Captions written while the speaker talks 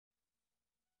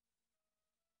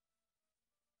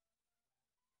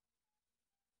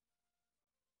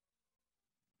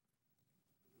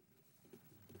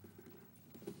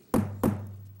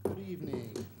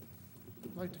evening.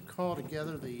 I'd like to call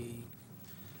together the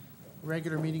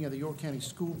regular meeting of the York County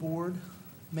School Board,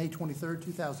 May 23rd,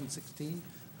 2016.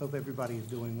 Hope everybody is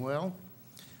doing well.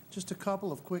 Just a couple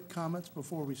of quick comments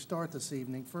before we start this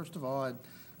evening. First of all, I'd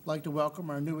like to welcome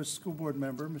our newest school board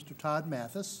member, Mr. Todd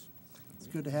Mathis. It's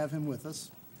good to have him with us.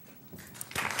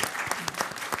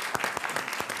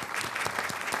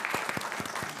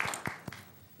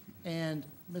 And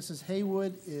Mrs.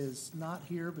 Haywood is not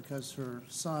here because her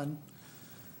son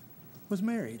was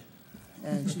married,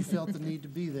 and she felt the need to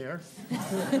be there.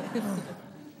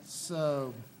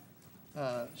 So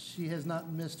she has not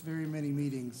missed very many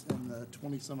meetings in the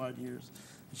 20-some-odd years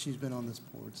that she's been on this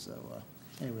board. So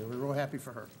anyway, we're real happy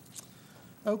for her.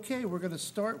 Okay, we're going to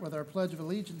start with our Pledge of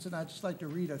Allegiance, and I'd just like to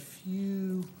read a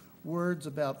few words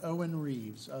about Owen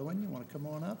Reeves. Owen, you want to come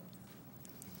on up?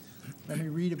 Let me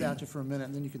read about you for a minute,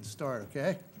 and then you can start,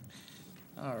 okay?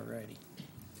 All righty.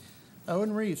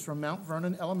 Owen Reeves from Mount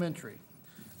Vernon Elementary.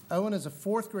 Owen is a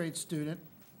fourth grade student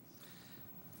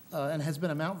and has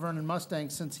been a Mount Vernon Mustang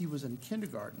since he was in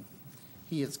kindergarten.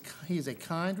 He is a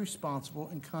kind, responsible,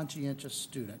 and conscientious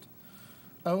student.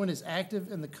 Owen is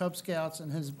active in the Cub Scouts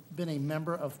and has been a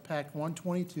member of Pack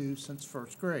 122 since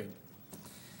first grade.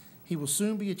 He will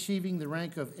soon be achieving the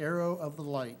rank of Arrow of the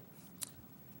Light.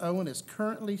 Owen is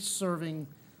currently serving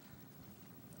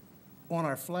on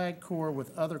our flag corps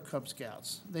with other Cub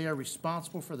Scouts. They are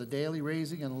responsible for the daily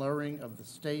raising and lowering of the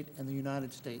state and the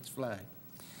United States flag.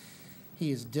 He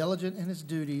is diligent in his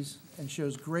duties and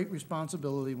shows great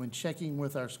responsibility when checking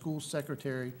with our school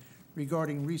secretary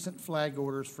regarding recent flag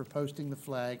orders for posting the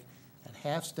flag at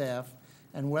half-staff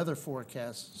and weather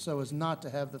forecasts so as not to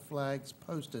have the flags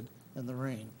posted in the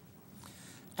rain.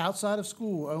 Outside of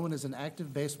school, Owen is an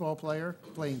active baseball player,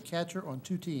 playing catcher on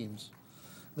two teams,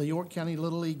 the York County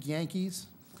Little League Yankees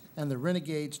and the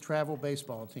Renegades travel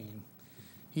baseball team.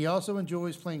 He also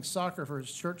enjoys playing soccer for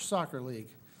his church soccer league.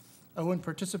 Owen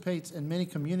participates in many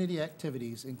community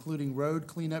activities, including road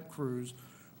cleanup crews,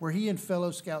 where he and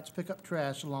fellow scouts pick up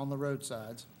trash along the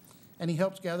roadsides, and he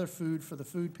helps gather food for the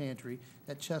food pantry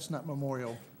at Chestnut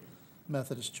Memorial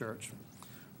Methodist Church.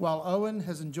 While Owen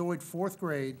has enjoyed fourth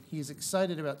grade, he is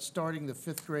excited about starting the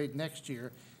fifth grade next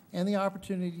year and the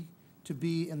opportunity to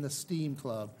be in the STEAM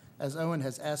club, as Owen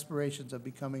has aspirations of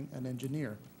becoming an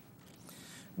engineer.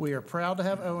 We are proud to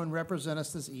have Owen represent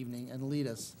us this evening and lead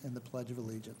us in the Pledge of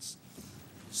Allegiance.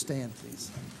 Stand, please.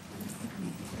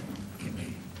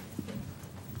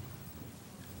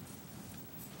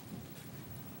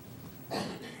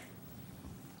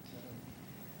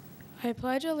 I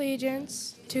pledge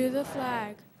allegiance to the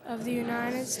flag of the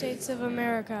United States of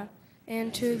America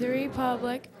and to the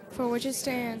republic for which it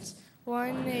stands,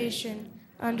 one nation,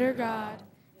 under God,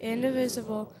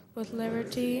 indivisible, with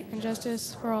liberty and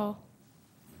justice for all.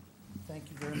 Thank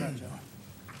you very much, Owen.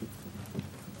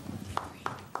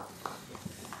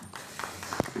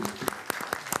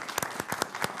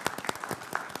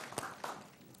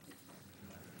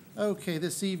 Okay,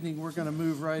 this evening we're going to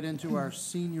move right into our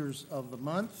Seniors of the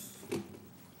Month.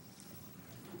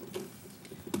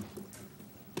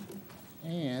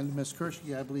 And Ms.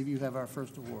 Kershke, I believe you have our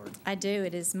first award. I do.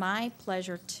 It is my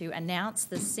pleasure to announce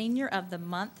the Senior of the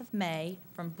Month of May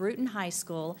from Bruton High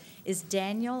School is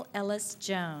Daniel Ellis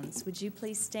Jones. Would you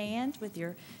please stand with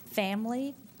your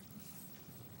family?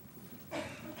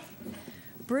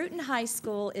 Bruton High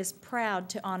School is proud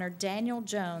to honor Daniel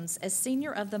Jones as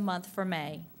Senior of the Month for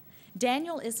May.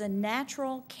 Daniel is a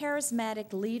natural,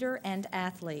 charismatic leader and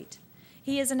athlete.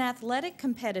 He is an athletic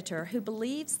competitor who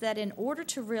believes that in order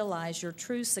to realize your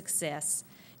true success,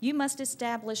 you must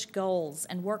establish goals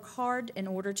and work hard in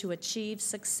order to achieve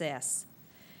success.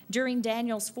 During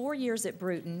Daniel's 4 years at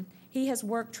Bruton, he has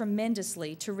worked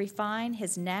tremendously to refine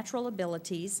his natural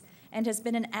abilities and has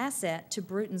been an asset to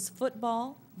Bruton's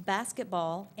football,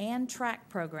 basketball, and track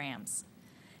programs.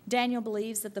 Daniel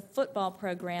believes that the football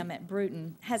program at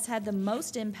Bruton has had the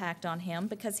most impact on him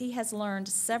because he has learned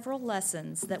several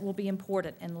lessons that will be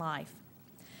important in life.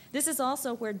 This is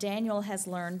also where Daniel has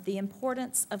learned the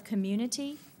importance of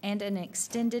community and an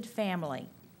extended family.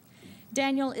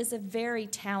 Daniel is a very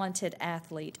talented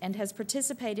athlete and has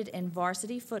participated in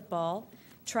varsity football,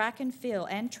 track and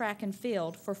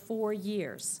field for 4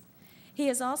 years. He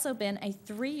has also been a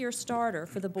 3-year starter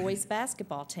for the boys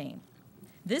basketball team.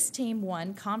 This team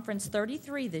won Conference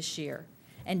 33 this year,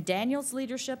 and Daniel's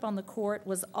leadership on the court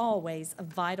was always a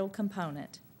vital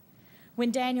component.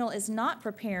 When Daniel is not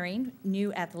preparing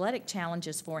new athletic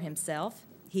challenges for himself,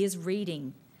 he is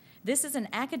reading. This is an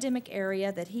academic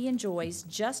area that he enjoys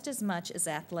just as much as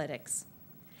athletics.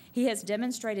 He has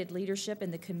demonstrated leadership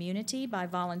in the community by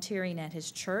volunteering at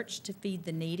his church to feed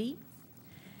the needy.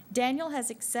 Daniel has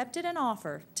accepted an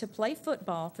offer to play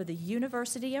football for the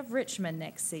University of Richmond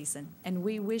next season, and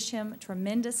we wish him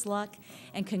tremendous luck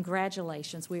and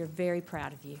congratulations. We are very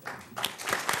proud of you.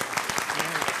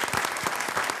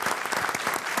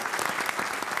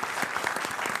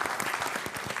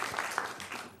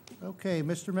 Okay,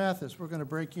 Mr. Mathis, we're going to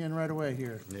break you in right away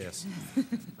here. Yes.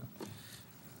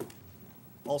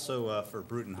 Also, for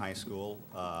Bruton High School,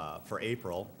 for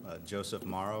April, Joseph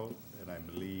Morrow, and I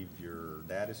believe your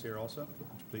dad is here also.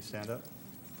 Would you please stand up?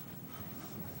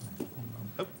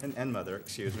 Oh, and mother,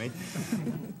 excuse me.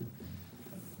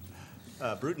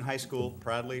 Bruton High School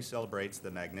proudly celebrates the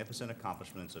magnificent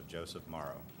accomplishments of Joseph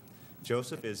Morrow.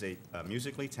 Joseph is a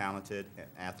musically talented and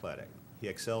athletic. He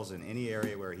excels in any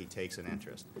area where he takes an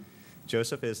interest.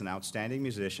 Joseph is an outstanding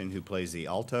musician who plays the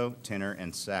alto, tenor,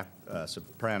 and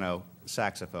soprano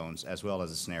saxophones, as well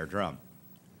as a snare drum.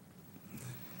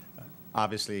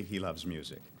 Obviously, he loves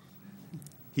music.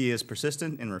 He is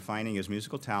persistent in refining his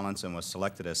musical talents and was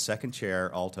selected as second chair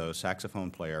alto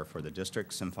saxophone player for the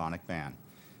District Symphonic Band.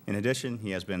 In addition,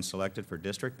 he has been selected for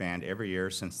district band every year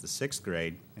since the 6th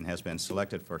grade and has been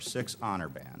selected for 6 honor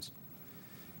bands.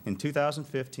 In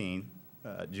 2015,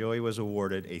 Joey was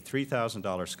awarded a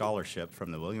 $3,000 scholarship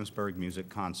from the Williamsburg Music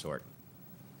Consort.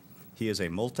 He is a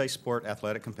multi-sport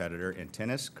athletic competitor in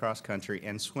tennis, cross country,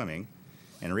 and swimming,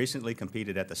 and recently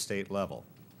competed at the state level.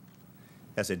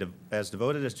 As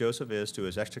devoted as Joseph is to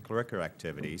his extracurricular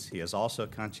activities, he is also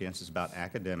conscientious about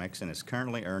academics and is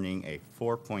currently earning a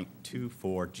 4.24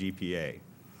 GPA.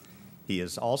 He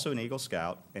is also an Eagle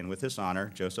Scout, and with this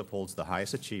honor, Joseph holds the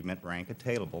highest achievement rank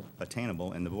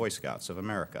attainable in the Boy Scouts of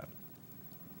America.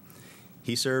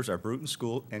 He serves our Bruton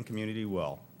school and community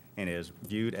well and is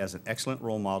viewed as an excellent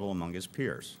role model among his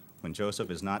peers. When Joseph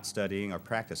is not studying or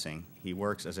practicing, he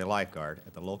works as a lifeguard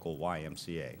at the local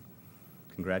YMCA.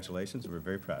 Congratulations, we're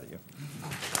very proud of you.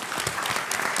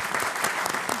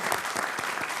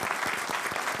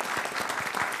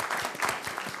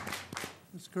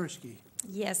 Ms. Kurski.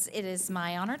 Yes, it is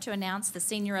my honor to announce the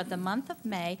senior of the month of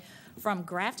May from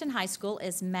Grafton High School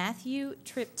is Matthew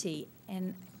Tripty.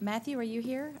 And Matthew, are you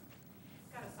here?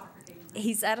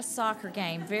 He's at a soccer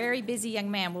game. Very busy young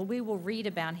man. Well, we will read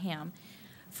about him.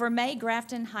 For May,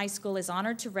 Grafton High School is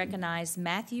honored to recognize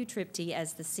Matthew Tripty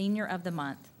as the Senior of the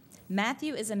Month.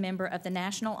 Matthew is a member of the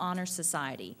National Honor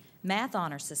Society, Math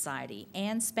Honor Society,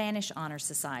 and Spanish Honor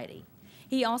Society.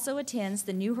 He also attends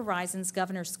the New Horizons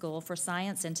Governor's School for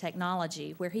Science and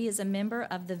Technology, where he is a member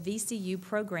of the VCU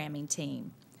programming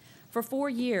team. For 4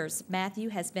 years, Matthew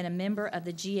has been a member of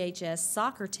the GHS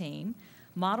soccer team,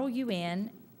 Model UN,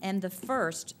 and the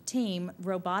first team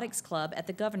robotics club at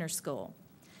the Governor's School.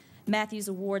 Matthew's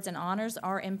awards and honors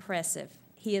are impressive.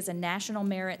 He is a National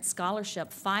Merit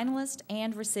Scholarship finalist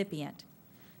and recipient,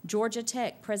 Georgia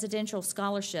Tech Presidential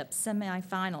Scholarship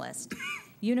semifinalist,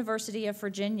 University of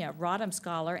Virginia Rodham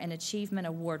Scholar and Achievement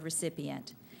Award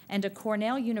recipient, and a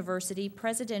Cornell University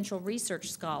Presidential Research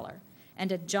Scholar,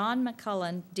 and a John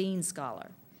McCullen Dean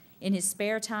Scholar. In his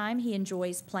spare time, he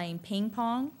enjoys playing ping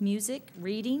pong, music,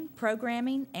 reading,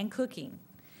 programming, and cooking.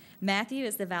 Matthew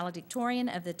is the valedictorian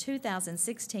of the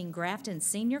 2016 Grafton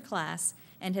Senior Class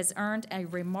and has earned a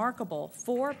remarkable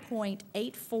 4.84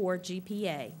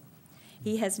 GPA.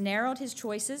 He has narrowed his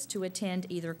choices to attend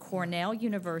either Cornell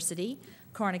University,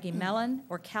 Carnegie Mellon,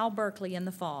 or Cal Berkeley in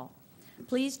the fall.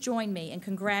 Please join me in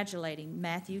congratulating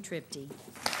Matthew Tripty.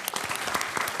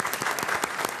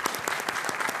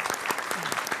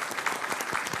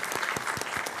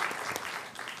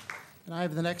 And I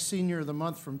have the next senior of the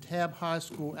month from Tab High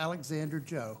School, Alexander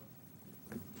Joe.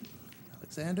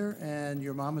 Alexander, and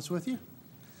your mom is with you?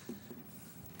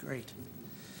 Great.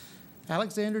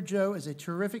 Alexander Joe is a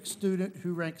terrific student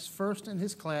who ranks first in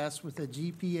his class with a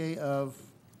GPA of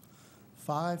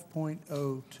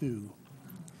 5.02.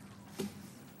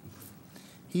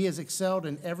 He has excelled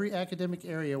in every academic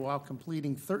area while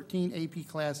completing 13 AP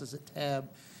classes at Tab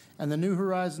and the New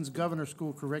Horizons Governor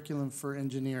School Curriculum for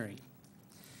Engineering.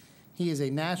 He is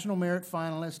a National Merit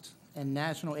Finalist and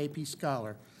National AP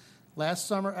Scholar. Last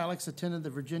summer, Alex attended the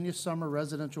Virginia Summer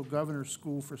Residential Governor's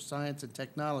School for Science and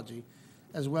Technology,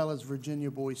 as well as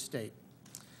Virginia Boys State.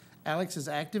 Alex is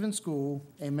active in school,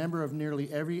 a member of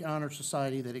nearly every honor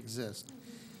society that exists.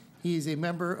 He is a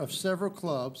member of several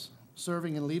clubs,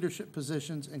 serving in leadership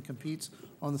positions, and competes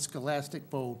on the Scholastic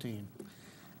Bowl team.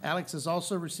 Alex has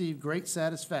also received great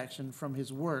satisfaction from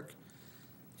his work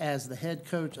as the head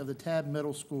coach of the Tab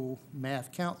Middle School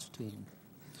Math Counts team.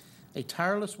 A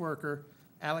tireless worker,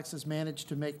 Alex has managed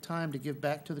to make time to give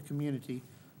back to the community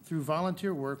through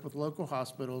volunteer work with local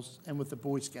hospitals and with the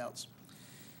Boy Scouts.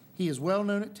 He is well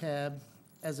known at Tab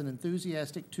as an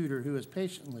enthusiastic tutor who has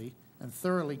patiently and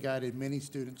thoroughly guided many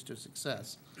students to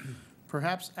success.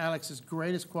 Perhaps Alex's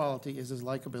greatest quality is his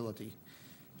likability.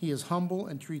 He is humble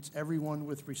and treats everyone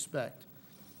with respect.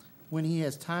 When he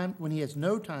has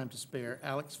no time to spare,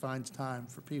 Alex finds time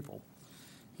for people.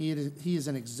 He is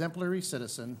an exemplary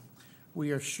citizen.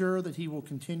 We are sure that he will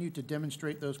continue to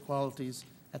demonstrate those qualities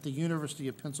at the University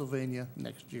of Pennsylvania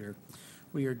next year.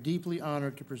 We are deeply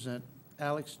honored to present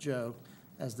Alex Joe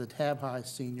as the Tab High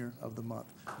Senior of the Month.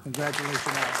 Congratulations,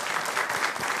 Alex.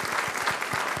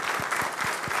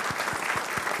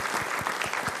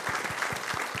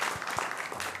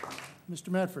 Mr.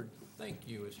 Medford. Thank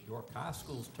you. It's York High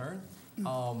School's turn.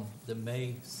 The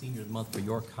May Senior of the Month for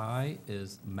York High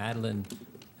is Madeline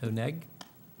Honeg.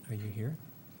 Are you here?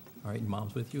 All right, your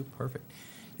mom's with you? Perfect.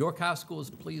 York High School is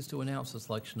pleased to announce the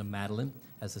selection of Madeline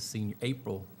as the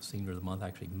April Senior of the Month,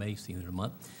 actually May Senior of the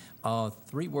Month.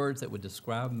 3 words that would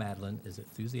describe Madeline is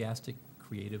enthusiastic,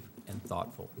 creative, and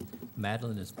thoughtful.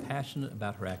 Madeline is passionate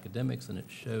about her academics, and it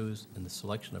shows in the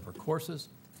selection of her courses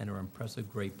and her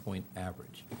impressive grade point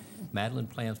average. Madeline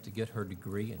plans to get her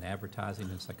degree in advertising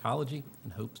and psychology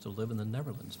and hopes to live in the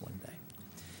Netherlands one day.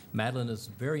 Madeline is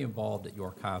very involved at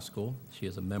York High School. She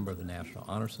is a member of the National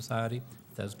Honor Society,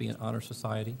 Thespian Honor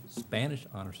Society, Spanish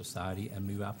Honor Society, and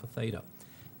Mu Alpha Theta.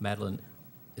 Madeline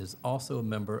is also a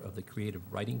member of the Creative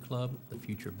Writing Club, the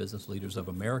Future Business Leaders of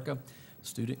America,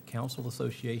 Student Council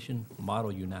Association,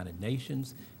 Model United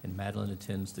Nations, and Madeline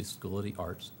attends the School of the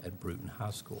Arts at Bruton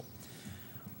High School.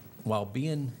 While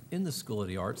being in the School of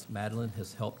the Arts, Madeline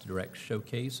has helped direct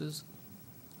showcases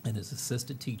and has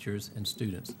assisted teachers and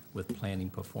students with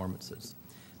planning performances.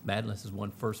 Madeline has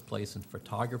won first place in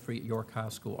photography at York High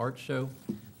School Art Show,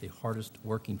 the Hardest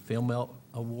Working Film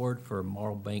Award for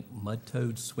Marl Bank Mud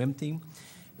Toad Swim Team,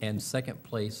 and second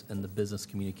place in the Business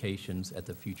Communications at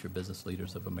the Future Business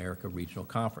Leaders of America Regional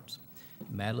Conference.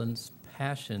 Madeline's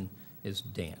passion is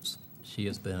dance. She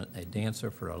has been a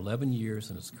dancer for 11 years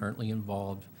and is currently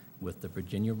involved with the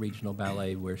Virginia Regional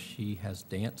Ballet, where she has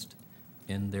danced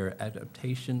in their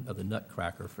adaptation of the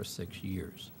Nutcracker for 6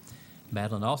 years.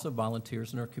 Madeline also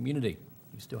volunteers in her community.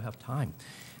 You still have time.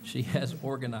 She has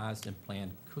organized and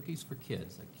planned Cookies for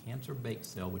Kids, a cancer bake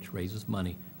sale which raises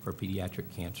money for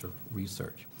pediatric cancer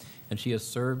research. And she has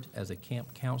served as a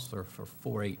camp counselor for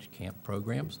 4-H camp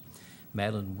programs.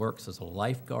 Madeline works as a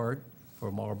lifeguard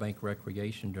for Marl Bank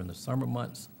Recreation during the summer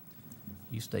months.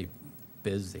 You stay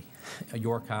busy.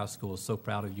 York High School is so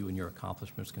proud of you and your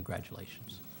accomplishments.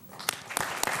 Congratulations.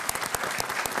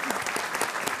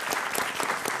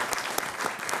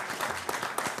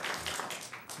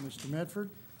 Mr. Medford,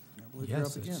 I believe you're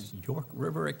Yes, up again. it's York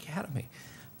River Academy.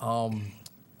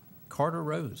 Carter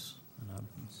Rose, and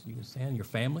you can stand, your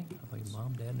family, I think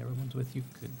mom, dad, and everyone's with you.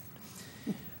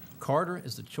 Good. Carter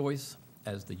is the choice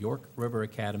as the York River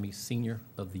Academy Senior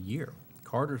of the Year.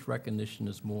 Carter's recognition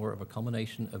is more of a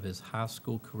culmination of his high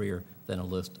school career than a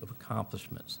list of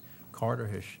accomplishments. Carter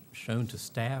has shown to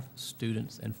staff,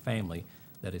 students, and family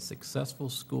that a successful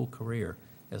school career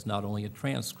is not only a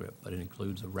transcript, but it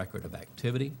includes a record of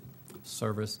activity,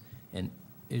 service, and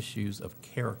issues of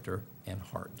character and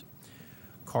heart.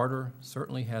 Carter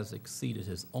certainly has exceeded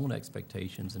his own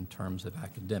expectations in terms of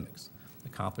academics,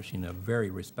 accomplishing a very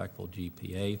respectful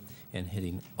GPA and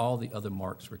hitting all the other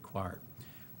marks required.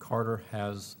 Carter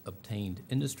has obtained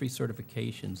industry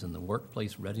certifications in the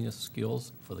workplace readiness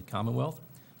skills for the Commonwealth,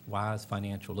 WISE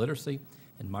financial literacy,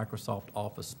 and Microsoft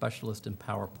Office specialist in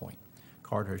PowerPoint.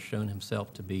 Carter has shown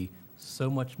himself to be so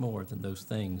much more than those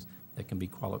things that can be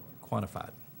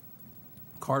quantified.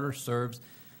 Carter serves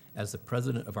as the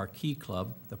president of our Key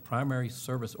Club, the primary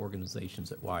service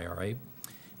organizations at YRA,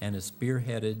 and has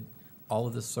spearheaded all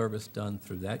of the service done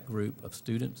through that group of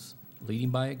students, leading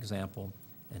by example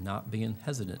and not being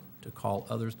hesitant to call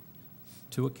others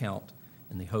to account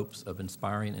in the hopes of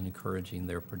inspiring and encouraging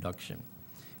their production.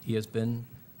 He has been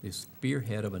the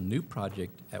spearhead of a new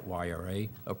project at YRA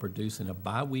of producing a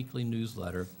bi-weekly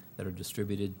newsletter that are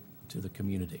distributed to the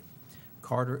community.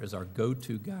 Carter is our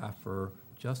go-to guy for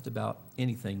just about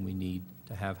anything we need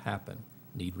to have happen.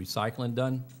 Need recycling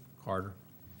done? Carter.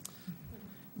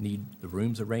 Need the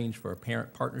rooms arranged for a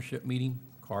parent partnership meeting?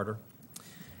 Carter.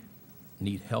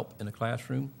 Need help in a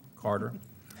classroom? Carter.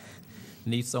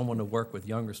 Need someone to work with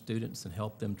younger students and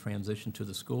help them transition to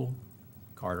the school?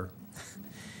 Carter.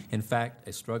 In fact,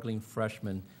 a struggling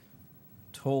freshman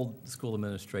told the school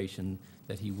administration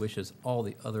that he wishes all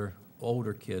the other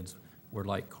older kids were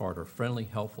like Carter, friendly,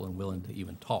 helpful, and willing to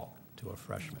even talk to a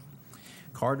freshman.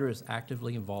 Carter is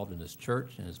actively involved in his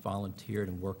church and has volunteered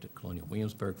and worked at Colonial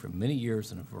Williamsburg for many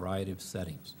years in a variety of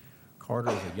settings.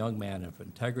 Carter is a young man of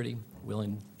integrity,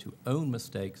 willing to own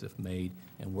mistakes if made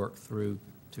and work through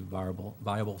to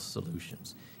viable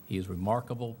solutions. He is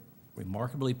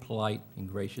remarkably polite and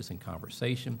gracious in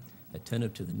conversation,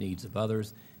 attentive to the needs of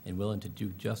others, and willing to do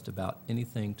just about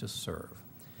anything to serve.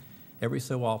 Every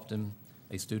so often,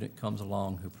 a student comes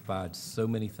along who provides so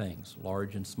many things,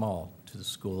 large and small, to the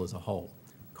school as a whole.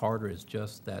 Carter is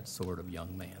just that sort of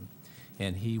young man,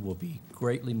 and he will be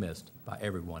greatly missed by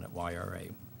everyone at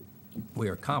YRA. We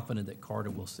are confident that Carter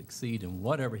will succeed in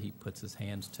whatever he puts his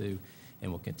hands to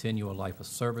and will continue a life of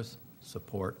service,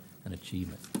 support, and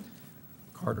achievement.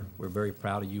 Carter, we're very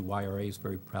proud of you. YRA is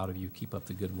very proud of you. Keep up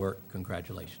the good work.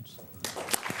 Congratulations.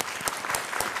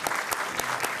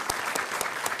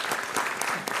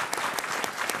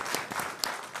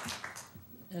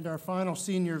 And our final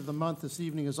senior of the month this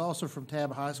evening is also from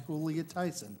Tabb High School, Leah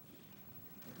Tyson.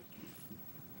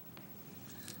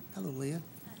 Hello, Leah.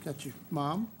 Got your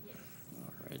mom? Yes.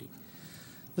 All righty.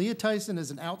 Leah Tyson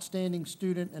is an outstanding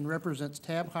student and represents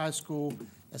Tabb High School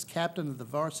as captain of the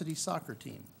varsity soccer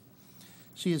team.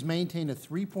 She has maintained a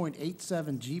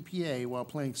 3.87 GPA while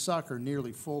playing soccer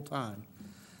nearly full-time.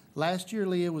 Last year,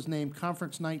 Leah was named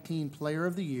Conference 19 Player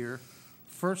of the Year,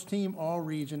 First Team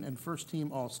All-Region, and First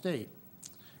Team All-State.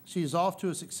 She is off to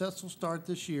a successful start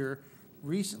this year,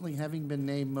 recently having been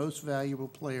named Most Valuable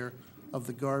Player of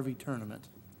the Garvey Tournament.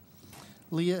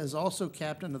 Leah is also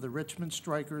captain of the Richmond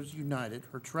Strikers United,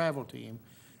 her travel team,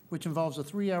 which involves a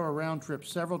 3-hour round trip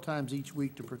several times each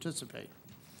week to participate.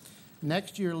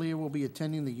 Next year, Leah will be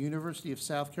attending the University of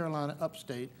South Carolina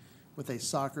Upstate with a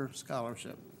soccer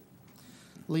scholarship.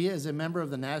 Leah is a member of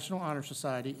the National Honor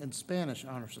Society and Spanish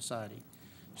Honor Society.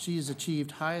 She has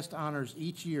achieved highest honors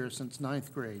each year since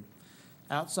 9th grade.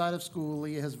 Outside of school,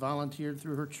 Leah has volunteered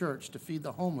through her church to feed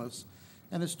the homeless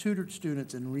and has tutored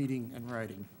students in reading and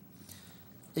writing.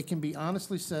 It can be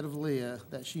honestly said of Leah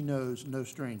that she knows no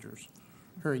strangers.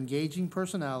 Her engaging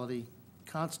personality,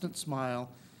 constant smile,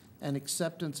 and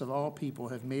acceptance of all people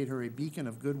have made her a beacon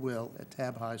of goodwill at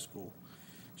Tabb High School.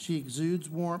 She exudes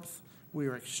warmth. We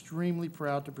are extremely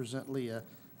proud to present Leah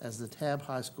as the Tabb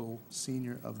High School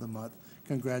Senior of the Month.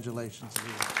 Congratulations,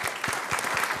 Leah.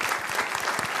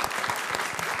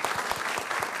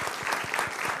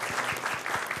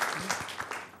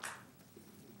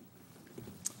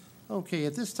 Okay,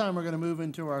 at this time, we're going to move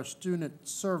into our Student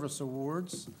Service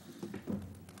Awards.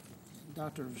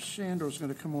 Dr. Shandor is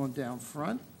going to come on down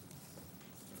front.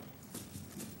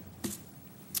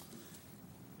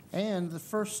 And the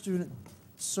first Student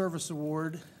Service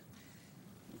Award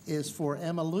is for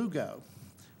Emma Lugo.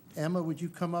 Emma, would you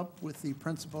come up with the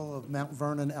principal of Mount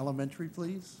Vernon Elementary,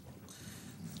 please?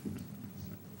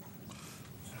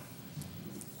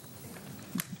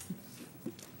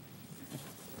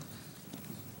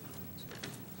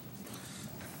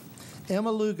 Emma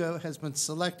Lugo has been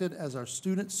selected as our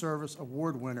Student Service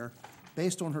Award winner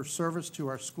based on her service to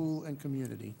our school and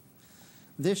community.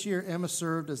 This year, Emma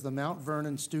served as the Mount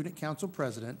Vernon Student Council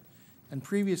President and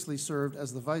previously served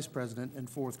as the Vice President in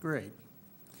 4th grade.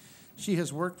 She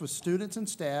has worked with students and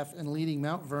staff in leading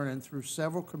Mount Vernon through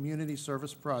several community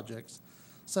service projects,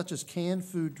 such as canned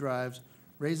food drives,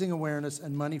 raising awareness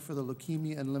and money for the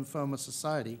Leukemia and Lymphoma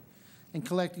Society, and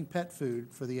collecting pet food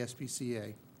for the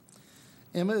SPCA.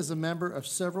 Emma is a member of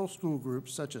several school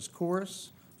groups such as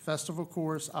Chorus, Festival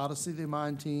Chorus, Odyssey the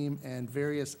Mind Team, and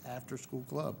various after-school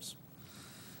clubs.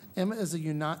 Emma is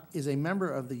a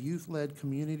member of the youth-led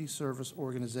community service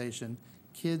organization,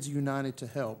 Kids United to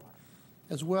Help,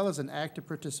 as well as an active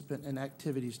participant in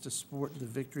activities to support the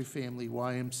Victory Family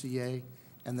YMCA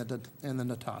and the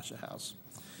Natasha House.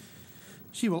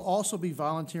 She will also be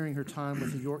volunteering her time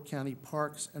with the York County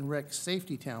Parks and Rec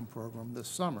Safety Town program this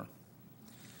summer.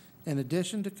 In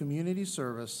addition to community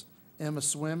service, Emma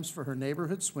swims for her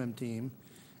neighborhood swim team,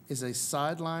 is a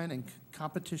sideline and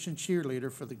competition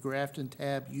cheerleader for the Grafton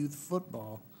Tabb Youth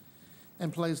Football,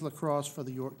 and plays lacrosse for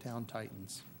the Yorktown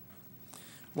Titans.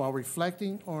 While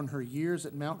reflecting on her years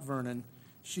at Mount Vernon,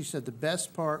 she said the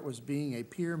best part was being a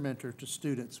peer mentor to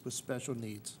students with special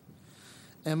needs.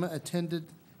 Emma attended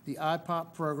the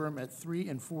IPOP program at 3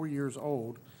 and 4 years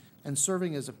old, and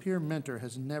serving as a peer mentor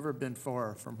has never been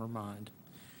far from her mind.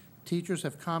 Teachers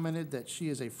have commented that she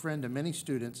is a friend to many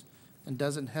students and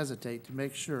doesn't hesitate to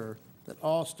make sure that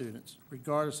all students,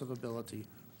 regardless of ability,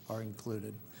 are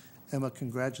included. Emma,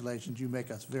 congratulations. You make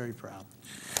us very proud.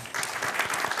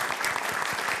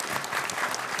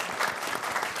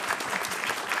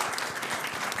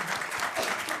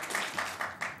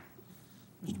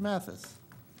 Mr. Mathis.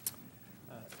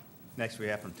 Next, we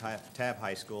have from Tabb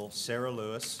High School, Sarah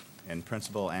Lewis and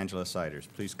Principal Angela Siders.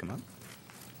 Please come up.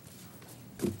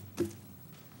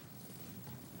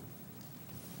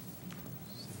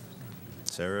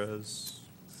 Sarah's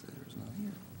not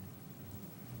here.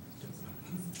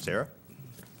 Sarah?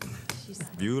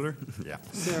 Bueller? Yeah.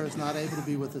 Sarah's not able to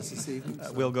be with us this evening.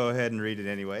 So We'll go ahead and read it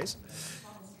anyways.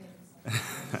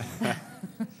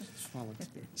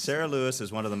 volunteer. Sarah Lewis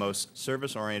is one of the most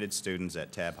service-oriented students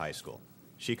at Tabb High School.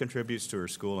 She contributes to her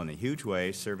school in a huge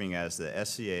way, serving as the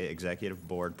SCA Executive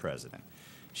Board President.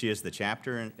 She is the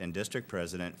chapter and district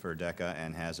president for DECA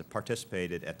and has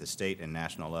participated at the state and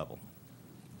national level.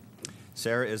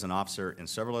 Sarah is an officer in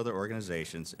several other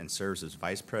organizations and serves as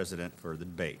vice president for the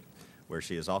debate, where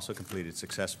she has also completed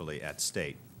successfully at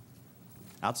state.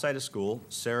 Outside of school,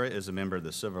 Sarah is a member of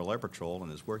the Civil Air Patrol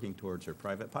and is working towards her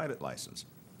private pilot license.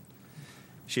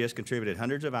 She has contributed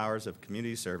hundreds of hours of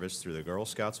community service through the Girl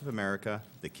Scouts of America,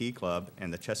 the Key Club,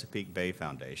 and the Chesapeake Bay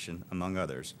Foundation, among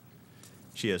others.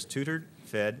 She has tutored,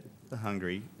 fed the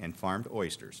hungry, and farmed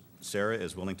oysters. Sarah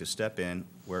is willing to step in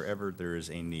wherever there is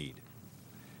a need.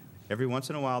 Every once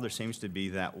in a while, there seems to be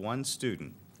that one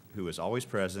student who is always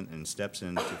present and steps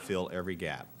in to fill every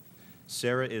gap.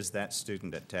 Sarah is that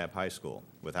student at Tabb High School.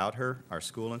 Without her, our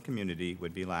school and community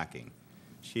would be lacking.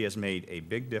 She has made a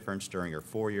big difference during her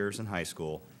 4 years in high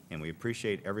school, and we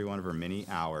appreciate every one of her many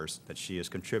hours that she has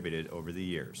contributed over the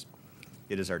years.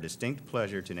 It is our distinct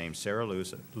pleasure to name Sarah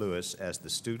Lewis as the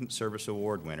Student Service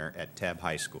Award winner at Tabb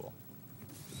High School.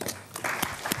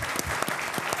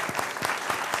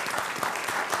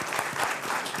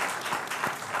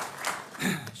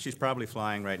 She's probably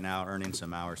flying right now, earning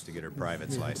some hours to get her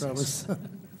private's license.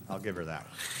 I'll give her that.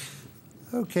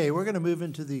 Okay, we're going to move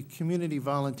into the Community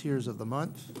Volunteers of the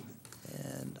Month.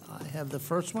 And I have the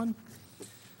first one,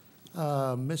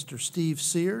 Mr. Steve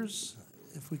Sears.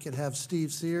 If we could have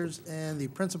Steve Sears and the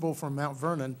principal from Mount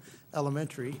Vernon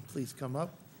Elementary, please come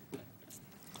up.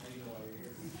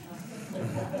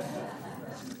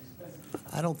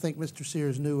 I don't think Mr.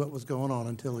 Sears knew what was going on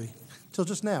until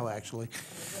just now, actually.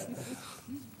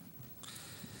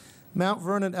 Mount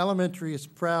Vernon Elementary is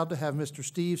proud to have Mr.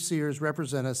 Steve Sears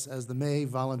represent us as the May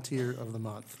Volunteer of the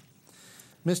Month.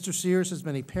 Mr. Sears has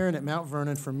been a parent at Mount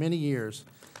Vernon for many years,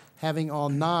 having all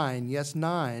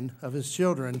 9 of his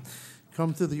children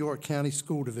come through the York County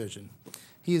School Division.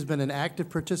 He has been an active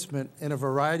participant in a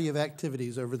variety of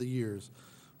activities over the years,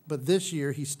 but this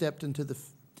year he stepped in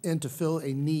to fill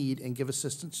a need and give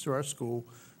assistance to our school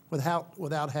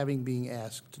without having been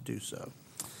asked to do so.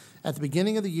 At the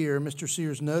beginning of the year, Mr.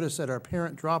 Sears noticed that our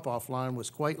parent drop-off line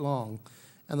was quite long,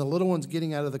 and the little ones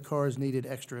getting out of the cars needed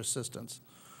extra assistance.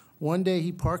 One day,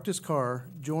 he parked his car,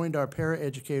 joined our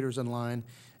paraeducators in line,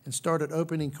 and started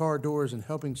opening car doors and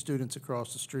helping students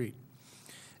across the street.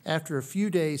 After a few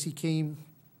days, he came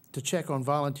to check on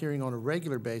volunteering on a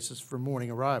regular basis for morning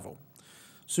arrival.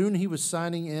 Soon, he was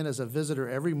signing in as a visitor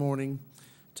every morning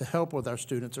to help with our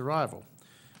students' arrival.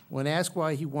 When asked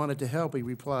why he wanted to help, he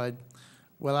replied,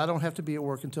 "Well, I don't have to be at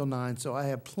work until 9, so I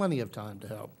have plenty of time to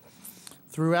help."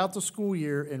 Throughout the school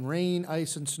year, in rain,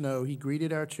 ice, and snow, he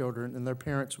greeted our children and their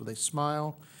parents with a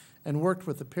smile and worked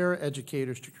with the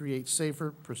paraeducators to create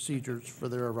safer procedures for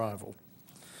their arrival.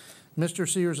 Mr.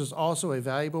 Sears is also a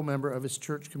valuable member of his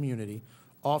church community,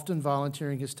 often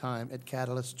volunteering his time at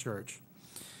Catalyst Church.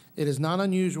 It is not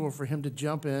unusual for him to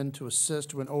jump in to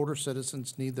assist when older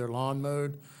citizens need their lawn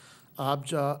mowed,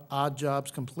 odd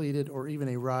jobs completed, or even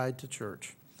a ride to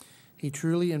church. He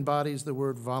truly embodies the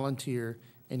word volunteer,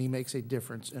 and he makes a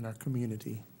difference in our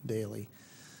community daily.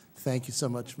 Thank you so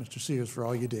much, Mr. Sears, for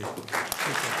all you do.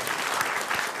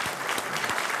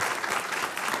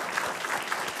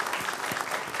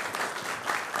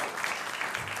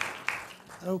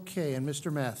 Okay, and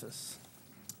Mr. Mathis.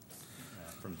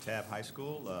 From Tabb High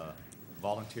School,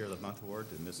 Volunteer of the Month Award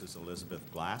to Mrs. Elizabeth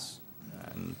Glass.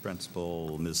 And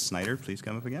Principal Ms. Snyder, please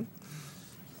come up again.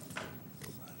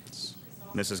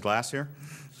 Mrs. Glass here?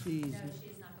 She's, No,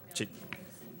 she's not going to be able to.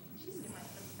 She's doing the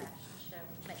fashion show,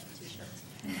 making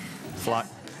T-shirts. Fly.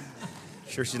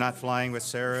 Sure she's not flying with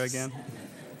Sarah again?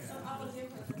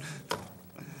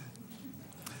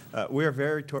 We are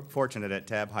very fortunate at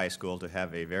Tabb High School to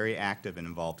have a very active and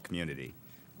involved community.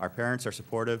 Our parents are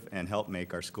supportive and help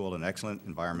make our school an excellent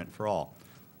environment for all.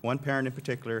 One parent in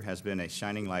particular has been a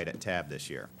shining light at Tabb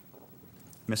this year.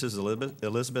 Mrs.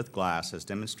 Elizabeth Glass has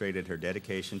demonstrated her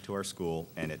dedication to our school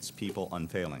and its people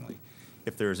unfailingly.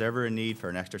 If there is ever a need for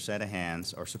an extra set of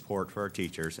hands or support for our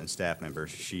teachers and staff members,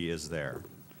 she is there.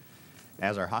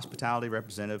 As our hospitality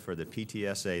representative for the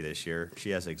PTSA this year,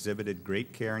 she has exhibited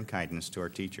great care and kindness to our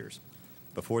teachers.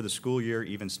 Before the school year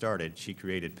even started, she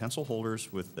created pencil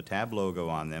holders with the Tabb logo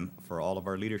on them for all of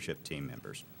our leadership team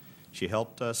members. She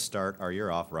helped us start our year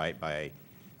off right by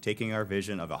taking our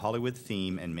vision of a Hollywood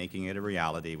theme and making it a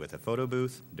reality with a photo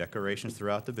booth, decorations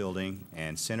throughout the building,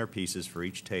 and centerpieces for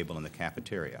each table in the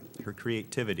cafeteria. Her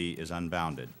creativity is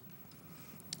unbounded.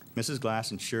 Mrs.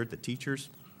 Glass ensured that teachers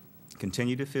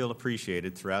continue to feel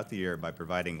appreciated throughout the year by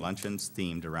providing luncheons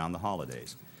themed around the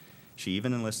holidays. She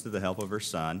even enlisted the help of her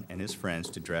son and his friends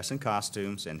to dress in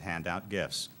costumes and hand out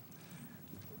gifts.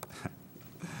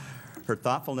 Her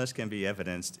thoughtfulness can be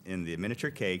evidenced in the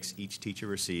miniature cakes each teacher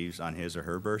receives on his or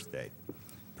her birthday.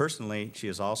 Personally, she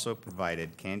has also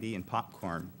provided candy and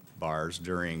popcorn bars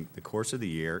during the course of the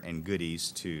year and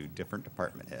goodies to different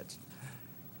department heads.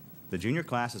 The junior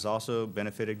class has also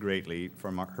benefited greatly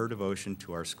from her devotion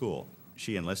to our school.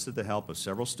 She enlisted the help of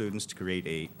several students to create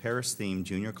a Paris-themed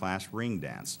junior class ring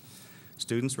dance.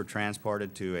 Students were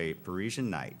transported to a Parisian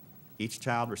night. Each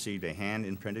child received a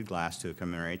hand-imprinted glass to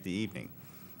commemorate the evening.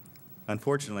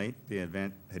 Unfortunately, the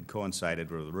event had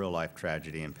coincided with a real-life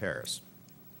tragedy in Paris.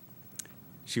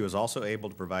 She was also able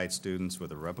to provide students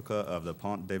with a replica of the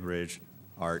Pont de Bridge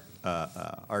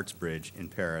Arts Bridge in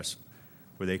Paris,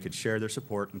 where they could share their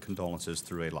support and condolences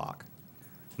through a lock.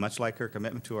 Much like her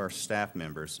commitment to our staff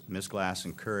members, Ms. Glass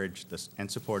encouraged and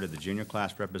supported the junior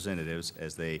class representatives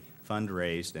as they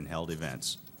fundraised and held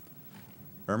events.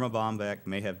 Irma Bombeck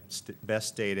may have best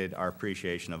stated our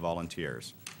appreciation of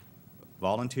volunteers.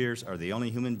 Volunteers are the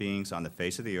only human beings on the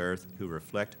face of the earth who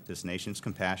reflect this nation's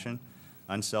compassion,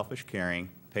 unselfish caring,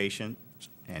 patience,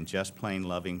 and just plain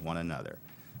loving one another.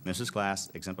 Mrs. Glass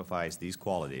exemplifies these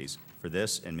qualities. For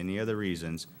this and many other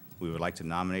reasons, we would like to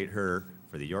nominate her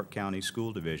for the York County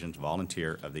School Division's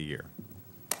Volunteer of the Year.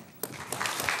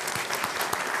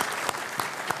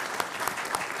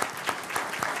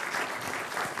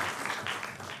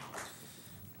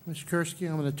 Ms. Kursky,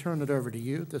 I'm going to turn it over to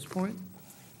you at this point.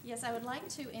 Yes, I would like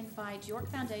to invite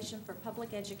York Foundation for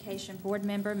Public Education Board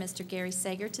Member, Mr. Gary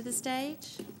Sager, to the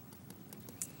stage.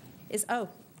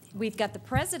 We've got the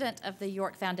President of the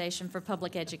York Foundation for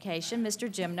Public Education,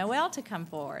 Mr. Jim Noel, to come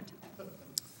forward.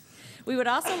 We would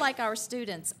also like our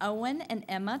students, Owen and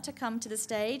Emma, to come to the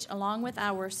stage, along with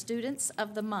our students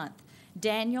of the month,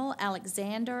 Daniel,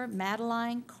 Alexander,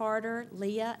 Madeline, Carter,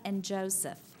 Leah, and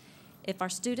Joseph. If our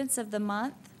students of the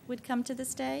month would come to the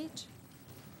stage.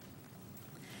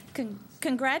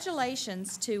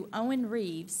 Congratulations to Owen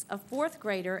Reeves, a fourth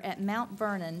grader at Mount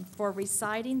Vernon, for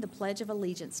reciting the Pledge of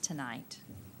Allegiance tonight.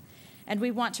 And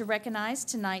we want to recognize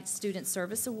tonight's Student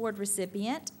Service Award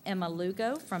recipient, Emma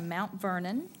Lugo from Mount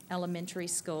Vernon Elementary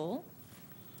School.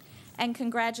 And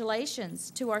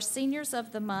congratulations to our seniors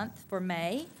of the month for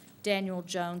May, Daniel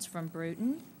Jones from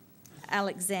Bruton,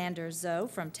 Alexander Zoe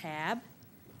from Tab,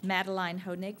 Madeline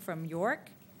Honig from York,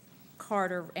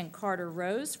 Carter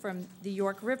Rose from the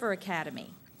York River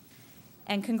Academy.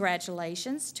 And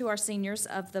congratulations to our seniors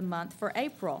of the month for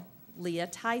April, Leah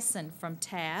Tyson from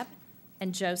Tab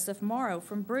and Joseph Morrow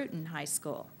from Bruton High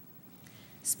School.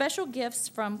 Special gifts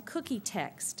from Cookie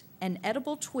Text and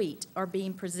Edible Tweet are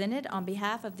being presented on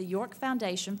behalf of the York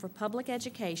Foundation for Public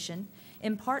Education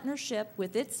in partnership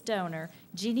with its donor,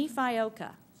 Jeannie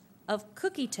Fioca, of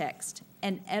Cookie Text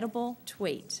and Edible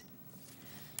Tweet.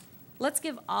 Let's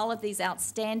give all of these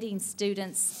outstanding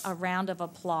students a round of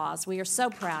applause. We are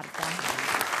so proud of them.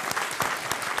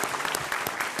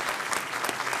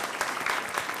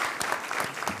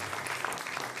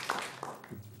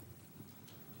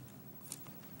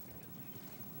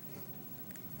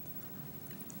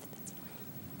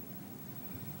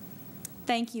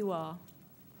 Thank you all.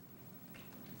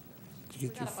 We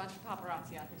got a bunch of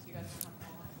paparazzi out here, so you guys don't have to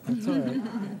hold on. That's all right.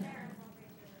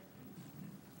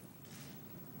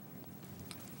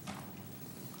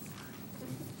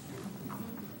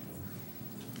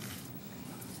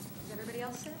 Is everybody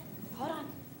else set? Hold on.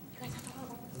 You guys have to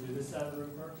hold on. Do this side of the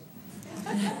room first?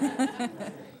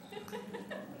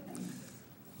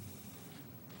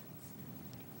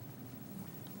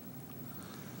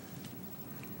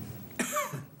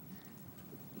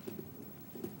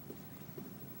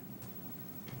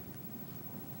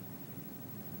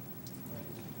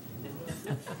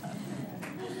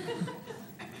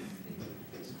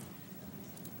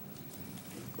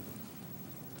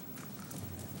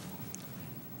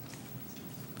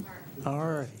 All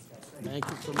right. Thank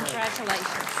you so much. Congratulations.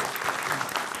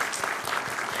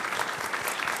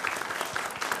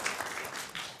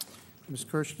 Ms.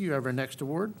 Kursky, you have our next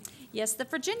award. Yes, the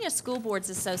Virginia School Boards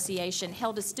Association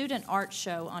held a student art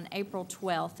show on April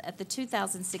 12th at the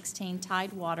 2016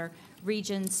 Tidewater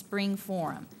Region Spring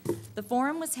Forum. The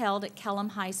forum was held at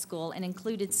Kellam High School and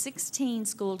included 16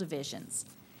 school divisions.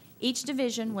 Each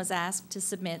division was asked to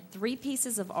submit 3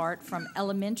 pieces of art from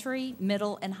elementary,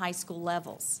 middle, and high school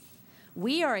levels.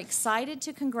 We are excited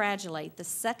to congratulate the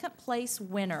second place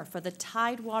winner for the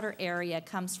Tidewater area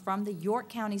comes from the York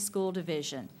County School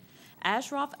Division,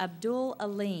 Ashraf Abdul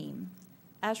Alim.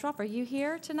 Ashraf, are you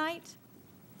here tonight?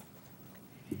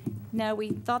 No,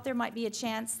 we thought there might be a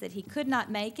chance that he could not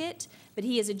make it, but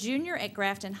he is a junior at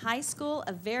Grafton High School,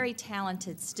 a very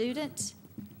talented student.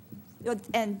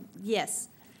 And yes,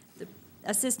 the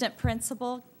assistant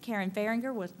principal, Karen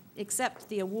Faringer, will accept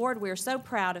the award. We're so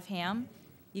proud of him.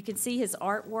 You can see his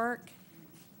artwork.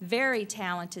 Very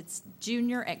talented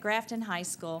junior at Grafton High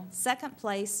School, second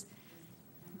place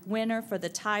winner for the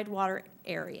Tidewater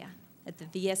area at the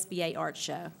VSBA Art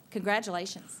Show.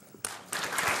 Congratulations.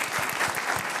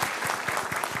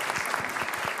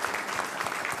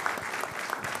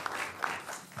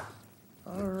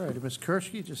 All right, Ms.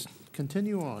 Kershke, just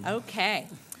continue on. Okay.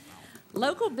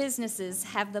 Local businesses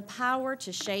have the power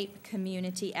to shape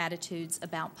community attitudes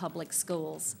about public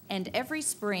schools. And every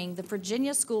spring, the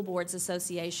Virginia School Boards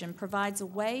Association provides a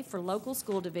way for local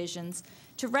school divisions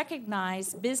to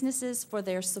recognize businesses for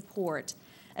their support,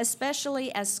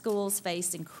 especially as schools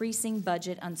face increasing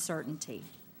budget uncertainty.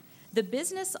 The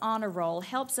Business Honor Roll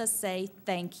helps us say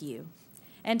thank you.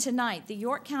 And tonight, the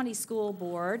York County School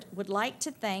Board would like to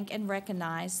thank and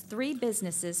recognize 3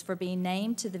 businesses for being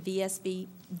named to the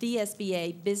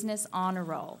VSBA Business Honor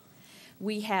Roll.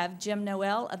 We have Jim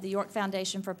Noel of the York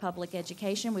Foundation for Public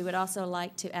Education. We would also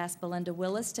like to ask Belinda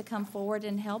Willis to come forward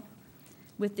and help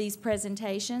with these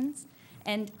presentations.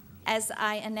 And as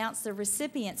I announce the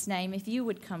recipient's name, if you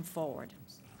would come forward.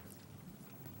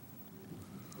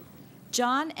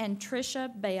 John and Tricia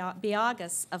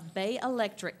Biagas of Bay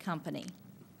Electric Company.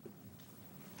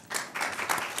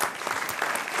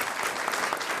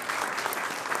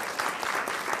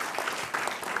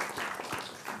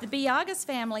 The Biagas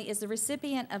family is the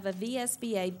recipient of a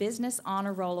VSBA Business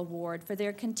Honor Roll Award for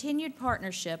their continued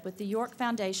partnership with the York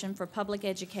Foundation for Public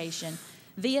Education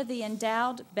via the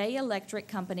endowed Bay Electric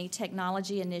Company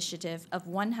Technology Initiative of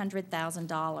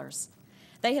 $100,000.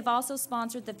 They have also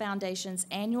sponsored the Foundation's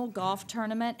annual golf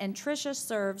tournament, and Tricia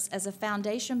serves as a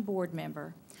Foundation board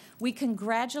member. We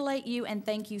congratulate you and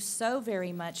thank you so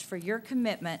very much for your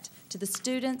commitment to the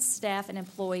students, staff, and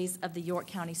employees of the York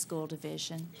County School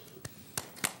Division.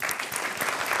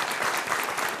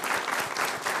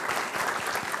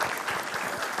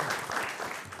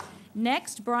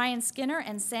 Next, Brian Skinner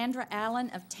and Sandra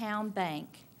Allen of Town Bank.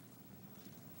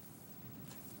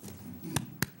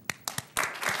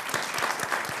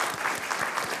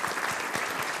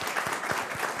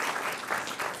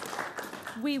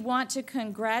 We want to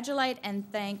congratulate and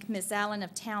thank Ms. Allen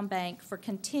of Town Bank for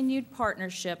continued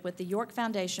partnership with the York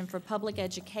Foundation for Public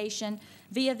Education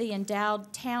via the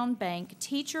endowed Town Bank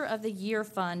Teacher of the Year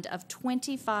Fund of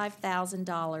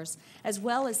 $25,000, as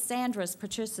well as Sandra's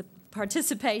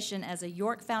participation as a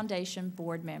York Foundation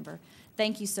board member.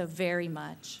 Thank you so very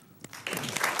much.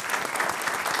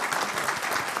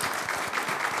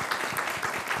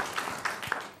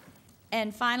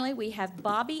 And finally, we have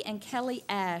Bobby and Kelly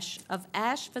Ash of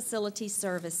Ash Facility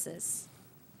Services.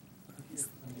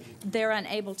 They're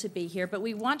unable to be here, but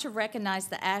we want to recognize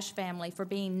the Ash family for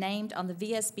being named on the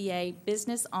VSBA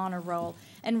Business Honor Roll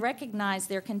and recognize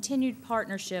their continued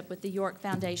partnership with the York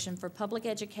Foundation for Public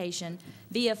Education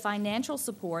via financial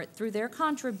support through their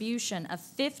contribution of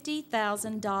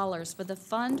 $50,000 for the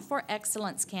Fund for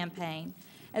Excellence campaign,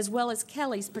 as well as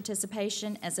Kelly's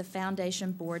participation as a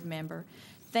Foundation board member.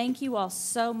 Thank you all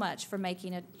so much for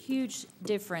making a huge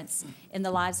difference in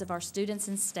the lives of our students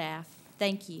and staff.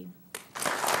 Thank you.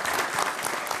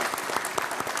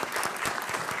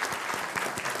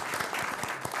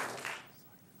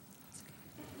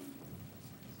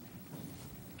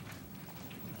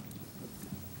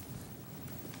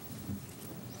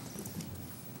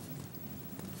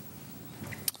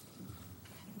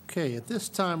 Okay, at this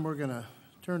time, we're going to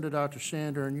turn to Dr.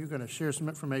 Shander, and you're going to share some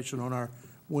information on our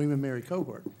William and Mary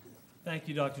cohort. Thank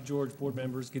you, Dr. George, board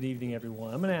members. Good evening,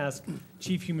 everyone. I'm going to ask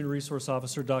Chief Human Resource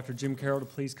Officer Dr. Jim Carroll to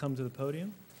please come to the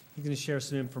podium. He's going to share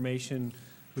some information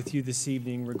with you this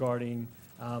evening regarding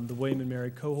the William and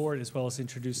Mary cohort, as well as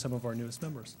introduce some of our newest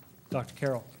members. Dr.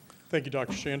 Carroll. Thank you,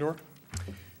 Dr. Shandor.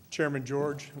 Chairman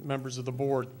George, members of the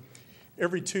board.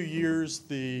 Every 2 years,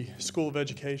 the School of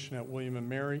Education at William and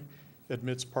Mary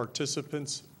admits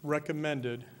participants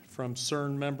recommended from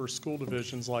CERN member school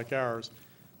divisions like ours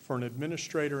for an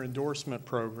administrator endorsement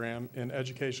program in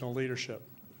educational leadership.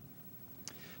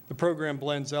 The program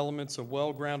blends elements of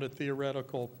well-grounded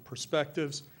theoretical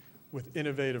perspectives with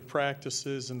innovative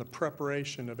practices in the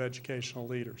preparation of educational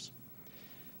leaders.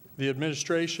 The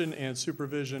administration and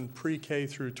supervision pre-K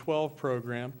through 12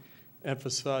 program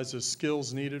emphasizes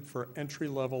skills needed for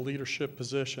entry-level leadership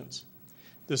positions.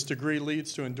 This degree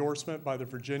leads to endorsement by the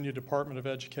Virginia Department of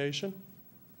Education,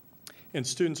 and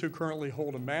students who currently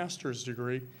hold a master's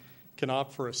degree can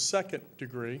opt for a second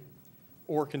degree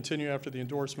or continue after the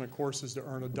endorsement courses to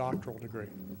earn a doctoral degree.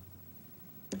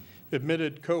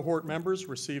 Admitted cohort members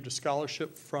received a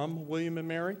scholarship from William &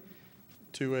 Mary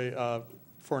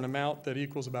for an amount that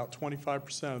equals about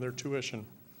 25% of their tuition.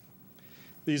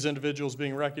 These individuals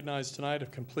being recognized tonight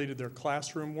have completed their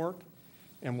classroom work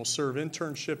and will serve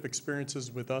internship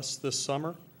experiences with us this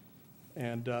summer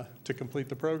and to complete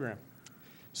the program.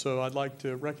 So I'd like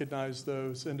to recognize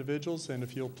those individuals, and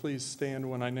if you'll please stand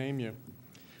when I name you.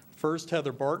 First,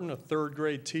 Heather Barton, a third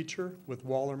grade teacher with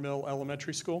Waller Mill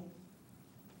Elementary School.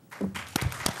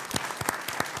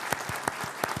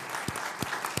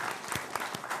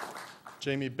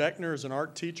 Jamie Beckner is an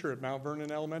art teacher at Mount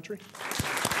Vernon Elementary.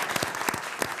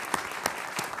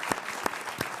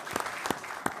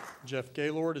 Jeff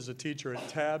Gaylord is a teacher at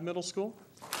Tabb Middle School.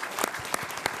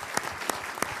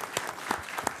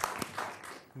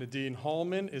 Nadine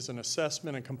Hallman is an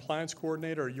assessment and compliance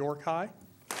coordinator at York High.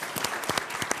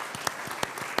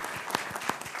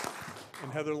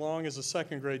 And Heather Long is a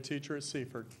second grade teacher at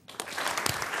Seaford.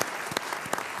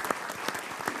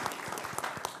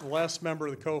 The last member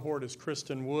of the cohort is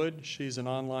Kristen Wood. She's an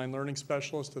online learning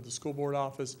specialist at the school board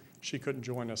office. She couldn't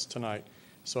join us tonight.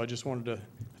 So I just wanted to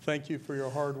thank you for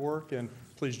your hard work, and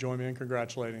please join me in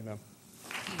congratulating them.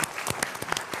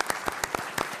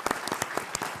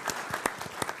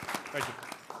 Thank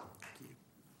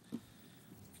you.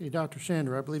 Okay, Dr.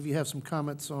 Shander, I believe you have some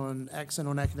comments on Accent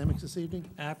on Academics this evening?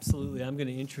 Absolutely. I'm going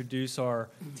to introduce our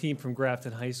team from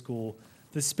Grafton High School.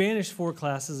 The Spanish 4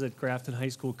 classes at Grafton High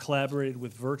School collaborated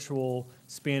with virtual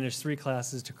Spanish 3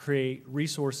 classes to create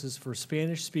resources for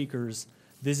Spanish speakers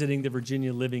visiting the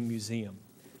Virginia Living Museum.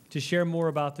 To share more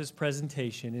about this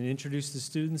presentation and introduce the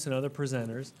students and other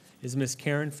presenters is Ms.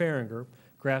 Karen Farringer,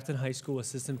 Grafton High School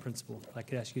Assistant Principal. If I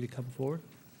could ask you to come forward.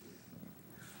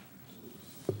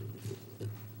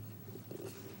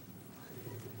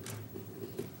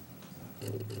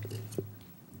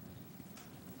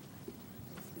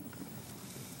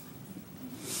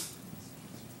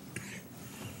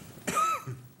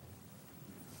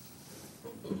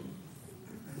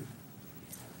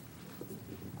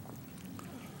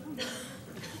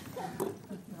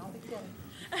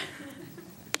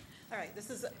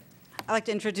 I'd like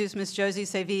to introduce Ms. Josie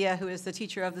Sevilla, who is the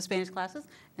teacher of the Spanish classes,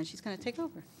 and she's going to take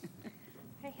over.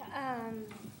 Hey,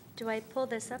 do I pull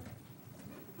this up?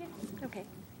 Yeah, okay.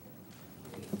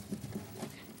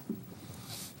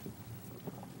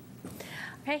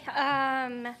 Okay,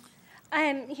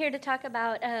 I'm here to talk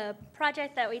about a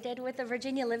project that we did with the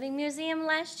Virginia Living Museum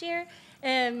last year.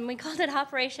 We called it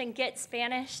Operation Get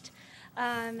Spanished.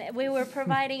 We were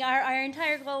providing, our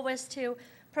entire goal was to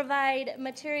provide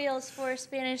materials for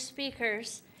Spanish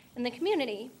speakers in the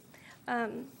community.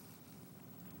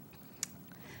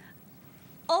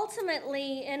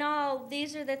 Ultimately, in all,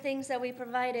 these are the things that we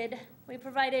provided. We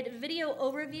provided video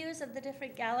overviews of the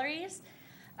different galleries.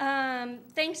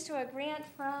 Thanks to a grant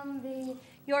from the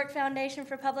York Foundation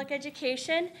for Public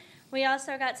Education, we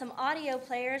also got some audio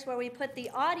players where we put the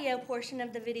audio portion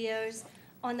of the videos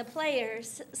on the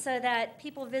players so that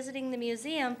people visiting the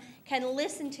museum can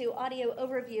listen to audio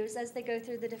overviews as they go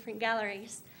through the different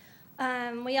galleries.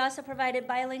 We also provided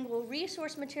bilingual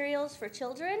resource materials for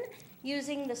children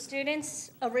using the students'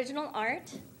 original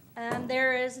art.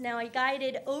 There is now a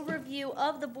guided overview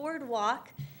of the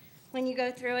boardwalk when you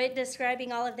go through it,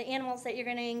 describing all of the animals that you're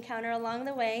going to encounter along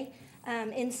the way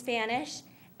in Spanish.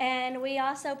 And we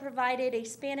also provided a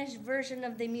Spanish version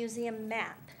of the museum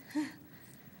map.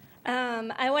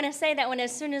 I want to say that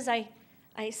as soon as I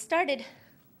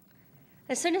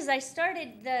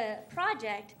started the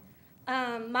project,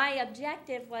 my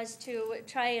objective was to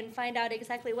try and find out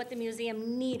exactly what the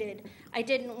museum needed. I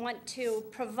didn't want to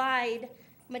provide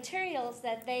materials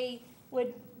that they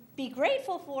would be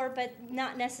grateful for, but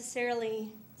not necessarily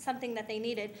something that they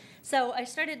needed. So I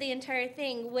started the entire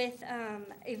thing with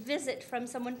a visit from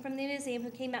someone from the museum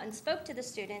who came out and spoke to the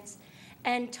students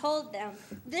and told them,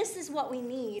 this is what we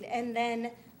need, and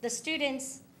then the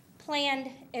students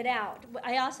planned it out.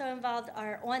 I also involved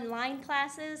our online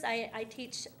classes. I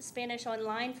teach Spanish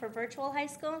online for virtual high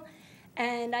school,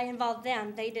 and I involved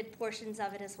them. They did portions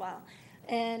of it as well.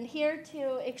 And here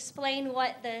to explain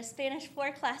what the Spanish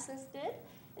 4 classes did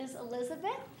is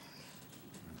Elizabeth.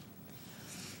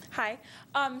 Hi.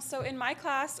 So in my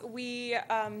class, we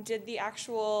did the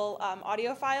actual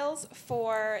audio files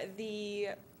for the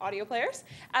audio players,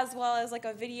 as well as like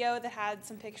a video that had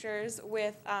some pictures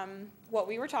with what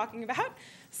we were talking about.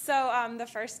 So the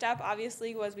first step,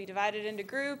 obviously, was we divided into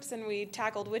groups and we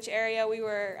tackled which area we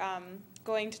were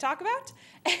going to talk about.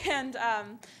 And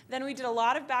then we did a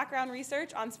lot of background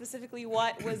research on specifically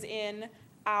what was in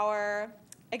our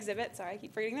exhibit. Sorry, I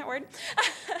keep forgetting that word.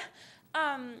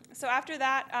 So after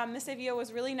that, Miss Savia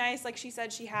was really nice. Like she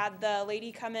said, she had the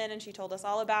lady come in and she told us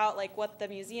all about like what the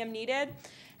museum needed.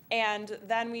 And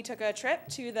then we took a trip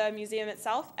to the museum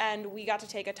itself, and we got to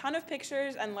take a ton of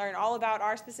pictures and learn all about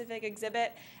our specific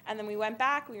exhibit. And then we went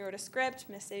back, we wrote a script,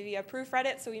 Miss Savia proofread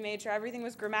it, so we made sure everything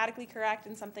was grammatically correct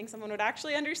and something someone would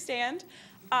actually understand.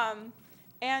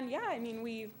 And yeah, I mean,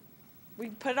 we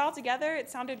put it all together. It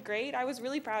sounded great. I was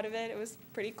really proud of it. It was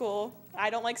pretty cool. I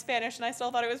don't like Spanish, and I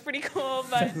still thought it was pretty cool,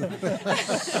 but.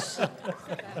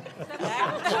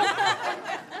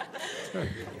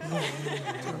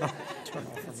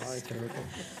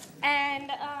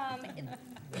 And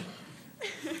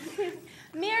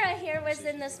Mira here was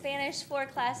in the Spanish 4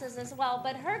 classes as well,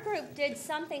 but her group did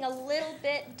something a little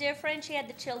bit different. She had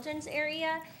the children's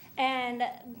area, and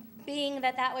being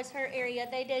that that was her area,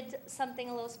 they did something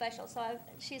a little special. So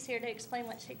she's here to explain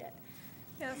what she did.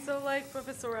 Yeah, so like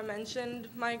Professora mentioned,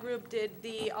 my group did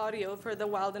the audio for the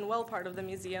Wild and Well part of the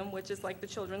museum, which is like the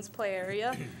children's play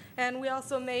area. And we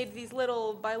also made these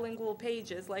little bilingual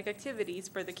pages, like activities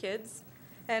for the kids.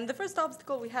 And the first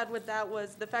obstacle we had with that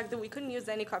was the fact that we couldn't use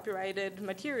any copyrighted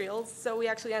materials, so we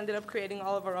actually ended up creating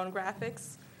all of our own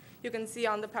graphics. You can see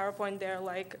on the PowerPoint there,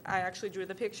 like, I actually drew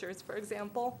the pictures, for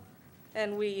example,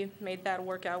 and we made that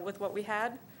work out with what we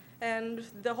had. And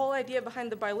the whole idea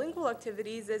behind the bilingual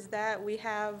activities is that we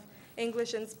have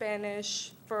English and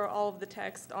Spanish for all of the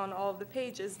text on all of the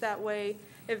pages. That way,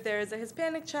 if there is a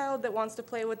Hispanic child that wants to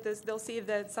play with this, they'll see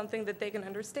that it's something that they can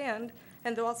understand,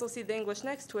 and they'll also see the English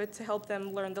next to it to help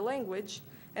them learn the language.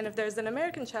 And if there's an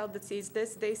American child that sees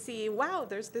this, they see, wow,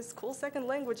 there's this cool second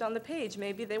language on the page.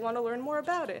 Maybe they want to learn more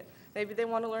about it. Maybe they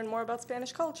want to learn more about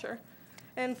Spanish culture.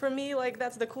 And for me, like,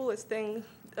 that's the coolest thing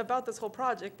about this whole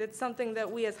project. It's something that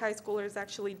we as high schoolers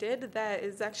actually did that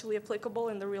is actually applicable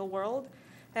in the real world,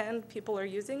 and people are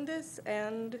using this,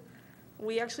 and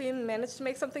we actually managed to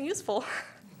make something useful.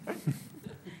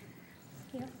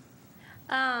 Yeah.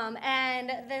 And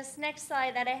this next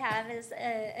slide that I have is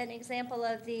an example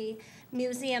of the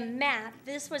museum map.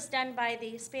 This was done by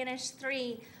the Spanish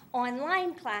 3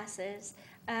 online classes.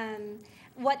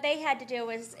 What they had to do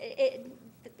was,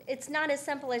 it's not as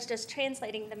simple as just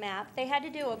translating the map. They had to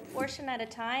do a portion at a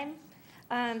time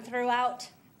throughout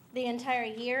the entire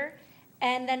year.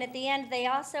 And then at the end, they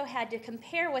also had to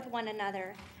compare with one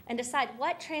another and decide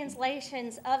what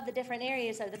translations of the different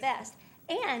areas are the best.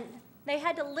 And they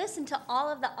had to listen to all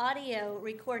of the audio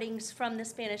recordings from the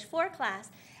Spanish 4 class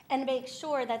and make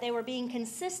sure that they were being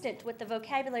consistent with the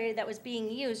vocabulary that was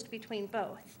being used between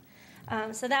both.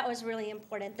 So that was really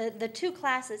important. The 2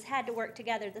 classes had to work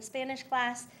together. The Spanish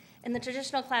class in the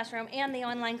traditional classroom and the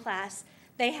online class,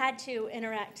 they had to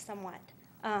interact somewhat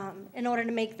in order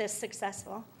to make this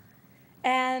successful.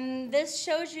 And this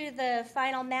shows you the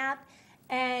final map,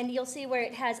 and you'll see where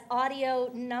it has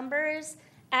audio numbers.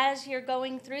 As you're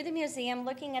going through the museum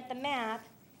looking at the map,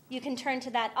 you can turn to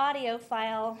that audio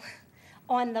file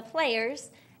on the players.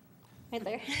 Right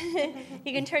there.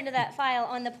 You can turn to that file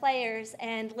on the players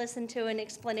and listen to an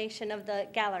explanation of the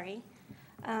gallery.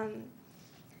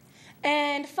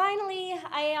 And finally,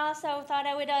 I also thought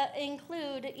I would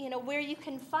include, where you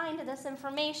can find this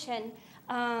information.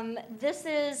 This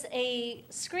is a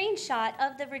screenshot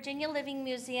of the Virginia Living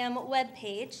Museum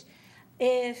webpage.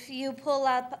 If you pull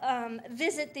up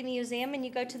Visit the Museum and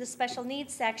you go to the Special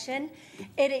Needs section,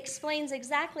 it explains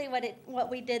exactly what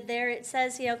we did there. It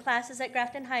says, classes at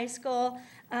Grafton High School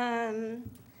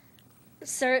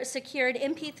secured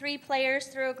MP3 players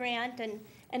through a grant, and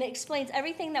it explains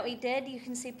everything that we did. You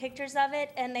can see pictures of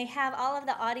it, and they have all of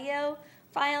the audio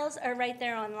files are right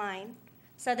there online.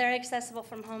 So they're accessible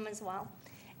from home as well.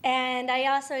 And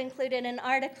I also included an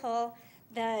article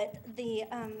that the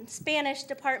Spanish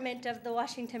department of the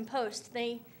Washington Post,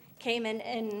 they came in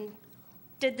and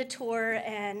did the tour,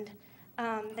 and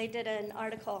they did an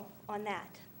article on that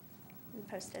and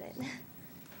posted it.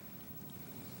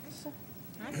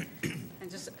 And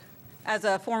just as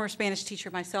a former Spanish teacher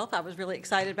myself, I was really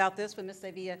excited about this when Ms.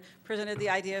 Sevilla presented the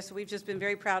idea. So we've just been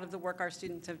very proud of the work our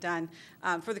students have done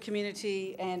for the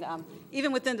community. And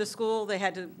even within the school, they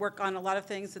had to work on a lot of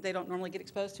things that they don't normally get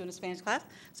exposed to in a Spanish class.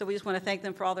 So we just want to thank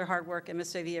them for all their hard work and Ms.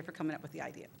 Sevilla for coming up with the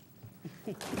idea.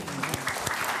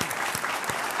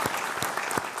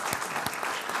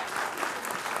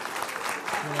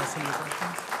 some of the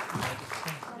questions?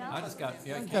 I just got,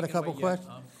 yeah, Got a can't couple wait yet.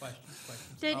 questions.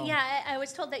 Questions. Yeah, I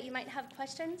was told that you might have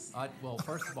questions. Well,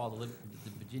 first of all, the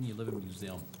Virginia Living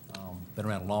Museum, been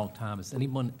around a long time. Has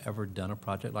anyone ever done a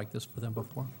project like this for them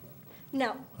before?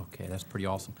 No. Okay, that's pretty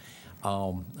awesome.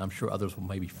 I'm sure others will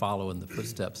maybe follow in the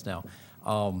footsteps now.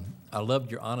 I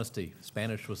loved your honesty.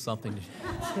 Spanish was something.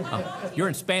 You're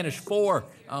in Spanish 4,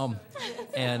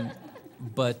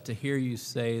 but to hear you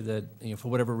say that, for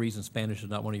whatever reason, Spanish is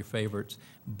not one of your favorites,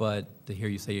 but to hear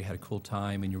you say you had a cool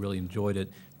time and you really enjoyed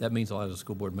it, that means a lot as a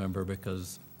school board member,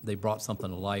 because they brought something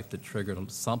to life that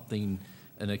triggered something,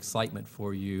 an excitement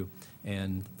for you,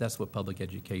 and that's what public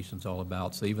education is all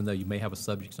about. So even though you may have a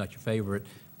subject that's not your favorite,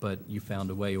 but you found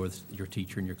a way, or your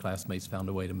teacher and your classmates found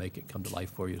a way to make it come to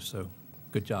life for you. So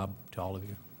good job to all of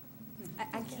you.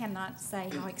 I cannot say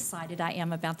how excited I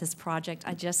am about this project.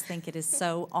 I just think it is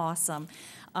so awesome.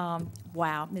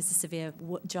 Wow, Mrs. Sevilla,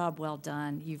 job well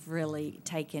done. You've really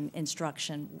taken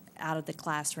instruction out of the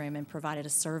classroom and provided a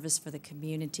service for the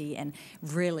community and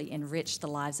really enriched the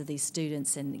lives of these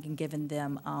students and given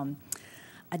them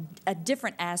a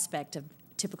different aspect of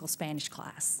typical Spanish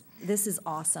class. This is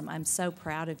awesome. I'm so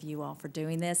proud of you all for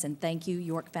doing this, and thank you,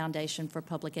 York Foundation for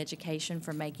Public Education,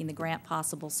 for making the grant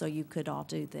possible so you could all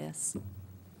do this.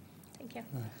 Thank you.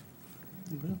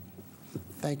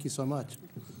 Thank you so much.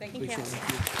 Thank you.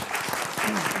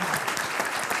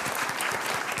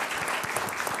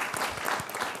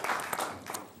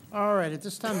 All right, at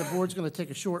this time, the board's going to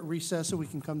take a short recess so we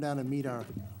can come down and meet our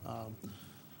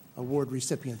award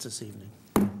recipients this evening.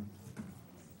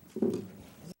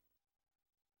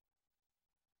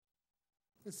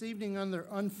 This evening, under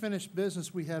unfinished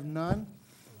business, we have none.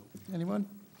 Anyone?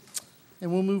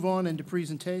 And we'll move on into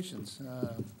presentations.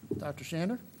 Dr.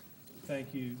 Shander?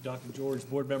 Thank you, Dr. George.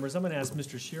 Board members, I'm going to ask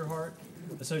Mr. Shearhart,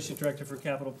 Associate Director for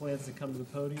Capital Plans, to come to the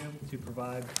podium to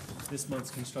provide this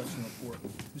month's construction report.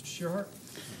 Mr. Shearhart?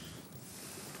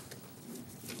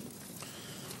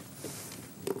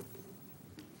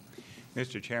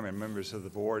 Mr. Chairman, members of the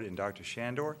board, and Dr.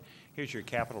 Shandor, here's your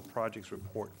capital projects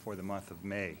report for the month of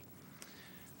May.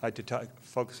 I'd like to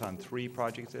focus on 3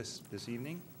 projects this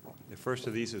evening. The first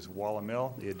of these is Waller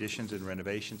Mill, the additions and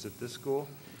renovations at this school.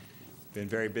 Been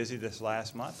very busy this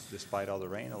last month. Despite all the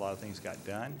rain, a lot of things got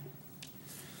done.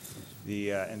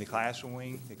 In the classroom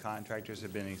wing, the contractors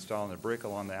have been installing the brick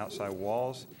along the outside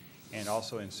walls and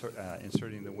also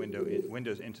inserting the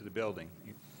windows into the building.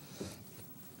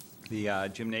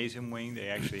 The gymnasium wing, they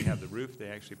actually have the roof. They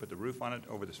actually put the roof on it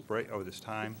over this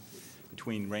time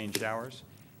between rain showers.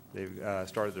 They've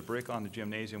started the brick on the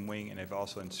gymnasium wing, and they've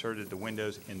also inserted the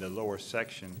windows in the lower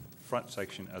section, front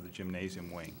section of the gymnasium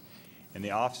wing. In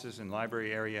the offices and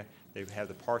library area, they have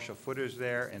the partial footers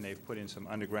there, and they've put in some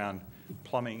underground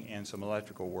plumbing and some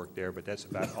electrical work there, but that's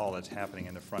about all that's happening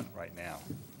in the front right now.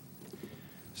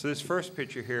 So this first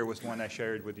picture here was one I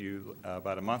shared with you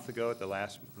about a month ago at the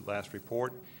last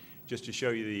report, just to show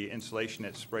you the insulation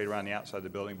that's sprayed around the outside of the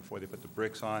building before they put the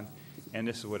bricks on, and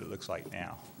this is what it looks like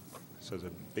now. So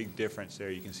there's a big difference there.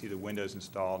 You can see the windows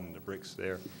installed and the bricks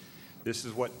there. This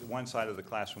is what one side of the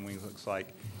classroom wing looks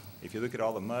like. If you look at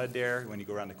all the mud there, when you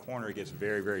go around the corner, it gets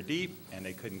very, very deep, and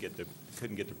they couldn't get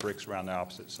the bricks around the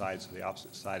opposite side, so the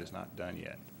opposite side is not done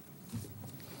yet.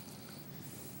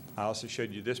 I also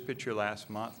showed you this picture last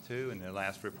month too in the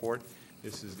last report.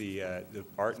 This is the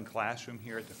art and classroom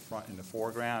here at the front in the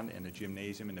foreground and the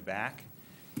gymnasium in the back.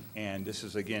 And this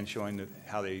is again showing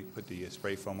how they put the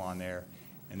spray foam on there.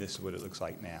 And this is what it looks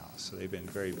like now. So they've been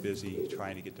very busy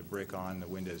trying to get the brick on, the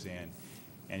windows in,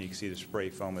 and you can see the spray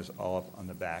foam is all up on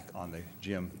the back on the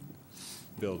gym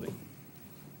building.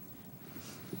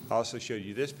 I also showed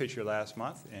you this picture last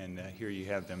month, and here you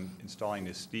have them installing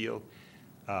the steel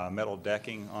metal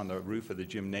decking on the roof of the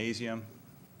gymnasium.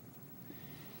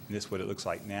 And this is what it looks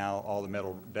like now. All the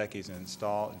metal decking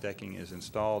is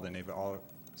installed, and they've all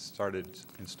started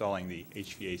installing the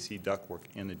HVAC ductwork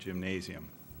in the gymnasium.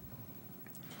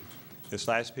 This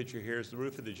last picture here is the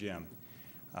roof of the gym.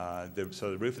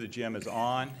 So the roof of the gym is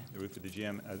on. The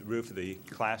roof of the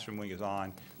classroom wing is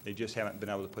on. They just haven't been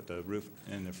able to put the roof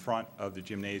in the front of the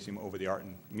gymnasium over the art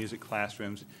and music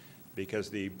classrooms because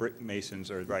the brick masons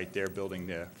are right there building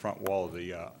the front wall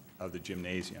of the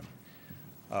gymnasium.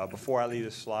 Before I leave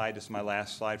this slide, this is my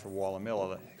last slide for Waller Mill.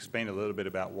 I'll explain a little bit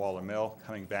about Waller Mill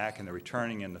coming back and the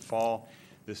returning in the fall.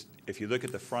 If you look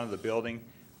at the front of the building,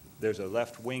 there's a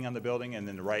left wing on the building and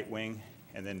then the right wing,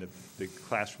 and then the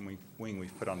classroom wing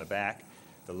we've put on the back.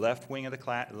 The left wing of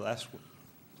the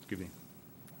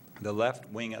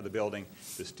left wing of the building,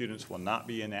 the students will not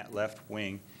be in that left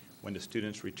wing. when the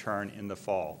students return in the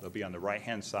fall. They'll be on the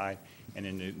right-hand side and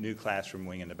in the new classroom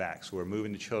wing in the back. So we're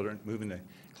moving the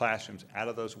classrooms out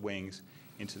of those wings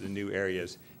into the new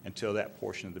areas until that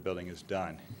portion of the building is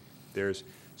done. There's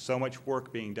so much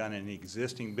work being done in the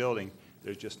existing building,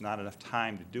 there's just not enough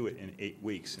time to do it in 8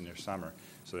 weeks in their summer.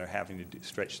 So they're having to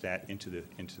stretch that into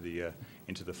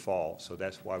the fall. So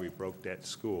that's why we broke that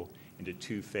school into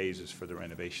 2 phases for the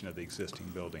renovation of the existing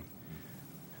building.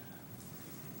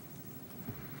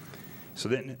 So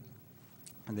then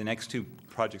the next 2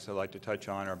 projects I'd like to touch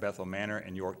on are Bethel Manor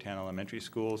and Yorktown Elementary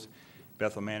Schools.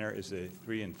 Bethel Manor is the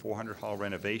 300 and 400 hall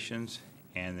renovations,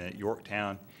 and at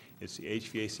Yorktown it's the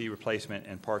HVAC replacement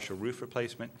and partial roof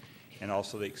replacement, and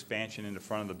also the expansion in the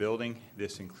front of the building.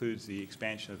 This includes the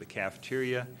expansion of the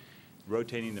cafeteria,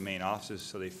 rotating the main offices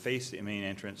so they face the main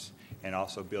entrance, and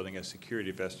also building a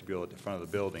security vestibule at the front of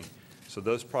the building. So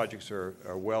those projects are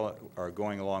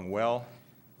going along well.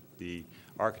 The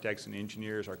architects and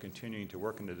engineers are continuing to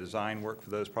work in the design work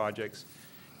for those projects,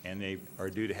 and they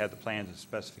are due to have the plans and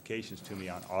specifications to me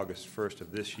on August 1st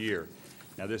of this year.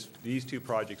 Now, these 2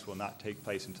 projects will not take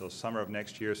place until summer of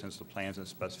next year, since the plans and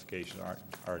specifications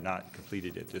are not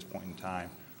completed at this point in time,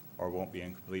 or won't be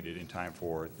completed in time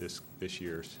for this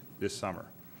summer.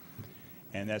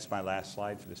 And that's my last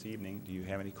slide for this evening. Do you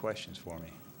have any questions for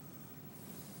me?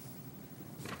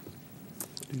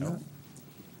 No.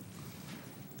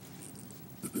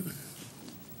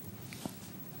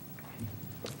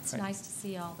 It's nice to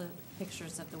see all the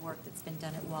pictures of the work that's been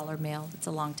done at Waller Mill. It's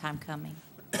a long time coming.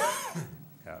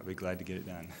 Yeah, I'll be glad to get it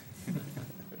done.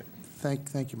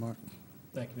 Thank you, Mark.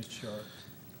 Thank you, Mr. Sharp.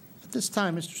 At this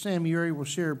time, Mr. Sam Uri will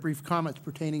share brief comments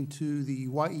pertaining to the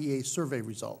YEA survey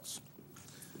results.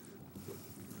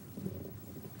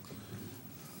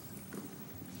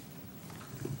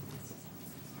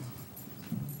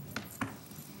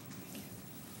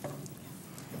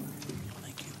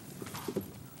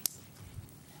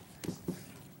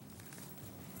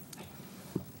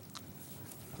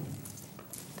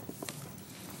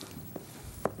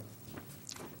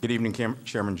 Good evening,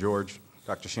 Chairman George,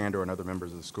 Dr. Shandor, and other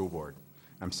members of the school board.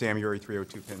 I'm Sam Uri,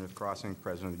 302 Penrith Crossing,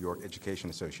 President of the York Education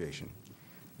Association.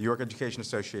 The York Education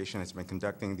Association has been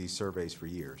conducting these surveys for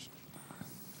years.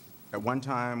 At one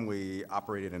time, we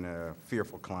operated in a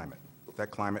fearful climate. That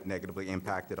climate negatively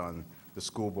impacted on the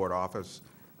school board office,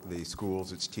 the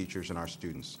schools, its teachers, and our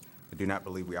students. I do not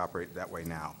believe we operate that way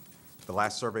now. The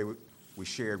last survey we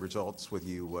shared results with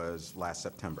you was last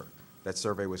September. That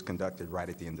survey was conducted right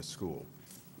at the end of school.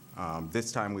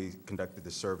 This time we conducted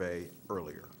the survey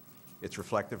earlier. It's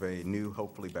reflective of a new,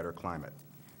 hopefully better climate.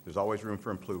 There's always room for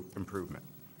improvement.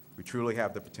 We truly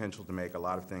have the potential to make a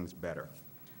lot of things better.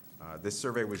 This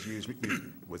survey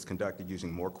was conducted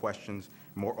using more questions,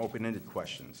 more open-ended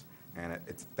questions, and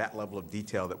it's that level of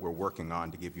detail that we're working on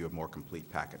to give you a more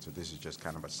complete packet. So this is just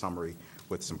kind of a summary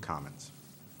with some comments.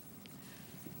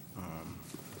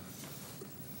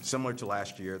 Similar to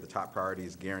last year, the top priority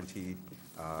is guaranteed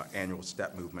annual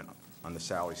step movement on the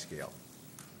salary scale.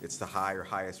 It's the high or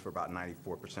highest for about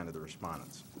 94% of the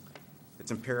respondents. It's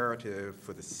imperative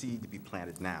for the seed to be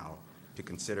planted now to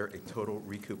consider a total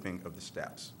recouping of the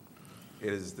steps.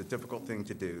 It is the difficult thing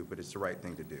to do, but it's the right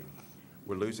thing to do.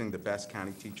 We're losing the best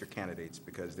county teacher candidates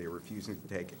because they are refusing to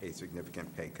take a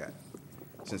significant pay cut.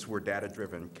 Since we're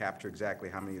data-driven, capture exactly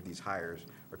how many of these hires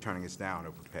are turning us down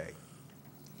over pay.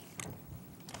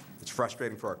 It's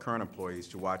frustrating for our current employees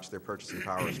to watch their purchasing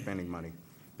power of spending money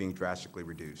being drastically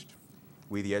reduced.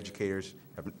 We, the educators,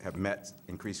 have met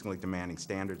increasingly demanding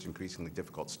standards, increasingly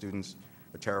difficult students,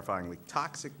 a terrifyingly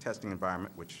toxic testing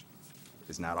environment, which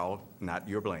is not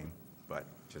your blame, but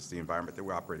just the environment that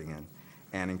we're operating in,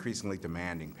 and increasingly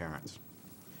demanding parents.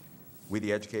 We,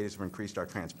 the educators, have increased our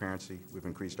transparency. We've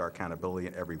increased our accountability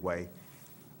in every way,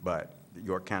 but the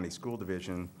York County School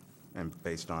Division, and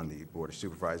based on the Board of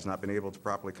Supervisors, not been able to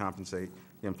properly compensate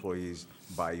the employees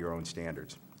by your own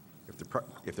standards.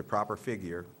 If the proper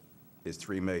figure is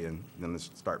 $3 million, then let's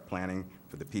start planning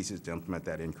for the pieces to implement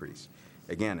that increase.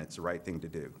 Again, it's the right thing to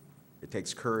do. It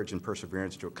takes courage and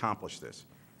perseverance to accomplish this.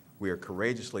 We are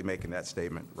courageously making that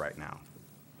statement right now.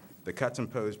 The cuts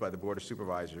imposed by the Board of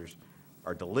Supervisors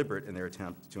are deliberate in their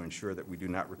attempt to ensure that we do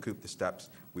not recoup the steps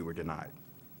we were denied.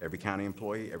 Every county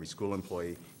employee, every school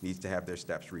employee needs to have their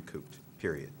steps recouped,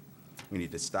 period. We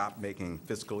need to stop making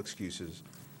fiscal excuses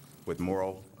with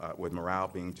morale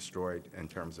being destroyed in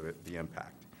terms of the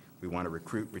impact. We want to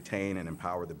recruit, retain, and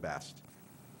empower the best.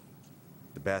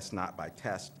 The best not by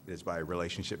test, it is by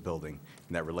relationship building,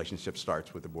 and that relationship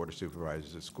starts with the Board of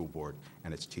Supervisors, the school board,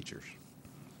 and its teachers.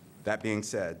 That being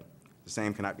said, the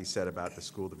same cannot be said about the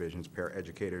school divisions,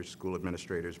 paraeducators, school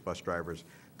administrators, bus drivers,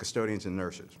 custodians, and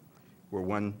nurses.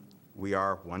 We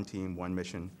are one team, one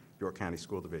mission, York County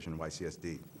School Division,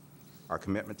 YCSD. Our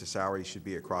commitment to salaries should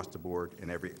be across the board in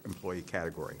every employee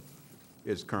category.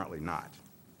 It is currently not.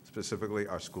 Specifically,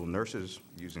 our school nurses,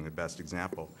 using the best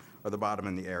example, are the bottom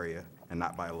in the area, and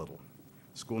not by a little.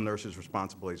 School nurses'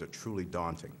 responsibilities are truly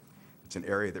daunting. It's an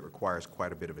area that requires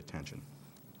quite a bit of attention.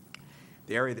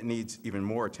 The area that needs even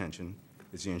more attention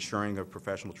is the ensuring of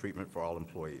professional treatment for all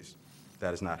employees.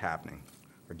 That is not happening.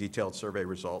 Our detailed survey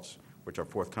results, which are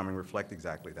forthcoming, reflect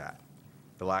exactly that.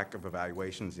 The lack of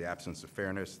evaluations, the absence of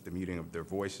fairness, the muting of their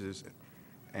voices,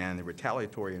 and the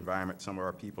retaliatory environment some of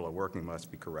our people are working must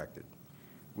be corrected.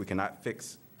 We cannot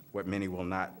fix what many will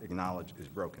not acknowledge is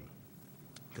broken.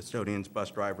 Custodians, bus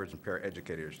drivers, and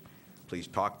paraeducators, please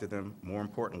talk to them. More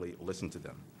importantly, listen to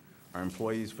them. Our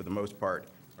employees, for the most part,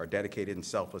 are dedicated and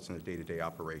selfless in their day-to-day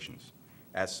operations.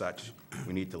 As such,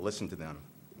 we need to listen to them.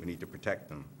 We need to protect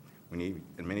them. We need,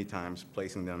 and many times,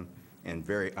 placing them in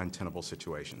very untenable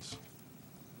situations.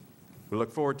 We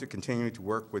look forward to continuing to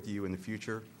work with you in the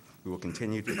future. We will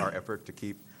continue our effort to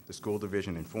keep the school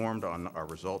division informed on our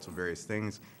results of various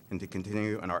things and to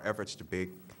continue in our efforts to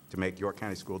make York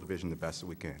County School Division the best that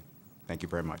we can. Thank you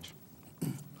very much.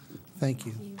 Thank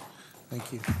you.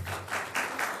 Thank you.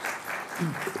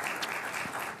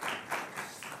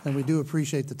 And we do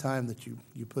appreciate the time that you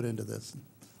put into this,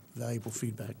 valuable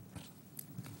feedback.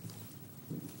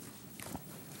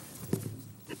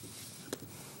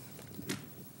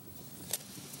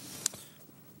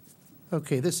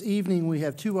 Okay, this evening we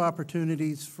have two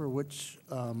opportunities for which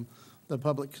the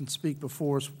public can speak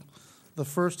before us. The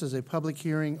first is a public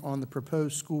hearing on the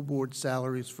proposed school board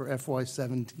salaries for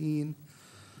FY17.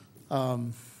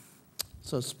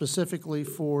 So specifically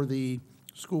for the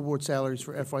school board salaries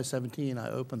for FY17, I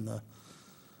open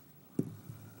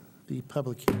the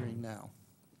public hearing now.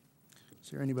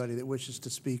 Is there anybody that wishes to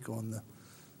speak on the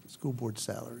school board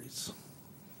salaries?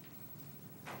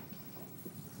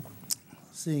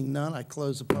 Seeing none, I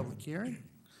close the public hearing.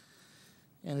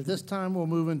 And at this time, we'll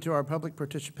move into our public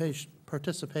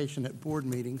participation at board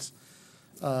meetings.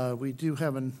 We do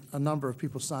have a number of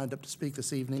people signed up to speak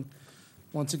this evening.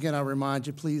 Once again, I'll remind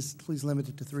you, please limit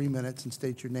it to 3 minutes and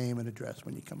state your name and address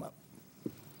when you come up.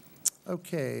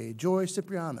 Okay, Joy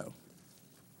Cipriano.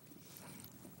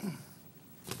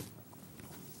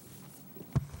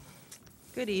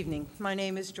 Good evening. My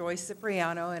name is Joy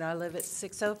Cipriano, and I live at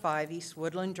 605 East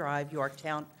Woodland Drive,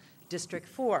 Yorktown, District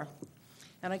 4.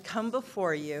 And I come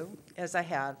before you, as I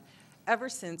have, ever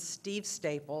since Steve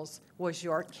Staples was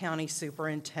York County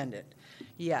Superintendent.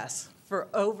 Yes, for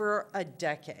over a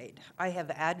decade, I have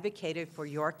advocated for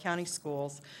York County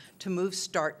schools to move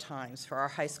start times for our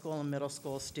high school and middle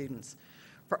school students.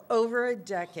 For over a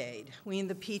decade, we in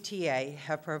the PTA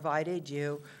have provided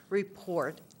you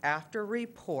report after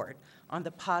report on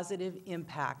the positive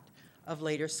impact of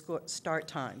later start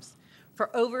times.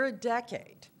 For over a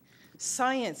decade,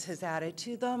 science has added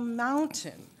to the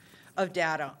mountain of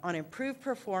data on improved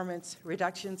performance,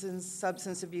 reductions in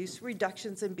substance abuse,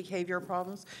 reductions in behavior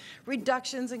problems,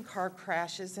 reductions in car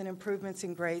crashes, and improvements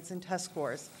in grades and test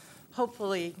scores,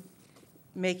 hopefully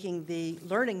making the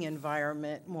learning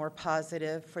environment more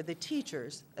positive for the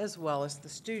teachers as well as the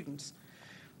students.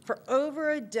 For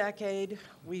over a decade,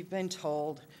 we've been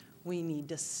told we need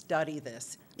to study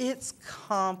this. It's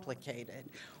complicated,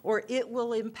 or it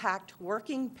will impact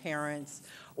working parents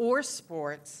or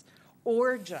sports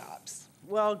or jobs.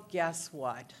 Well, guess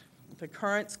what? The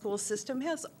current school system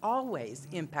has always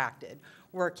impacted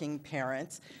working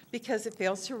parents because it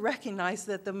fails to recognize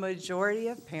that the majority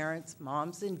of parents,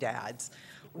 moms and dads,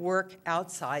 work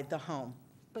outside the home.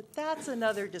 But that's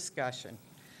another discussion.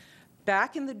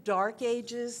 Back in the dark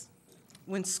ages,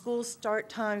 when school start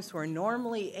times were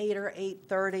normally 8 or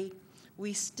 8:30,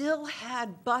 we still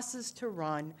had buses to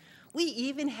run. We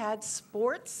even had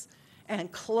sports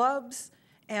and clubs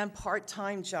and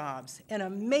part-time jobs. And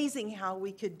amazing how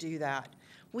we could do that.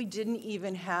 We didn't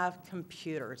even have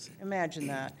computers. Imagine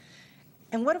that.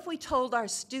 And what if we told our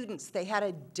students they had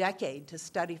a decade to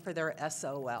study for their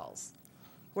SOLs?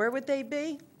 Where would they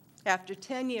be? After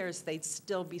 10 years, they'd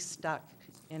still be stuck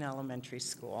in elementary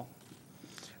school.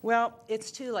 Well,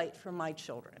 it's too late for my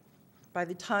children. By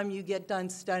the time you get done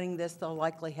studying this, they'll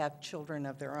likely have children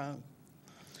of their own.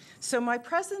 So my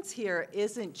presence here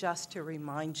isn't just to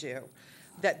remind you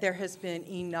that there has been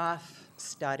enough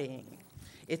studying.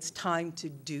 It's time to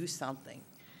do something.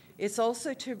 It's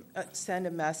also to send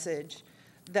a message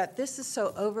that this is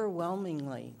so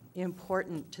overwhelmingly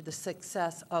important to the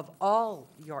success of all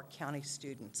York County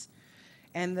students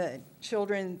and the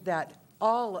children that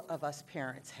all of us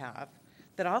parents have,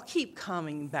 that I'll keep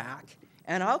coming back,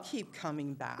 and I'll keep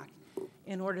coming back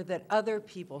in order that other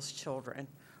people's children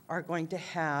are going to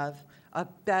have a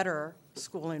better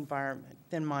school environment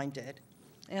than mine did.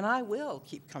 And I will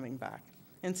keep coming back.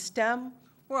 In STEM,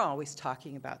 we're always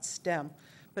talking about STEM,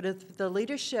 but if the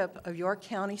leadership of York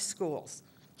County Schools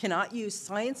cannot use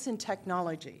science and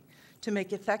technology to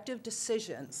make effective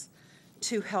decisions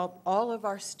to help all of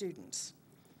our students,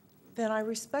 then I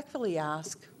respectfully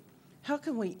ask, how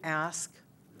can we ask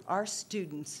our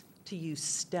students to use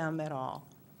STEM at all?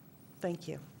 Thank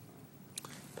you.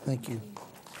 Thank you.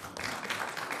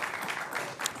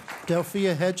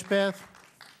 Delphia Hedgepath.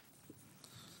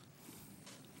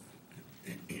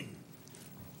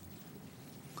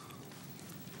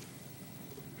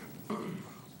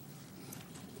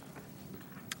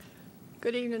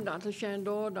 Good evening, Dr.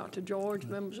 Shandor, Dr. George,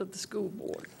 members of the school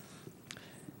board.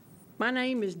 My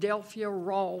name is Delphia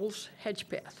Rawls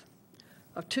Hedgepath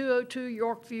of 202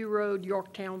 Yorkview Road,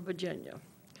 Yorktown, Virginia.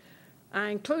 I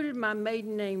included my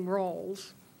maiden name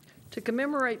Rawls to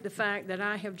commemorate the fact that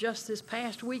I have just this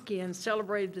past weekend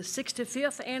celebrated the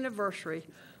 65th anniversary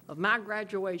of my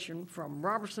graduation from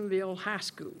Robertsonville High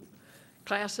School,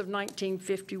 class of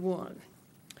 1951,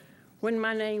 when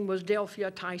my name was Delphia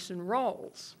Tyson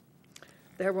Rawls.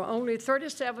 There were only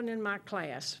 37 in my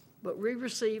class, but we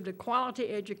received a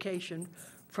quality education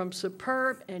from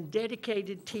superb and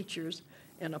dedicated teachers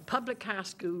in a public high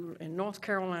school in North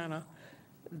Carolina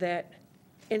that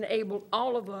enabled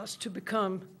all of us to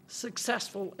become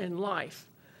successful in life.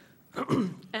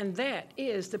 And that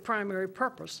is the primary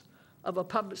purpose of a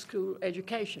public school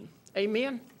education.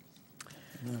 Amen?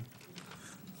 Amen.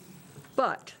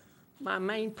 But my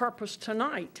main purpose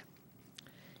tonight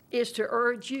is to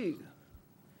urge you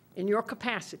in your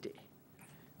capacity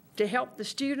to help the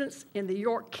students in the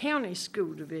York County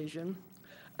School Division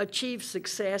achieve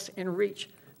success and reach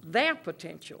their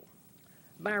potential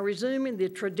by resuming the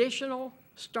traditional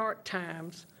start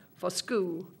times for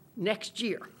school next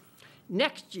year.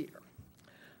 Next year,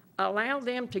 allow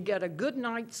them to get a good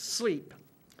night's sleep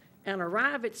and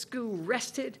arrive at school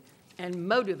rested and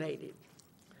motivated.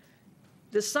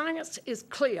 The science is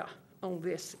clear on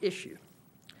this issue,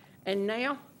 and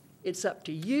now it's up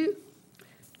to you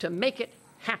to make it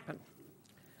happen.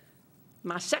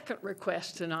 My second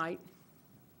request tonight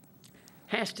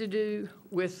has to do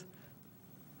with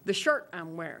the shirt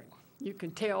I'm wearing. You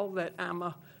can tell that I'm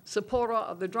a supporter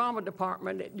of the drama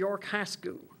department at York High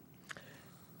School.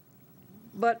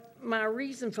 But my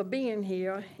reason for being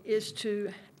here is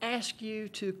to ask you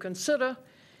to consider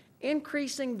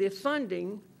increasing the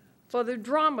funding for the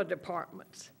drama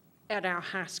departments at our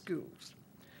high schools.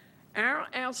 Our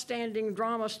outstanding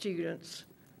drama students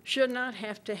should not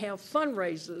have to have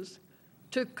fundraisers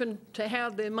to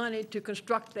have the money to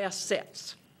construct their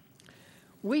sets.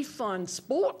 We fund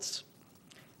sports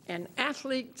and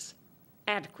athletes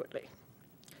adequately.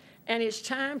 And it's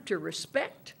time to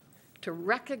respect, to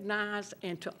recognize,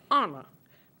 and to honor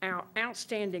our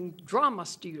outstanding drama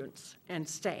students and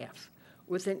staff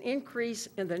with an increase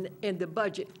in the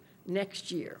budget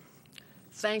next year.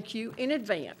 Thank you in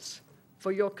advance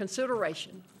for your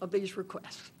consideration of these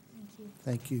requests.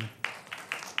 Thank you.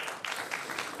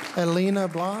 Elena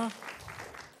Blah.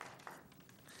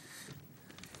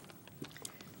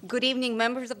 Good evening,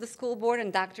 members of the school board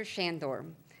and Dr. Shandor.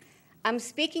 I'm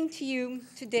speaking to you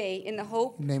today in the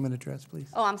hope... Name and address, please.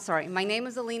 Oh, I'm sorry. My name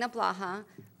is Elena Blaha,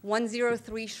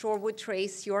 103 Shorewood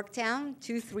Trace, Yorktown,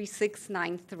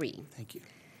 23693. Thank you.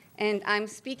 And I'm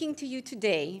speaking to you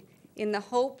today in the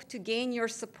hope to gain your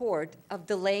support of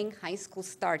delaying high school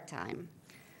start time.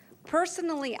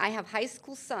 Personally, I have high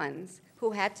school sons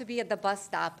who had to be at the bus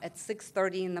stop at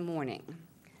 6:30 in the morning.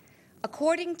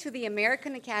 According to the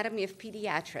American Academy of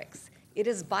Pediatrics, it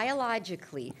is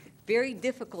biologically very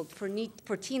difficult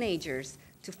for teenagers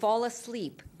to fall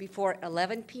asleep before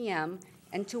 11 p.m.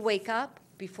 and to wake up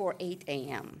before 8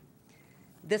 a.m.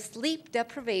 The sleep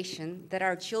deprivation that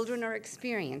our children are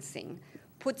experiencing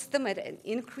puts them at an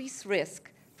increased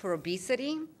risk for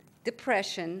obesity,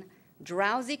 depression,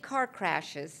 drowsy car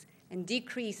crashes, and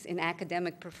decrease in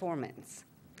academic performance.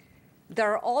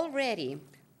 There are already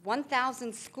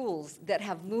 1,000 schools that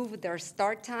have moved their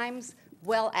start times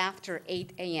well after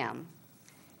 8 a.m.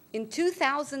 In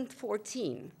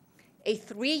 2014, a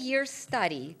 3-year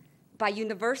study by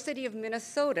University of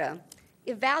Minnesota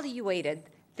evaluated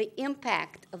the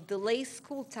impact of delayed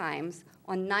school times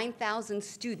on 9,000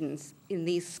 students in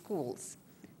these schools.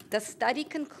 The study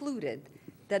concluded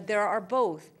that there are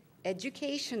both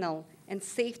educational and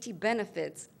safety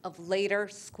benefits of later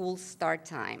school start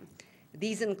time.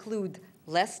 These include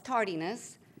less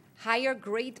tardiness, higher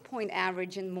grade point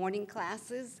average in morning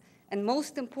classes, and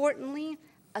most importantly,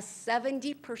 a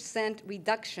 70%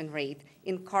 reduction rate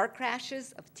in car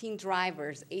crashes of teen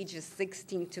drivers ages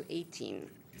 16 to 18.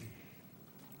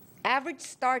 Average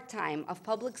start time of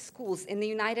public schools in the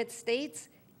United States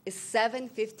is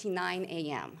 7:59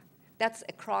 a.m. That's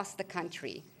across the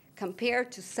country,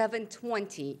 compared to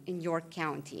 7:20 in York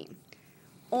County.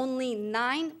 Only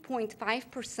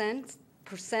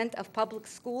 9.5% of public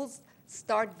schools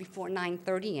start before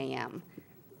 9:30 a.m.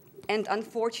 And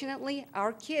unfortunately,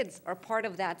 our kids are part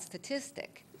of that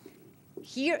statistic.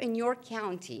 Here in York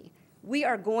County, we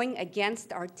are going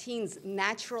against our teens'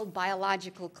 natural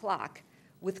biological clock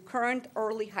with current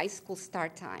early high school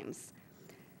start times.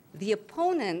 The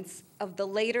opponents of the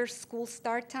later school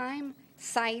start time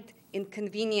cite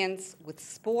inconvenience with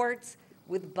sports,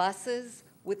 with buses,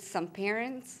 with some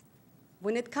parents.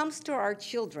 When it comes to our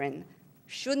children,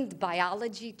 shouldn't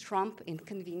biology trump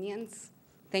inconvenience?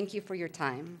 Thank you for your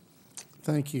time.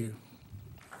 Thank you.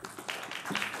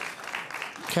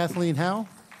 Kathleen Howe?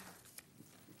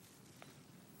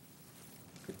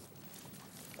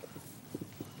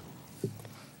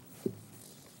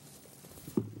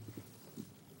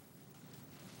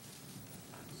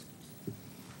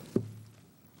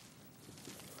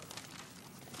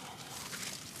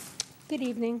 Good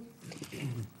evening.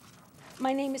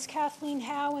 My name is Kathleen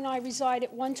Howe, and I reside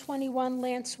at 121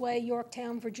 Lance Way,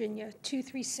 Yorktown, Virginia,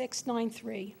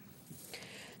 23693.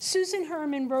 Susan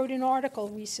Herman wrote an article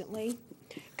recently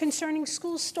concerning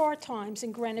school start times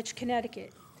in Greenwich,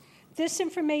 Connecticut. This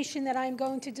information that I'm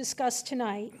going to discuss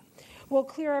tonight will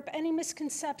clear up any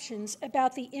misconceptions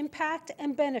about the impact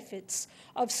and benefits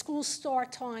of school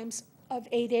start times of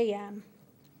 8 a.m.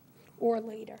 or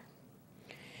later.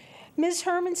 Ms.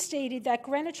 Herman stated that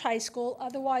Greenwich High School,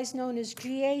 otherwise known as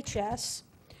GHS,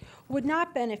 would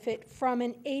not benefit from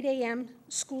an 8 a.m.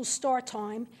 school start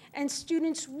time, and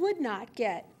students would not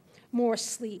get more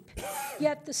sleep.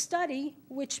 Yet the study,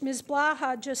 which Ms.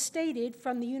 Blaha just stated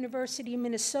from the University of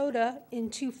Minnesota in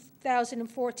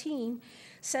 2014,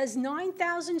 says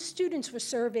 9,000 students were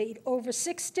surveyed over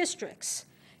 6 districts.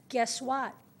 Guess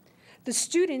what? The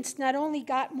students not only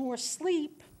got more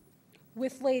sleep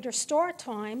with later start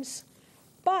times,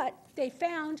 but they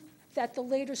found that the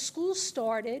later school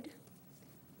started,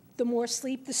 the more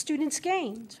sleep the students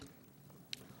gained.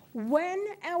 When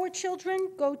our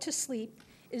children go to sleep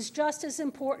is just as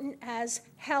important as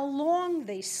how long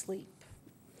they sleep.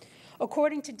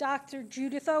 According to Dr.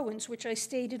 Judith Owens, which I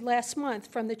stated last month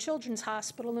from the Children's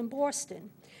Hospital in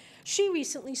Boston, she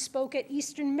recently spoke at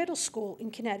Eastern Middle School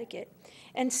in Connecticut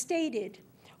and stated,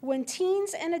 when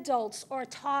teens and adults are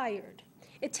tired,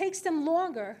 it takes them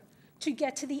longer to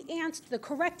get to the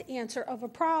correct answer of a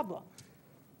problem.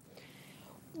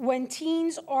 When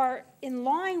teens are in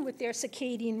line with their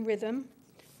circadian rhythm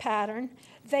pattern,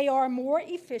 they are more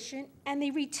efficient and they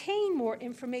retain more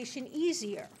information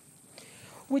easier,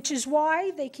 which is why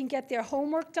they can get their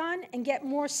homework done and get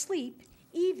more sleep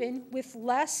even with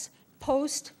less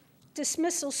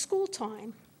post-dismissal school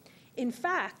time. In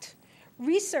fact,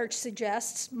 research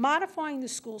suggests modifying the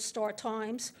school start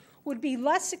times would be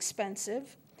less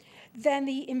expensive than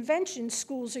the inventions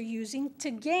schools are using to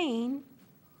gain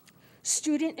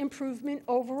student improvement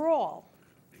overall,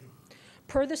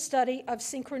 per the study of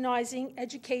synchronizing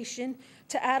education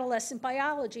to adolescent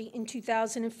biology in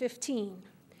 2015.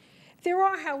 There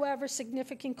are, however,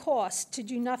 significant costs to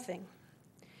do nothing.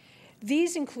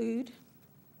 These include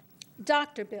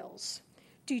doctor bills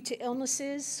due to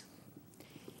illnesses,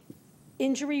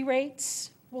 injury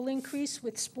rates will increase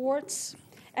with sports,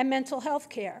 and mental health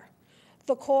care.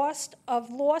 The cost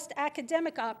of lost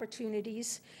academic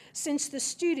opportunities since the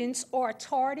students are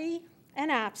tardy and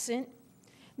absent,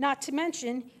 not to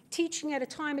mention teaching at a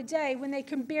time of day when they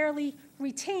can barely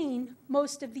retain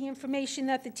most of the information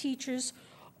that the teachers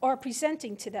are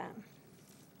presenting to them.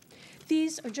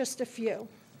 These are just a few.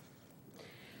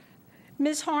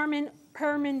 Ms. Herman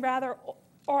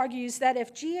argues that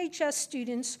if GHS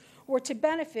students were to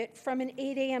benefit from an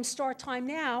 8 a.m. start time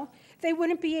now, they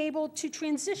wouldn't be able to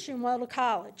transition well to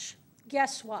college.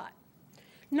 Guess what?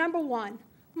 Number one,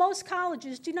 most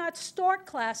colleges do not start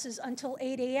classes until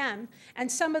 8 a.m.,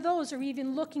 and some of those are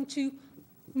even looking to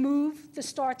move the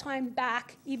start time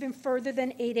back even further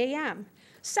than 8 a.m.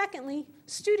 Secondly,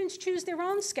 students choose their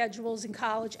own schedules in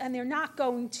college, and they're not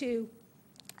going to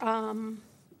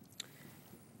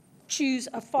choose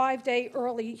a 5-day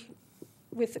early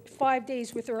with 5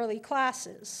 days with early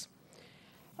classes.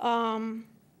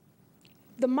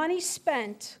 The money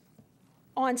spent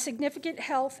on significant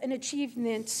health and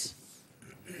achievements,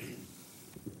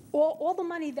 all the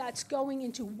money that's going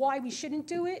into why we shouldn't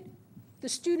do it, the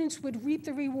students would reap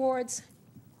the rewards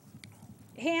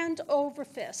hand over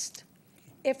fist.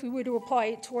 if we were to apply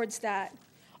it towards that.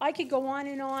 I could go on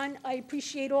and on. I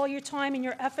appreciate all your time and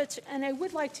your efforts, and I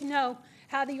would like to know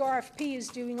how the RFP is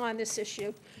doing on this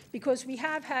issue, because we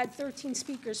have had 13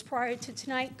 speakers prior to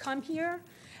tonight come here,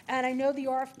 and I know the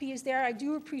RFP is there. I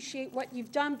do appreciate what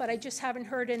you've done, but I just haven't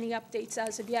heard any updates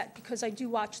as of yet, because I do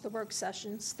watch the work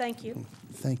sessions. Thank you.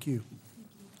 Thank you.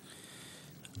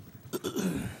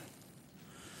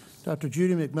 Dr.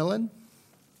 Judy McMillan.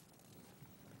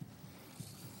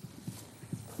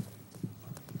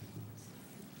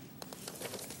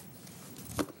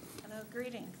 Hello,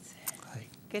 greetings. Hi.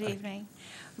 Good evening.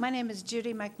 My name is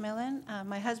Judy McMillan.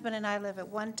 My husband and I live at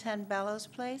 110 Bellows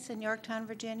Place in Yorktown,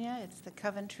 Virginia. It's the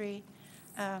Coventry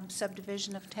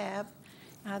subdivision of Tabb.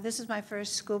 This is my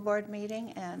first school board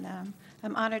meeting, and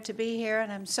I'm honored to be here,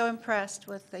 and I'm so impressed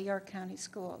with the York County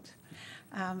Schools.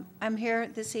 I'm here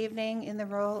this evening in the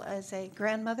role as a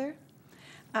grandmother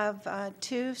of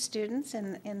 2 students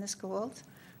in the schools.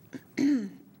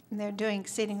 They're doing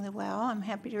exceedingly well, I'm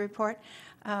happy to report.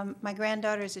 My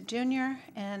granddaughter is a junior,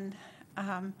 and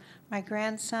my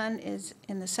grandson is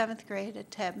in the 7th grade at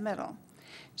Tabb Middle.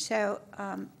 So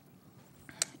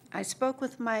I spoke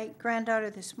with my granddaughter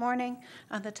this morning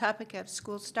on the topic of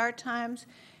school start times,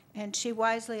 and she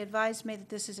wisely advised me that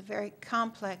this is a very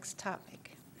complex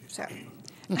topic. So,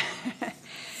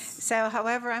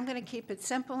 however, I'm going to keep it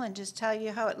simple and just tell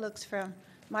you how it looks from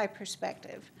my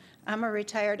perspective. I'm a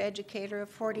retired educator of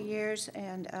 40 years,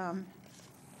 and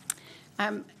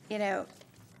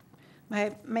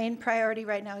my main priority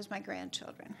right now is my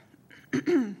grandchildren.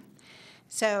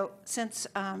 So, since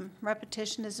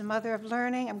repetition is the mother of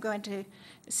learning, I'm going to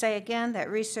say again that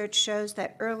research shows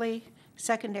that early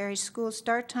secondary school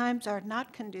start times are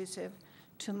not conducive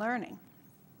to learning.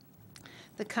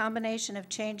 The combination of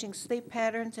changing sleep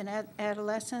patterns in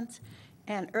adolescence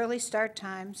and early start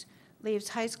times leaves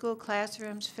high school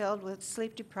classrooms filled with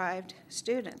sleep-deprived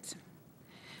students.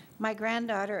 My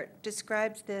granddaughter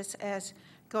describes this as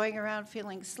going around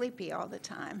feeling sleepy all the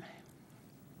time.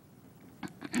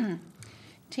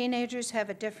 Teenagers have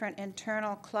a different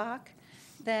internal clock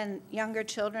than younger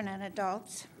children and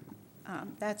adults.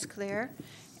 That's clear.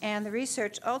 And the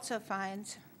research also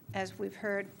finds, as we've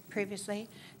heard previously,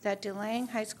 that delaying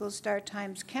high school start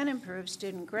times can improve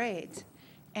student grades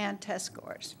and test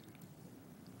scores.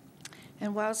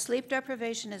 And while sleep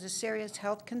deprivation is a serious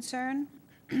health concern,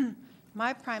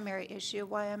 my primary issue,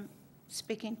 why I'm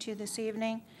speaking to you this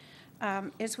evening,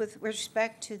 is with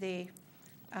respect to the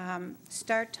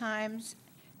start times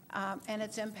and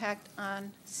its impact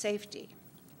on safety.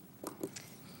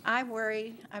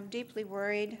 I'm deeply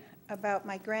worried about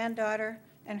my granddaughter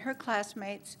and her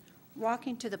classmates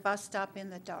walking to the bus stop in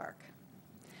the dark.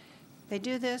 They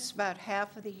do this about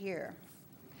half of the year.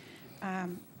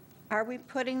 Are we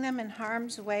putting them in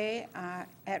harm's way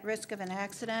at risk of an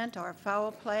accident or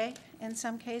foul play in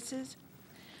some cases?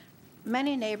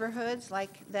 Many neighborhoods,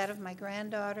 like that of my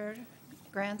granddaughter,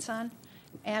 grandson,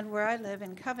 and where I live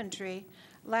in Coventry,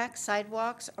 lack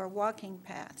sidewalks or walking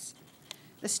paths.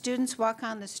 The students walk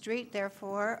on the street,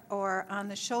 therefore, or on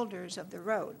the shoulders of the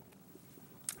road.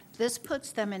 This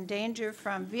puts them in danger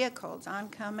from vehicles,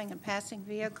 oncoming and passing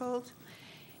vehicles,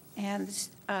 and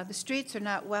the streets are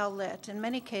not well lit. In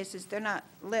many cases, they're not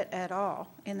lit at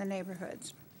all in the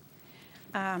neighborhoods.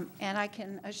 And I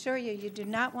can assure you, you do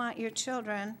not want your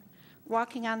children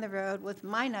walking on the road with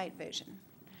my night vision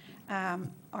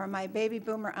or my baby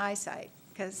boomer eyesight,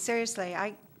 because seriously,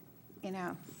 I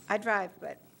drive,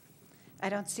 but I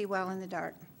don't see well in the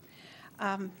dark.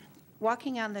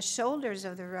 Walking on the shoulders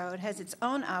of the road has its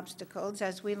own obstacles,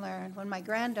 as we learned when my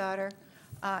granddaughter,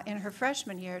 in her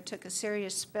freshman year, took a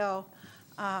serious spill,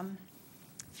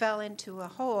 fell into a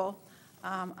hole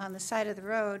on the side of the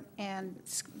road, and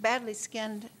badly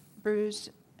skinned, bruised,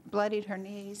 bloodied her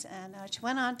knees, and she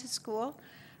went on to school,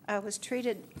 was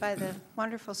treated by the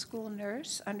wonderful school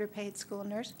nurse, underpaid school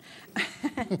nurse,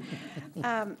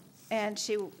 and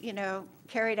she,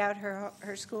 carried out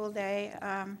her school day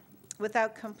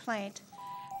without complaint,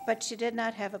 but she did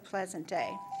not have a pleasant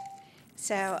day.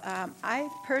 So I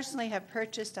personally have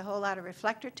purchased a whole lot of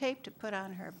reflector tape to put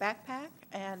on her backpack,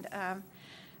 and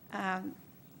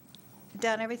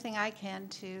done everything I can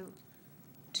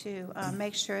to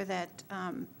make sure that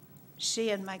she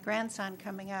and my grandson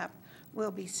coming up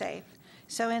will be safe.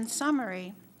 So in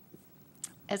summary,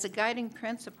 as a guiding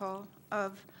principle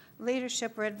of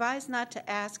leadership, we're advised not to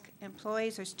ask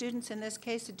employees or students in this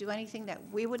case to do anything that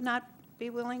we would not be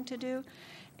willing to do.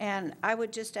 And I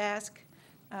would just ask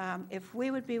if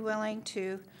we would be willing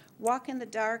to walk in the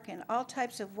dark in all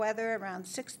types of weather around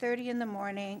 6:30 in the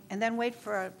morning and then wait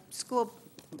for a school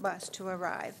bus to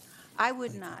arrive. I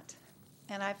would not.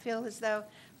 and I feel as though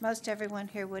most everyone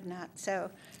here would not. So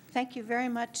thank you very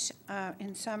much,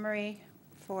 in summary,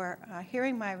 for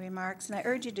hearing my remarks, and I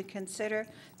urge you to consider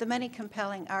the many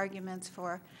compelling arguments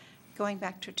for going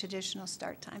back to traditional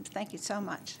start times. Thank you so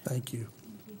much. Thank you.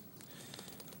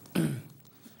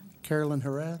 Carolyn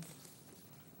Harath.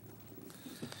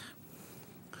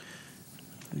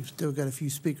 We've still got a few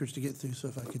speakers to get through, so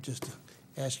if I could just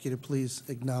ask you to please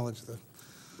acknowledge the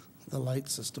light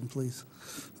system, please.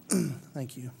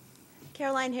 Thank you.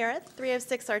 Caroline Harrith,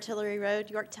 306 Artillery Road,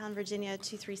 Yorktown, Virginia,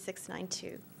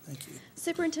 23692. Thank you.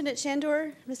 Superintendent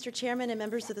Shandor, Mr. Chairman, and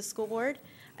members of the school board,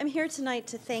 I'm here tonight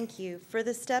to thank you for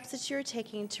the steps that you're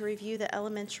taking to review the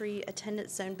elementary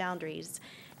attendance zone boundaries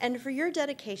and for your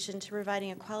dedication to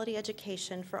providing a quality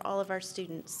education for all of our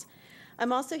students.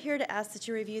 I'm also here to ask that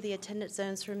you review the attendance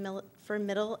zones for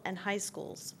middle and high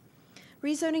schools.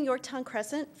 Rezoning Yorktown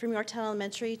Crescent from Yorktown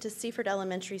Elementary to Seaford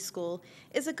Elementary School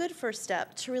is a good first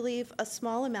step to relieve a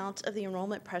small amount of the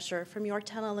enrollment pressure from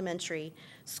Yorktown Elementary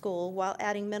School while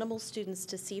adding minimal students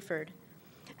to Seaford.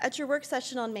 At your work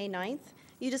session on May 9th,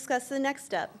 you discussed the next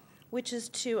step, which is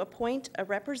to appoint a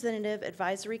representative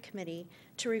advisory committee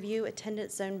to review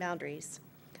attendance zone boundaries.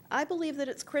 I believe that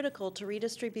it's critical to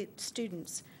redistribute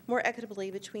students more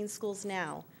equitably between schools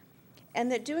now,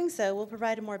 and that doing so will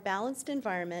provide a more balanced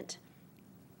environment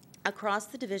across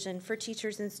the division for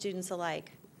teachers and students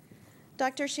alike.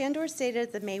 Dr. Shandor stated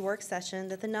at the May work session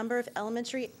that the number of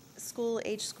elementary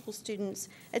age school students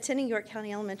attending York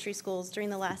County elementary schools during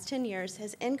the last 10 years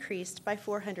has increased by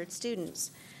 400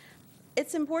 students.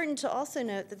 It's important to also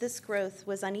note that this growth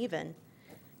was uneven.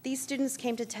 These students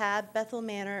came to Tabb, Bethel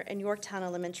Manor, and Yorktown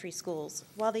elementary schools,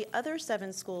 while the other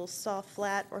 7 schools saw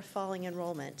flat or falling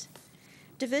enrollment.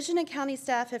 Division and county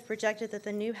staff have projected that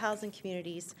the new housing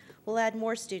communities will add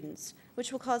more students,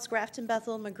 which will cause Grafton,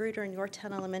 Bethel, Magruder, and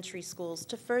Yorktown elementary schools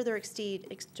to further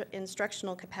exceed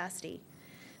instructional capacity.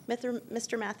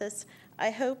 Mr. Mathis, I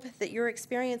hope that your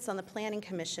experience on the Planning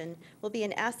Commission will be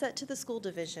an asset to the school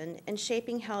division in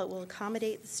shaping how it will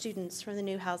accommodate the students from the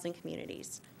new housing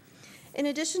communities. In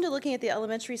addition to looking at the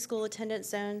elementary school attendance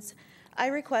zones, I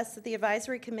request that the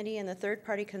advisory committee and the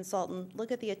third-party consultant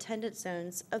look at the attendance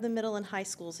zones of the middle and high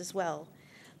schools as well.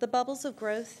 The bubbles of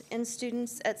growth in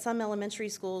students at some elementary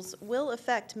schools will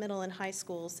affect middle and high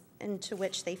schools into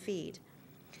which they feed.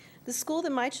 The school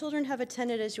that my children have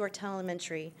attended is Yorktown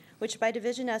Elementary, which by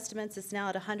division estimates is now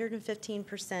at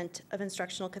 115% of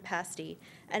instructional capacity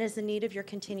and is in need of your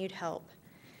continued help.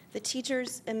 The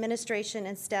teachers, administration,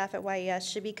 and staff at YES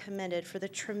should be commended for the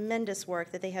tremendous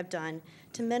work that they have done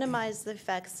to minimize the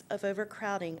effects of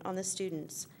overcrowding on the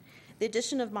students. The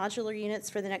addition of modular units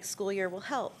for the next school year will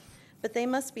help, but they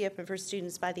must be open for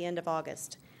students by the end of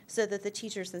August so that the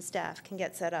teachers and staff can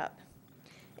get set up.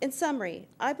 In summary,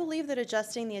 I believe that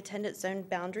adjusting the attendance zone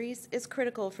boundaries is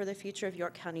critical for the future of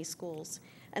York County schools,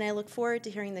 and I look forward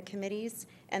to hearing the committees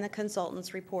and the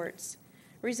consultants' reports.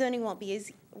 Rezoning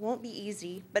won't be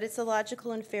easy, but it's a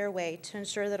logical and fair way to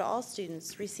ensure that all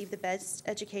students receive the best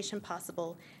education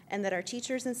possible and that our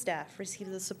teachers and staff receive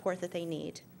the support that they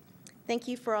need. Thank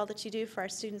you for all that you do for our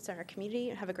students and our community,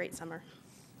 and have a great summer.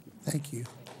 Thank you.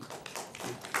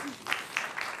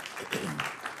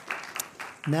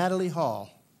 Natalie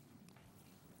Hall.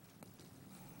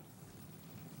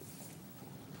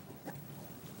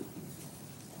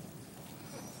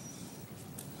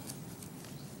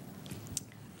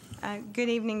 Good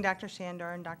evening, Dr.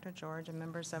 Shandor and Dr. George and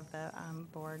members of the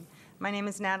board. My name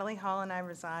is Natalie Hall, and I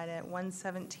reside at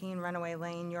 117 Runaway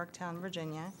Lane, Yorktown,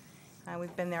 Virginia.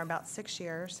 We've been there about 6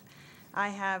 years. I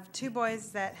have 2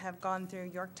 boys that have gone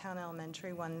through Yorktown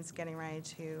Elementary. One's getting ready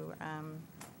to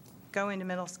go into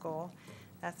middle school.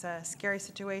 That's a scary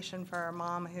situation for a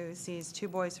mom who sees 2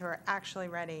 boys who are actually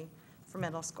ready for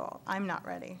middle school. I'm not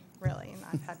ready, really, and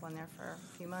I've had one there for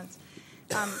a few months.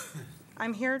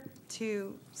 I'm here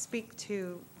to speak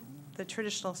to the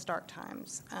traditional start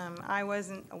times. I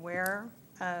wasn't aware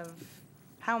of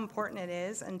how important it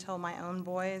is until my own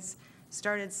boys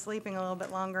started sleeping a little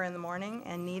bit longer in the morning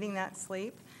and needing that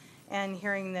sleep, and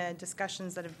hearing the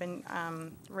discussions that have been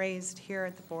raised here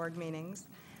at the board meetings.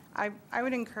 I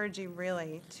would encourage you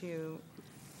really to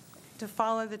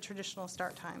follow the traditional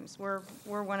start times. We're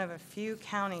one of a few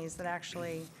counties that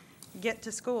actually get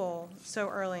to school so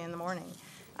early in the morning.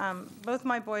 Both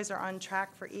my boys are on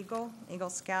track for Eagle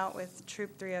Scout with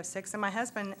Troop 306, and my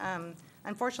husband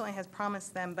unfortunately has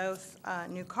promised them both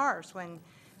new cars when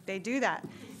they do that.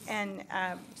 And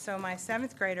so my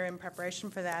 7th grader, in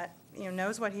preparation for that,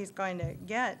 knows what he's going to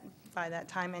get by that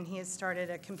time, and he has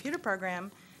started a computer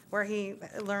program where he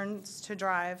learns to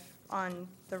drive on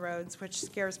the roads, which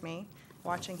scares me.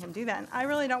 watching him do that. And I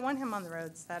really don't want him on the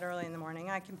roads that early in the morning.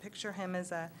 I can picture him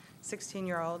as a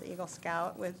 16-year-old Eagle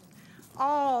Scout with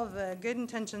all the good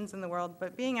intentions in the world,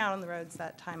 but being out on the roads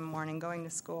that time of morning, going to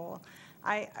school.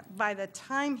 By the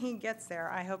time he gets there,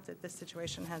 I hope that this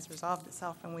situation has resolved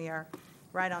itself and we are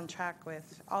right on track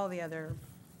with all the other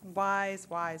wise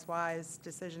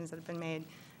decisions that have been made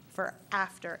for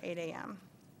after 8 a.m.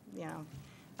 You know,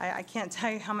 I can't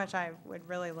tell you how much I would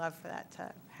really love for that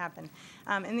to happen.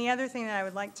 And the other thing that I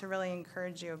would like to really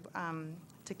encourage you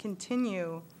to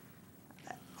continue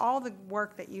all the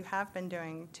work that you have been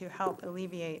doing to help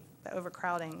alleviate the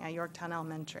overcrowding at Yorktown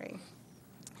Elementary.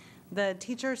 The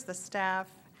teachers, the staff,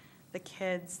 the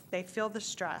kids, they feel the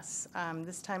stress.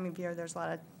 This time of year, there's a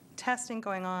lot of testing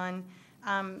going on.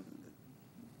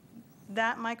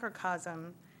 That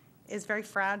microcosm is very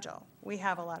fragile. We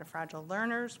have a lot of fragile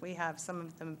learners. We have some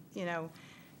of them, you know,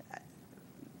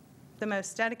 the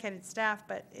most dedicated staff,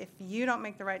 but if you don't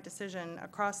make the right decision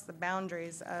across the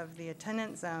boundaries of the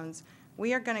attendance zones,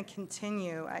 we are going to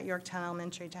continue at Yorktown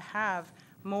Elementary to have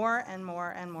more and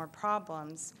more and more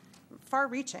problems,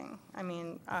 far-reaching. I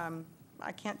mean,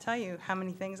 I can't tell you how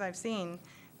many things I've seen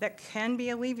that can be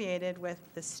alleviated with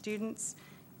the students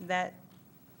that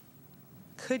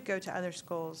could go to other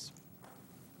schools,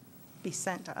 be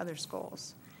sent to other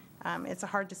schools. It's a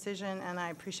hard decision, and I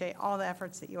appreciate all the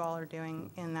efforts that you all are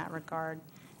doing in that regard,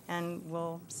 and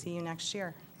we'll see you next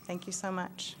year. Thank you so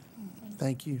much.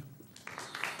 Thank you.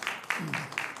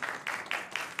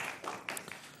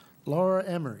 Laura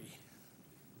Emery.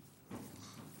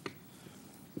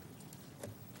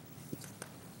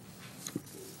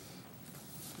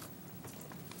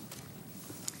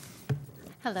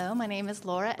 Hello, my name is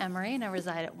Laura Emery, and I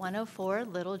reside at 104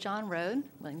 Little John Road,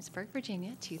 Williamsburg,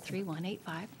 Virginia,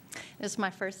 23185. This is my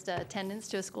first attendance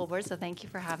to a school board, so thank you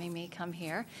for having me come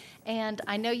here. And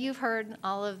I know you've heard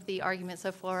all of the arguments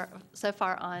so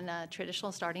far on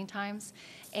traditional starting times,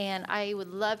 and I would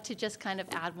love to just kind of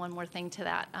add one more thing to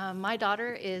that. My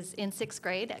daughter is in 6th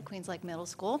grade at Queens Lake Middle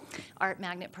School, Art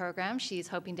Magnet program. She's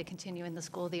hoping to continue in the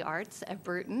School of the Arts at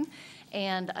Bruton.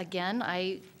 And again,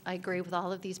 I agree with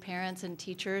all of these parents and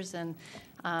teachers and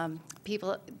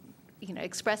people, you know,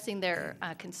 expressing their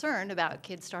concern about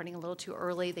kids starting a little too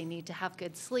early. They need to have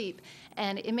good sleep.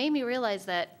 And it made me realize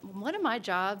that one of my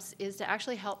jobs is to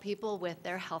actually help people with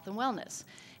their health and wellness.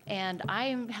 And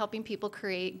I'm helping people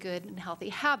create good and healthy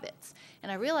habits.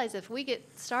 And I realize if we get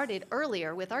started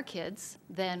earlier with our kids,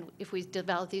 then if we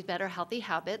develop these better healthy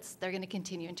habits, they're going to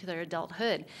continue into their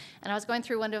adulthood. And I was going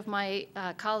through one of my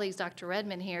colleagues, Dr.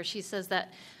 Redmond here. She says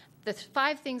that the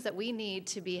 5 things that we need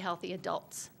to be healthy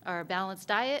adults are a balanced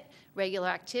diet, regular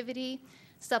activity,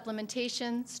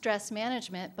 supplementation, stress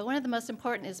management, but one of the most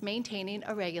important is maintaining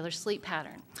a regular sleep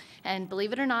pattern. And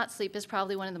believe it or not, sleep is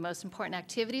probably one of the most important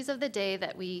activities of the day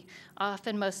that we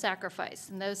often most sacrifice.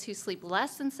 And those who sleep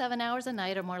less than 7 hours a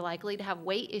night are more likely to have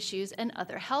weight issues and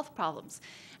other health problems.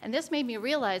 And this made me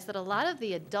realize that a lot of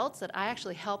the adults that I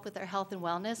actually help with their health and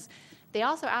wellness, they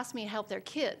also ask me to help their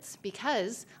kids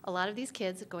because a lot of these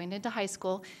kids going into high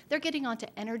school, they're getting onto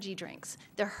energy drinks.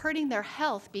 They're hurting their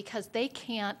health because they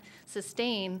can't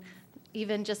sustain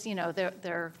even just, you know,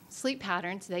 their sleep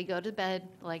patterns. They go to bed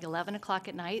like 11 o'clock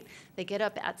at night. They get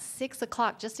up at 6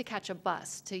 o'clock just to catch a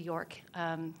bus to York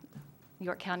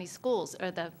County schools, or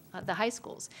the high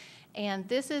schools. And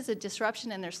this is a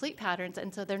disruption in their sleep patterns,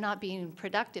 and so they're not being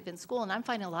productive in school. And I'm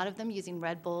finding a lot of them using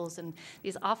Red Bulls and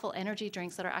these awful energy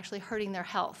drinks that are actually hurting their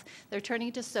health. They're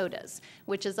turning to sodas,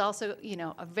 which is also, you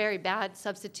know, a very bad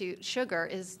substitute. Sugar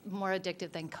is more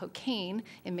addictive than cocaine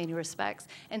in many respects.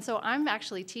 And so I'm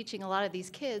actually teaching a lot of these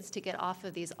kids to get off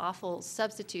of these awful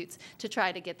substitutes to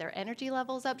try to get their energy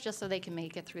levels up just so they can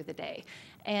make it through the day.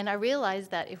 And I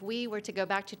realized that if we were to go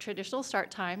back to traditional start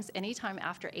times, anytime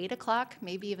after 8 o'clock,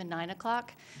 maybe even 9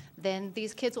 o'clock, then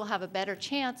these kids will have a better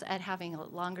chance at having a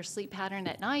longer sleep pattern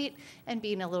at night and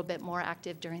being a little bit more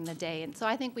active during the day. And so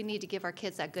I think we need to give our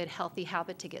kids that good, healthy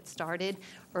habit to get started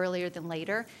earlier than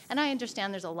later. And I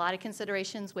understand there's a lot of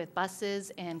considerations with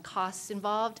buses and costs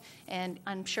involved, and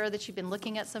I'm sure that you've been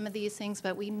looking at some of these things,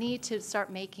 but we need to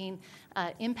start making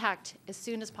impact as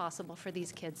soon as possible for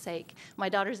these kids' sake. My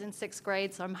daughter's in 6th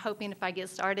grade, so I'm hoping if I get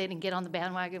started and get on the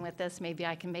bandwagon with this, maybe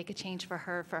I can make a change for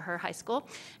her high school.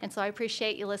 And so I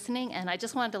appreciate you listening, and I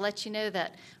just wanted to let you know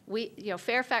that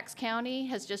Fairfax County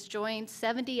has just joined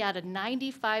 70 out of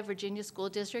 95 Virginia school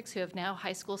districts who have now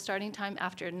high school starting time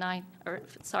after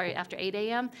 8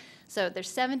 a.m. So there's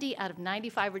 70 out of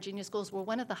 95 Virginia schools. We're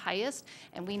one of the highest,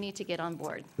 and we need to get on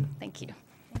board. Thank you.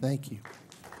 Thank you.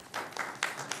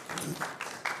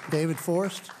 David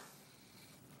Forrest.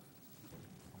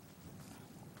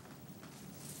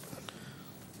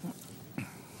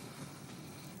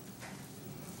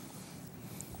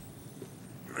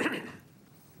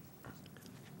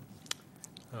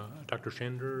 Dr.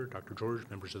 Shander, Dr. George,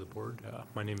 members of the board.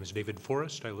 My name is David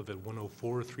Forrest. I live at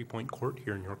 104 Three Point Court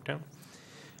here in Yorktown.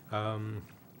 What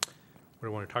I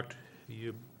want to talk to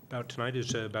you about tonight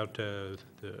is about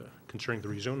concerning the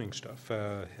rezoning stuff.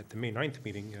 At the May 9th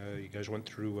meeting, you guys went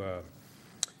through a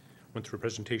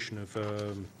presentation of,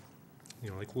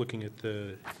 like looking at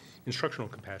the instructional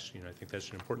capacity, and I think that's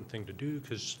an important thing to do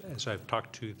because as I've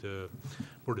talked to the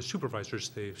Board of Supervisors,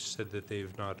 they've said that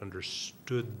they've not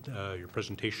understood your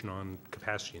presentation on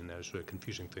capacity, and that was a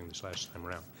confusing thing this last time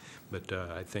around. But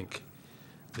I think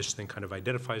this thing kind of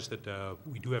identifies that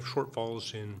we do have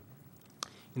shortfalls in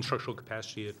instructional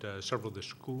capacity at several of the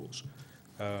schools.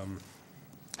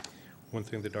 One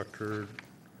thing that Dr.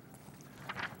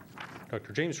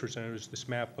 James presented was this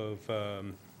map of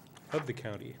the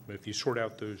county. But if you sort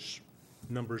out those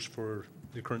numbers for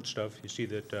the current stuff, you see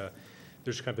that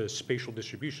there's kind of a spatial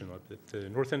distribution. At the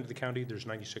north end of the county, there's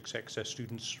 96 excess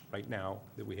students right now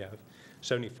that we have,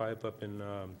 75 up in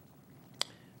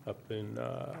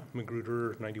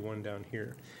Magruder, 91 down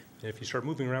here. And if you start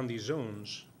moving around these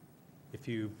zones, if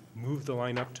you move the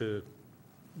line up to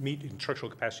meet instructional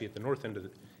capacity at the north end of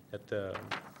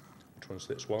which one's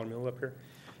this, Waller Mill up here?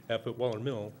 Up at Waller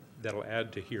Mill, that'll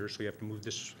add to here, so you have to move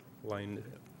this line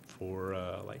for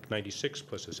like 96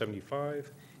 plus a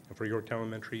 75. And for Yorktown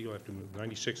Elementary, you'll have to move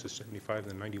 96 to 75,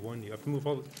 then 91. You have to move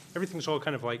everything's all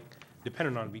kind of like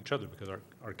dependent on each other because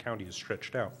our county is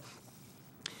stretched out.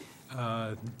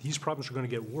 These problems are going to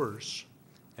get worse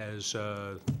as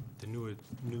the new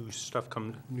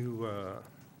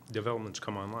developments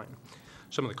come online.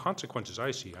 Some of the consequences I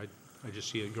see, I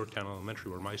just see at Yorktown Elementary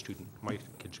where my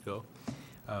kids go.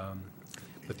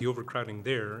 But the overcrowding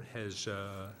there has,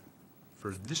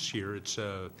 for this year,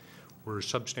 we're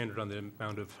substandard on the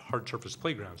amount of hard surface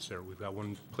playgrounds there. We've got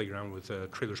one playground with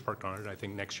trailers parked on it. I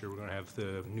think next year we're going to have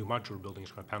the new modular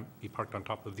buildings going to be parked on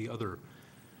top of the other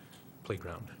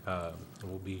playground. And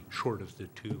we'll be short of the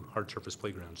two hard surface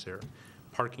playgrounds there.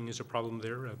 Parking is a problem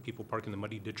there. People park in the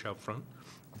muddy ditch out front.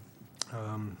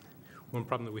 One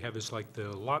problem that we have is like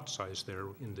the lot size there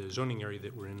in the zoning area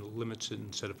that we're in limits it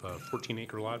instead of a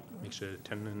 14-acre lot, makes it a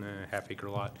 10.5-acre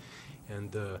lot.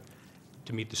 And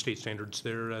to meet the state standards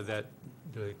there, that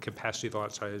the capacity of the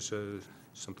lot size is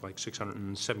something like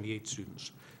 678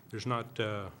 students. There's not,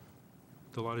 the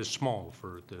lot is small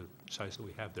for the size that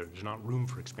we have there. There's not room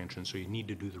for expansion, so you need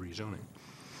to do the rezoning.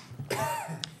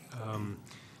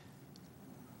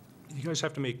 You guys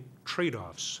have to make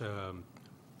trade-offs in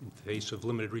the face of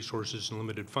limited resources and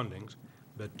limited fundings,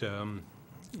 but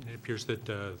it appears that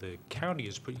the county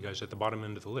has put you guys at the bottom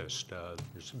end of the list.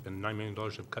 There's been $9 million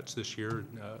of cuts this year.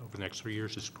 Over the next 3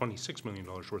 years, it's $26 million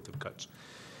worth of cuts.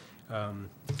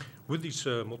 With these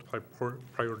multiple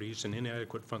priorities and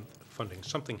inadequate funding,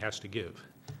 something has to give.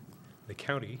 The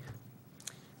county,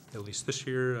 at least this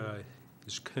year,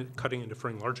 is cutting and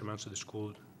deferring large amounts of the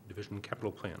school division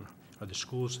capital plan. Are the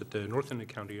schools at the north end of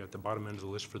the county are at the bottom end of the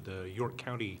list for the York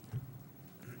County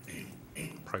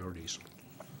priorities.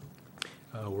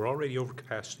 We're already over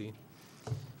capacity,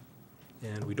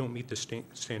 and we don't meet the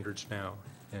standards now.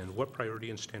 And what priority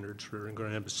and standards are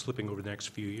going to end up slipping over the next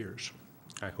few years?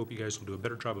 I hope you guys will do a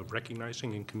better job of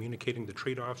recognizing and communicating the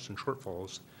trade-offs and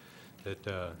shortfalls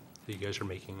that you guys are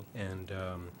making, and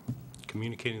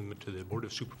communicating them to the Board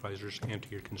of Supervisors and to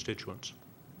your constituents.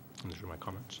 And those are my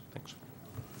comments. Thanks.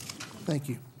 Thank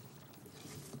you.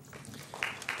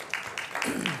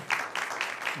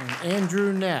 And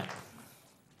Andrew Knapp.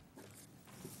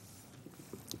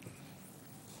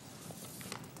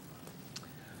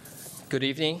 Good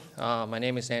evening. My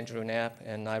name is Andrew Knapp,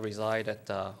 and I reside at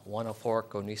 104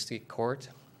 Goniski Court.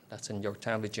 That's in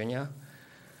Yorktown, Virginia.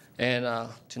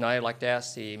 And tonight I'd like to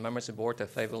ask the members of the board to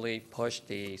favorably push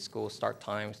the school start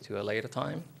times to a later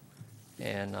time.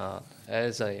 And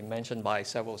as I mentioned by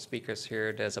several speakers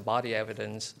here, there's a body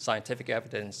evidence, scientific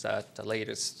evidence that the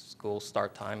latest school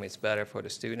start time is better for the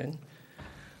student.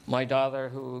 My daughter,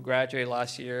 who graduated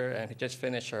last year and who just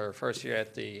finished her first year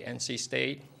at the NC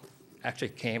State, actually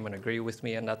came and agreed with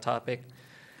me on that topic.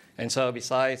 And so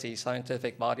besides the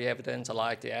scientific body evidence, I'd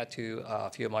like to add to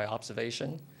a few of my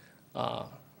observations.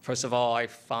 First of all, I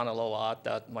found a little odd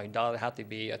that my daughter had to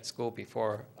be at school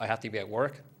before I had to be at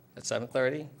work at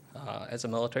 7:30 as a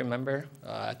military member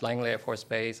at Langley Air Force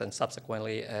Base and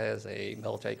subsequently as a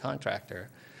military contractor.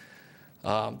 The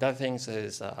other thing is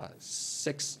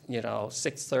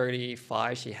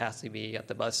 6:35, she has to be at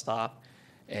the bus stop,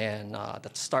 and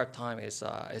the start time is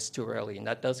too early, and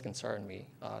that does concern me.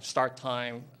 Start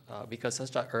time, because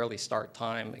such an early start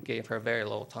time, it gave her very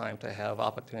little time to have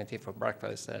opportunity for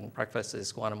breakfast, and breakfast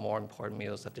is one of the more important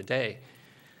meals of the day.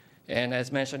 And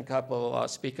as mentioned a couple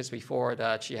speakers before,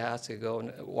 that she has to go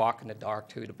and walk in the dark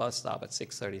to the bus stop at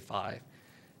 6:35.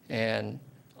 And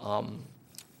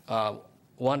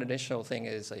one additional thing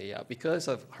is because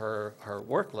of her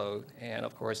workload, and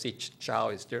of course each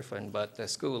child is different, but the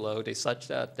school load is such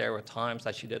that there were times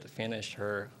that she didn't finish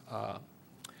her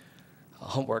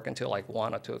homework until like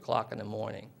 1 or 2 o'clock in the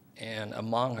morning. And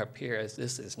among her peers,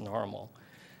 this is normal.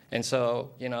 And so,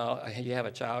 you know, you have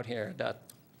a child here that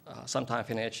sometimes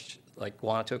finished like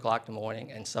 1 or 2 o'clock in the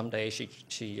morning, and some days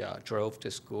she drove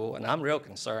to school. And I'm real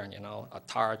concerned, you know, a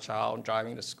tired child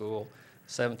driving to school,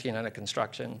 17 under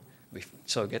construction,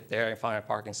 so get there and find a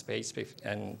parking space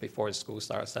and before the school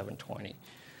starts at 7:20.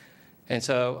 And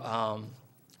so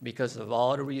because of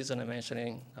all the reasons I'm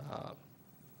mentioning,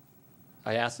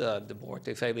 I asked the board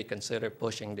to favorably consider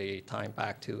pushing the time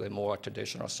back to a more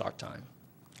traditional start time.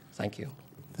 Thank you.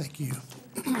 Thank you.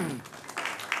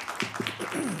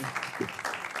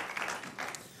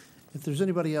 If there's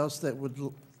anybody else that would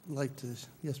like to,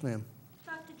 yes, ma'am.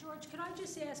 Dr. George, can I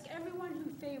just ask everyone who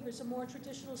favors a more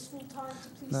traditional school time to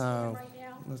please No, stand right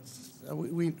now?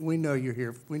 we know you're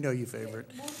here. We know you favor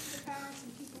it. Most of the parents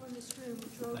and people in this room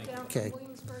drove down Okay. from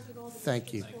Williamsburg and all the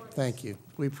Thank you. Thank you.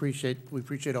 We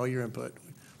appreciate all your input.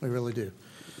 We really do.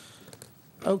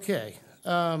 Okay.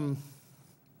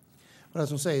 What I was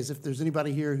going to say is if there's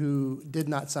anybody here who did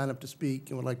not sign up to speak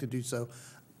and would like to do so,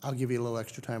 I'll give you a little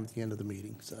extra time at the end of the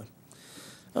meeting. So,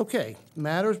 okay,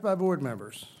 matters by board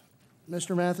members.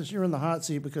 Mr. Mathis, you're in the hot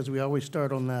seat because we always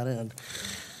start on that end.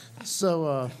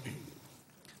 So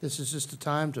this is just a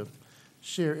time to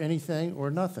share anything or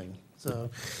nothing. So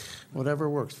whatever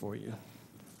works for you.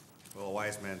 Well, a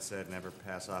wise man said, never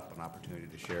pass up an opportunity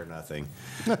to share nothing.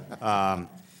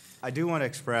 I do want to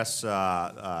express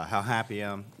how happy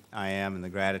I am and the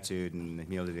gratitude and the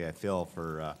humility I feel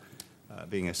for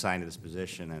being assigned to this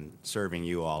position and serving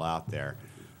you all out there.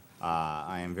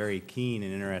 I am very keen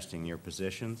and interested in your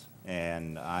positions,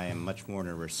 and I am much more in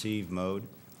a receive mode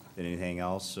than anything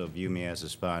else, so view me as a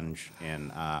sponge,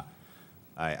 and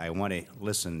I want to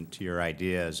listen to your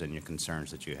ideas and your concerns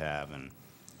that you have, and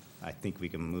I think we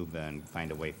can move and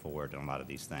find a way forward on a lot of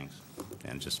these things.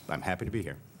 And just, I'm happy to be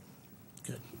here.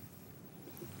 Good.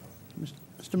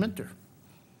 Mr. Minter.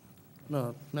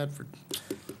 No, Medford.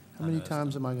 How many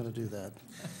times am I going to do that?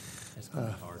 It's going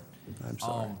to be hard. I'm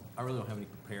sorry. I really don't have any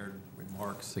prepared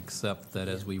remarks, except that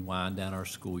as we wind down our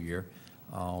school year,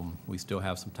 we still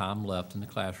have some time left in the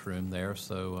classroom there,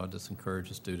 so I'll just encourage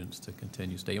the students to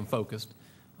continue staying focused,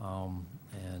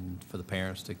 and for the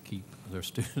parents to keep their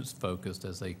students focused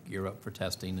as they gear up for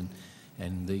testing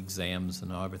and the exams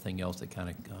and everything else that kind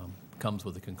of comes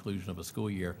with the conclusion of a school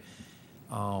year.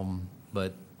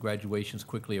 But graduation's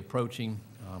quickly approaching.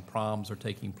 Proms are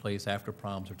taking place, after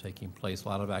proms are taking place, a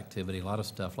lot of activity, a lot of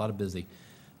stuff, a lot of busy.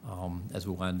 As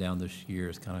we wind down this year,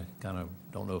 it's kind of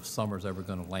don't know if summer's ever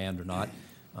going to land or not.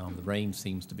 The rain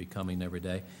seems to be coming every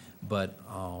day, but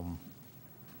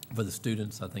for the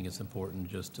students, I think it's important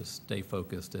just to stay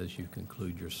focused as you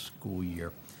conclude your school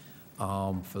year.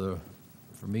 For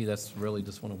me, that's really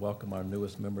just want to welcome our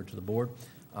newest member to the board.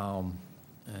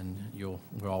 And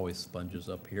we're always sponges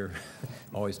up here,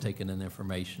 always taking in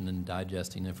information and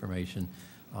digesting information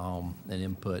and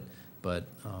input. But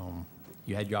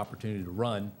you had your opportunity to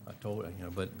run. I told you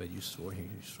know, but you swore,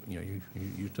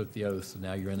 you took the oath, so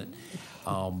now you're in it.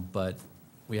 But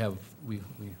we really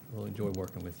enjoy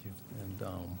working with you and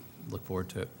look forward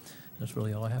to it. That's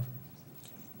really all I have.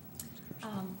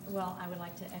 Well, I would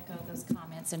like to echo those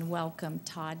comments and welcome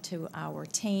Todd to our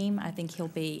team. I think he'll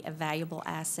be a valuable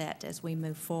asset as we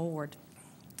move forward.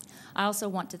 I also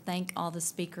want to thank all the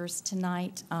speakers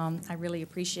tonight. I really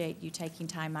appreciate you taking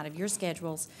time out of your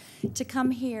schedules to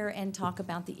come here and talk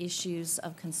about the issues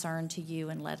of concern to you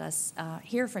and let us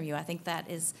hear from you. I think that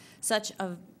is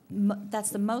that's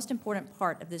the most important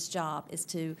part of this job, is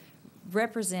to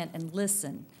represent and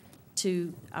listen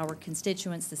to our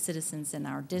constituents, the citizens in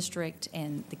our district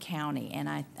and the county, and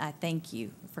I thank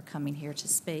you for coming here to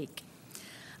speak.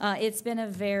 It's been a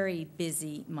very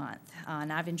busy month,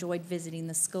 and I've enjoyed visiting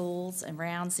the schools and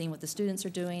around, seeing what the students are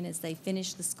doing as they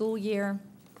finish the school year,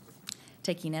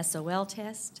 taking SOL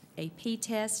tests, AP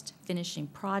tests, finishing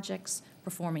projects,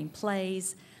 performing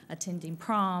plays, attending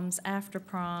proms, after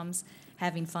proms,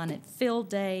 having fun at field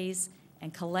days,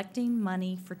 and collecting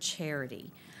money for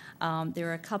charity. There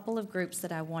are a couple of groups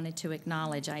that I wanted to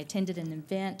acknowledge. I attended an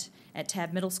event at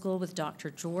Tabb Middle School with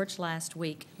Dr. George last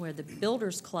week where the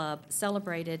Builders Club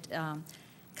celebrated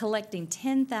collecting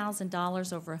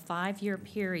 $10,000 over a 5-year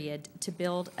period to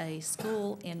build a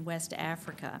school in West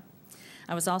Africa.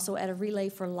 I was also at a Relay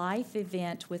for Life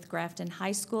event with Grafton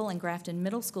High School and Grafton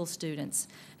Middle School students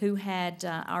who had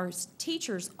our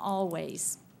teachers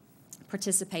always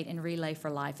participate in Relay for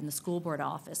Life in the school board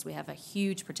office. We have a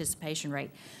huge participation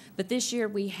rate. But this year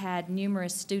we had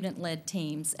numerous student-led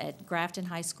teams at Grafton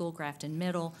High School, Grafton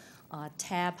Middle,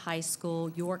 Tab High School,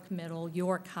 York Middle,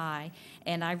 York High,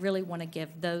 and I really want to give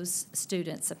those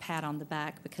students a pat on the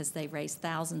back because they raised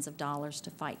thousands of dollars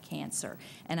to fight cancer.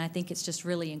 And I think it's just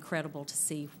really incredible to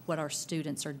see what our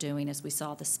students are doing, as we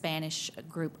saw the Spanish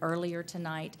group earlier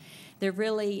tonight. They're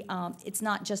really, it's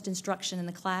not just instruction in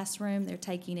the classroom, they're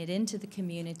taking it into the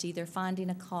community, they're finding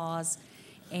a cause,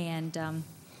 and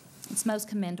it's most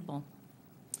commendable.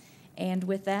 And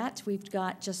with that, we've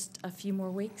got just a few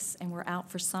more weeks, and we're out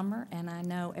for summer, and I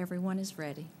know everyone is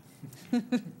ready.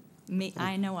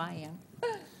 I know I am.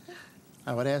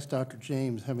 I would ask Dr.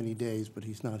 James how many days, but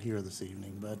he's not here this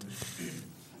evening, but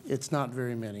it's not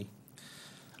very many.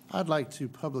 I'd like to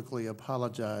publicly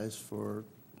apologize for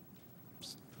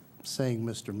saying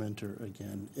Mr. Mentor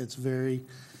again.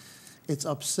 It's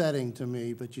upsetting to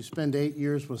me, but you spend 8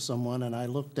 years with someone, and I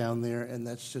look down there, and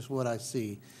that's just what I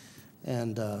see.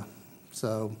 And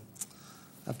so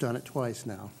I've done it twice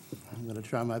now. I'm going to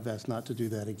try my best not to do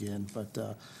that again. But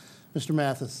Mr.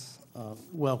 Mathis,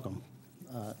 welcome.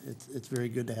 It's very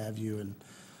good to have you, and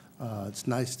it's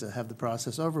nice to have the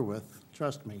process over with,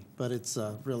 trust me. But it's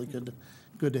really good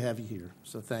to have you here,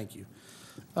 so thank you.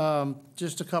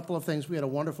 Just a couple of things. We had a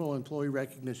wonderful employee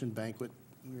recognition banquet.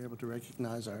 We were able to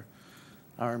recognize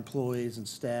our employees and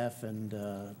staff, and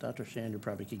Dr. Shander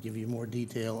probably could give you more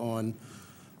detail on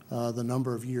the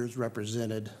number of years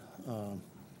represented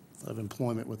of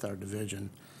employment with our division.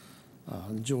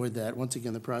 Enjoyed that. Once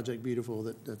again, the Project Beautiful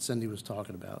that Cindy was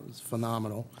talking about was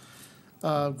phenomenal.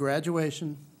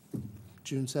 Graduation,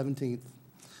 June 17th.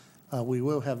 We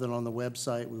will have that on the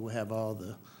website. We will have all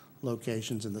the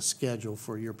locations and the schedule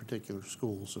for your particular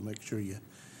school, so make sure you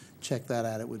check that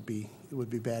out. It would be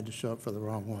bad to show up for the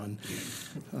wrong one.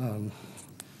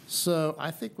 So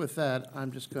I think with that,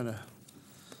 I'm just going to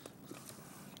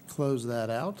close that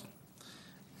out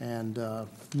and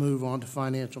move on to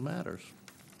financial matters.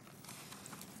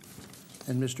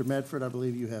 And Mr. Medford, I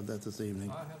believe you have that this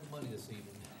evening. I have money this evening,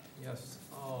 yes.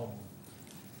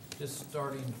 Just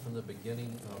starting from the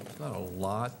beginning, it's not a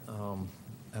lot out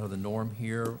of the norm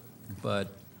here,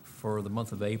 but for the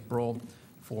month of April,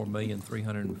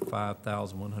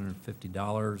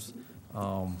 $4,305,150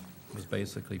 was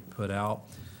basically put out.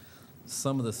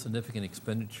 Some of the significant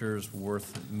expenditures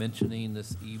worth mentioning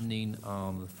this evening.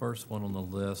 The first one on the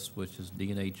list, which is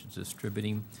D&H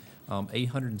Distributing,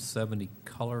 870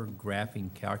 color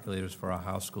graphing calculators for our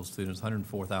high school students,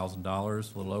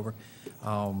 $104,000, a little over.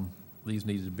 These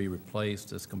need to be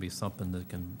replaced. It's going to be something that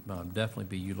can definitely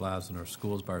be utilized in our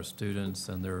schools by our students,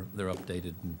 and they're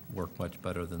updated and work much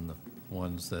better than the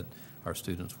ones that our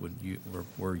students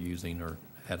were using or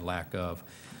had lack of.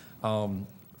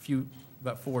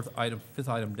 About fifth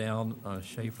item down,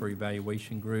 Schaefer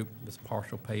Evaluation Group, this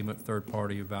partial payment,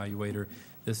 third-party evaluator.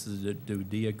 This is a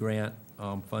DUDIA grant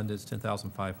funded, it's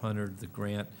 $10,500. The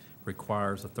grant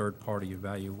requires a third-party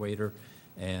evaluator,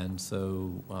 and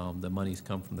so the monies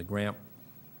come from the grant.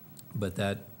 But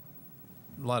a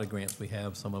lot of grants we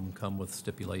have, some of them come with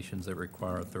stipulations that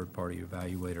require a third-party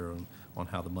evaluator on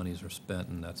how the monies are spent,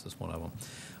 and that's just one of them.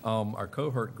 Our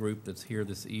cohort group that's here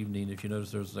this evening, if you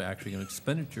notice, there's actually an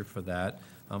expenditure for that.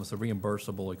 It's a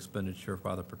reimbursable expenditure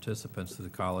by the participants to the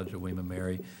College of William and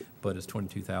Mary, but it's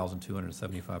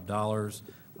 $22,275.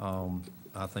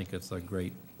 I think it's a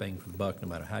great bang for the buck, no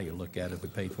matter how you look at it, if we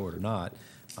paid for it or not,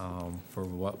 for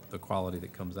what the quality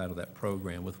that comes out of that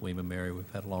program with William and Mary.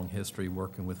 We've had a long history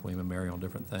working with William and Mary on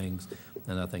different things,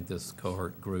 and I think this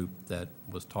cohort group that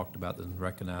was talked about and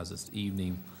recognized this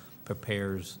evening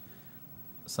prepares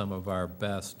some of our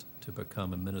best to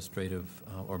become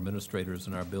administrators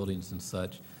in our buildings and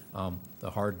such. The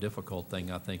hard, difficult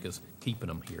thing, I think, is keeping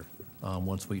them here.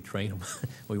 Once we train them,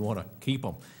 we want to keep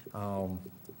them.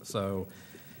 So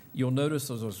you'll notice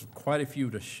there's quite a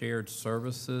few to shared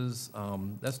services.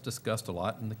 That's discussed a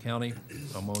lot in the county,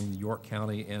 among York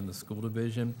County and the school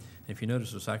division. If you notice,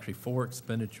 there's actually 4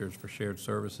 expenditures for shared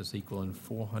services equaling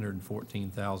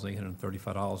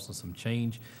 $414,835 and some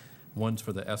change. One's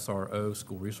for the SRO,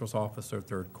 School Resource Officer,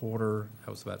 third quarter.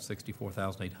 That was about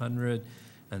 $64,800.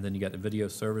 And then you got the video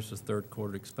services, third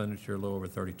quarter expenditure, a little over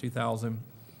 $32,000.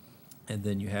 And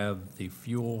then you have the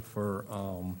fuel for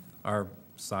our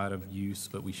side of use,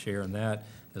 but we share in that,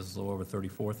 is a little over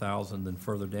 $34,000. Then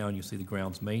further down, you see the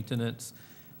grounds maintenance.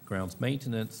 Grounds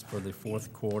maintenance for the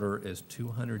fourth quarter is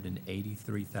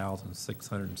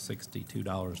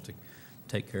 $283,662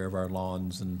 take care of our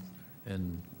lawns and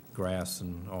grass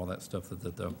and all that stuff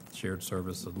that the shared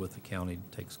service with the county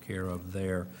takes care of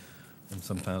there. And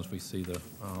sometimes we see the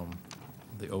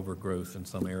overgrowth in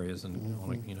some areas, and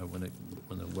when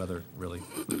the weather really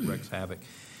wreaks havoc.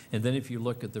 And then if you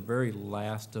look at the very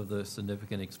last of the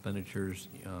significant expenditures,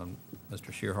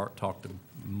 Mr. Shearhart talked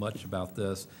much about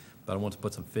this, but I want to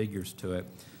put some figures to it,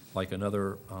 like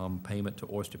another payment to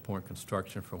Oyster Point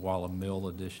Construction for Walla Mill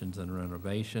additions and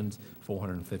renovations,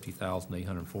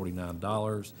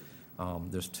 $450,849.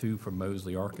 There's two for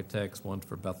Mosley Architects, one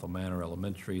for Bethel Manor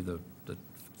Elementary, the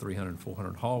 300 and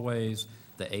 400 hallways.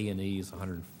 The A&E is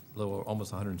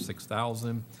almost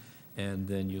 $106,000, and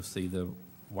then you'll see the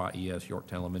YES,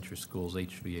 Yorktown Elementary Schools,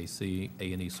 HVAC,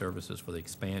 A&E services for the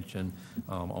expansion,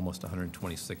 almost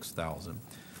 $126,000.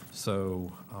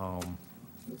 So a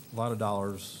lot of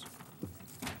dollars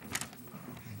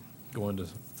going to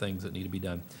things that need to be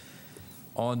done.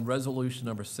 On resolution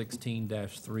number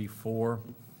 16-34,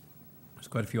 there's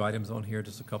quite a few items on here,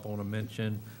 just a couple I want to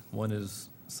mention. One is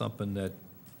something that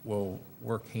will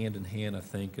work hand in hand, I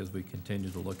think, as we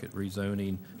continue to look at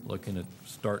rezoning, looking at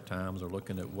start times, or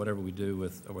looking at whatever we do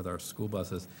with our school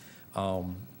buses.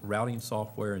 Routing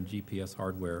software and GPS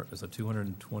hardware is a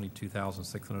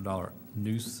 $222,600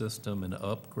 new system and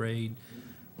upgrade.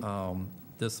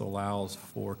 This allows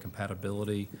for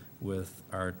compatibility with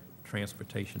our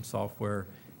transportation software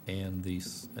and the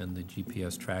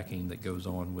GPS tracking that goes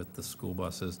on with the school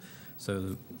buses.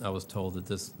 So I was told that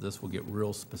this will get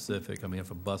real specific. I mean, if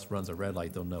a bus runs a red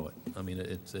light, they'll know it. I mean,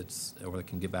 it's or they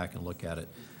can get back and look at it.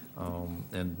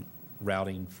 And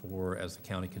routing for, as the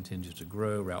county continues to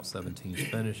grow, Route 17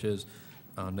 finishes,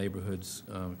 neighborhoods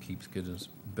keeps getting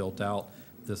built out.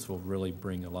 This will really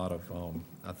bring a lot of,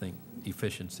 I think,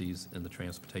 efficiencies in the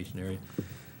transportation area.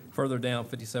 Further down,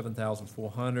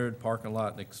 $57,400, parking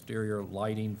lot and exterior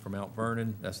lighting for Mount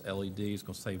Vernon. That's LEDs,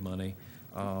 going to save money.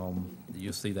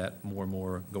 You'll see that more and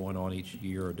more going on each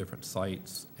year at different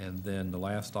sites. And then the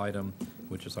last item,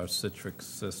 which is our Citrix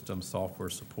system software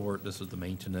support. This is the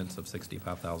maintenance of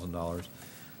 $65,000.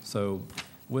 So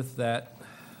with that,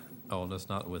 oh, that's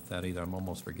not with that either. I'm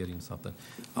almost forgetting something.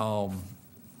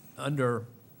 Under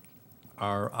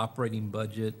our operating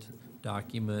budget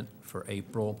document for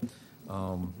April,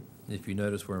 if you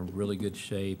notice, we're in really good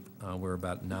shape. We're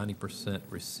about 90%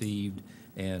 received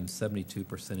and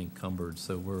 72% encumbered,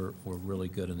 so we're really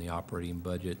good in the operating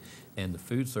budget. And the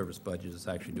food service budget is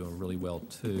actually doing really well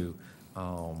too.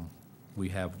 We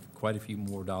have quite a few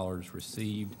more dollars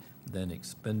received than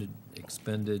expended.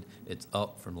 It's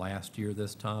up from last year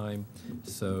this time.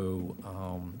 So,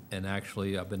 and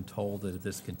actually I've been told that if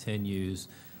this continues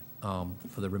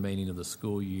for the remaining of the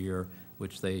school year,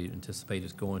 which they anticipate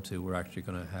is going to, we're actually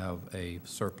going to have a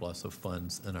surplus of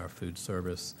funds in our food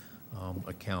service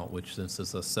account, which, since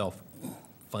it's a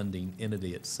self-funding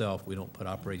entity itself, we don't put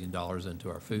operating dollars into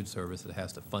our food service. It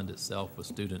has to fund itself with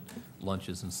student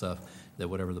lunches and stuff, that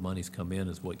whatever the monies come in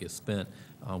is what gets spent.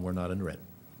 We're not in red.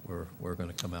 We're going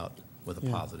to come out with a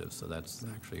positive, so that's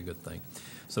actually a good thing.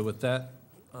 So with that,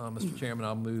 Mr. Chairman,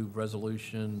 I'll move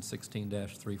resolution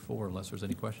 16-34 unless there's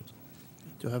any questions.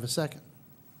 Do I have a second?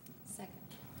 Second.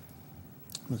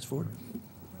 Ms. Ford? Moving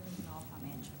all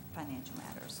financial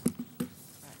matters.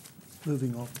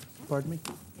 Moving on. Pardon me?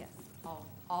 Yes,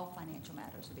 all financial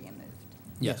matters are being moved.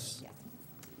 Yes. Yes.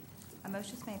 A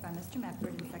motion is made by Mr.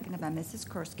 Medford and seconded by Mrs.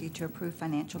 Kursky to approve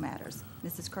financial matters.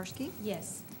 Mrs. Kursky?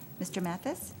 Yes. Mr.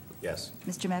 Mathis? Yes.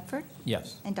 Mr. Medford?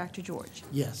 Yes. And Dr. George?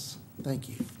 Yes, thank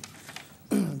you.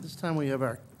 This time we have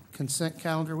our consent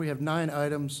calendar. We have 9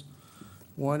 items.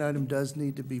 One item does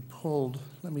need to be pulled.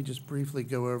 Let me just briefly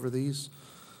go over these.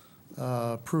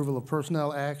 Approval of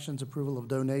personnel actions, approval of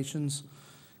donations,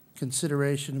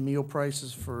 consideration of meal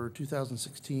prices for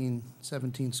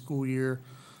 2016-17 school year,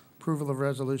 approval of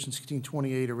Resolution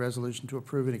 1628, a resolution to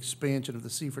approve an expansion of the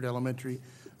Seaford Elementary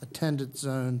attendance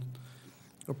zone,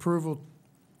 approve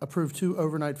 2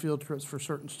 overnight field trips for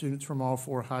certain students from all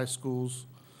 4 high schools,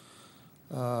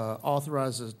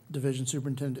 authorize the division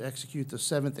superintendent to execute the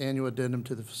 7th annual addendum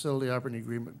to the facility operating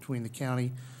agreement between the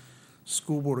county,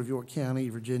 School Board of York County,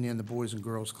 Virginia, and the Boys and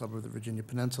Girls Club of the Virginia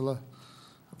Peninsula.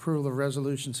 Approval of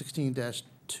Resolution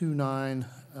 16-29,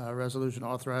 resolution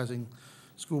authorizing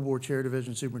School Board Chair,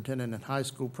 Division Superintendent, and high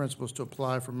school principals to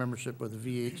apply for membership with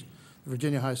the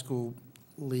Virginia High School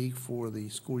League for the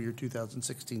school year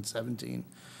 2016-17.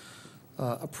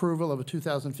 Approval of a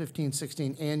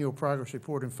 2015-16 annual progress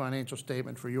report and financial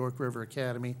statement for York River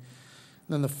Academy.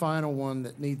 And then the final one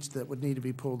that would need to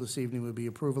be pulled this evening would be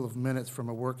approval of minutes from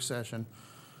a work session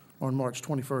on March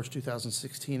 21st,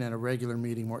 2016, and a regular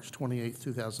meeting March 28th,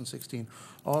 2016.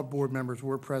 All board members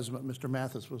were present, but Mr.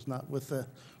 Mathis was not with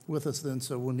us then,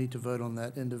 so we'll need to vote on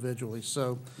that individually.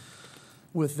 So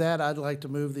with that, I'd like to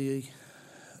move the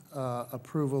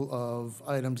approval of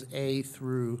items A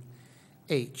through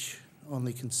H on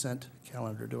the consent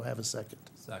calendar. Do I have a second?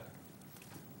 Second.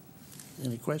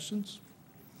 Any questions?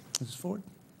 Mrs. Ford?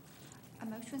 A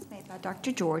motion was made by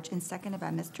Dr. George and seconded by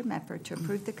Mr. Medford to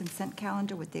approve the consent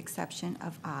calendar with the exception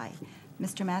of I.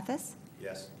 Mr. Mathis?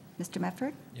 Yes. Mr.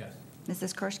 Medford? Yes.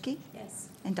 Mrs. Kersky? Yes.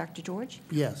 And Dr. George?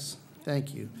 Yes,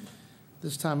 thank you.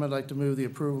 This time, I'd like to move the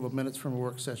approval of minutes from a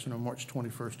work session on March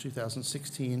 21st,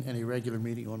 2016, and a regular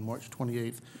meeting on March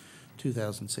 28th,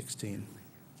 2016.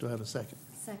 Do I have a second?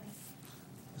 Second.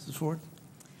 Mrs. Ford?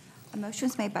 A motion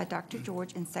was made by Dr.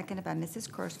 George and seconded by Mrs.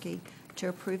 Kersky to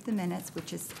approve the minutes,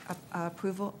 which is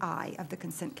approval I of the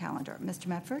consent calendar. Mr.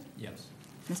 Medford? Yes.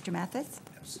 Mr. Mathis?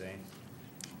 Abstain.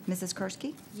 Mrs.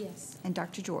 Kersky? Yes. And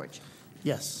Dr. George?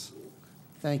 Yes,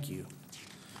 thank you.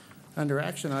 Under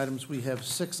action items, we have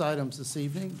 6 items this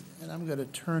evening, and I'm going to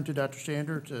turn to Dr.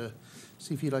 Shander to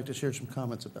see if he'd like to share some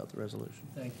comments about the resolution.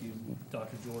 Thank you,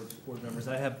 Dr. George, board members.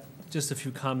 I have just a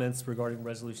few comments regarding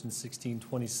Resolution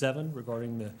 1627,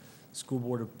 regarding the school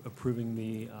board approving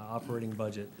the operating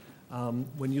budget.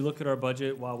 When you look at our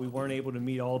budget, while we weren't able to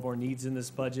meet all of our needs in this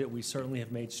budget, we certainly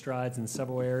have made strides in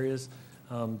several areas.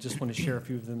 Just want to share a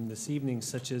few of them this evening,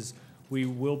 such as we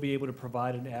will be able to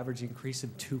provide an average increase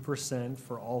of 2%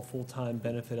 for all full-time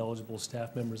benefit-eligible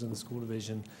staff members in the school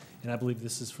division, and I believe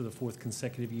this is for the 4th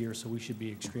consecutive year, so we should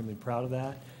be extremely proud of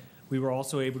that. We were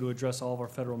also able to address all of our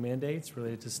federal mandates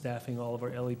related to staffing all of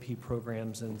our LEP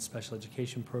programs and special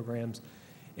education programs.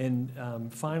 And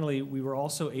finally, we were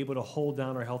also able to hold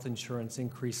down our health insurance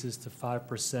increases to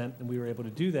 5%, and we were able to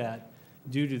do that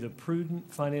due to the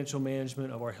prudent financial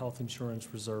management of our health insurance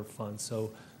reserve fund.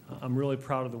 So I'm really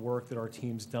proud of the work that our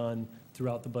team's done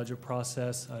throughout the budget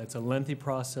process. It's a lengthy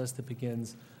process that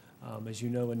begins, as you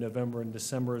know, in November and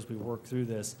December as we work through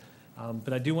this.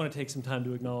 But I do want to take some time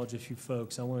to acknowledge a few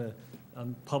folks. I want to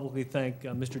publicly thank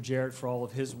Mr. Jarrett for all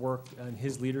of his work and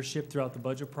his leadership throughout the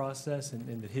budget process,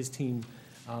 and that his team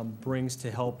brings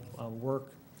to help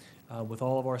work with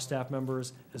all of our staff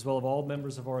members, as well as all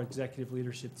members of our executive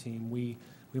leadership team. We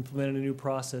implemented a new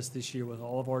process this year with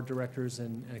all of our directors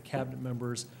and cabinet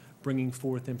members bringing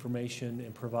forth information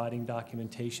and providing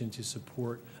documentation to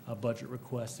support budget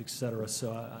requests, et cetera.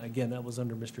 So again, that was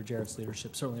under Mr. Jarrett's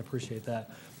leadership. Certainly appreciate that.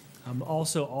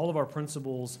 Also, all of our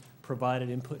principals provided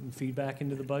input and feedback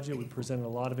into the budget. We presented a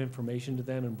lot of information to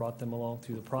them and brought them along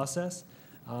through the process.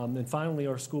 And finally,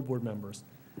 our school board members.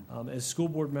 As school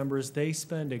board members, they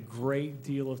spend a great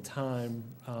deal of time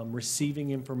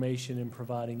receiving information and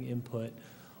providing input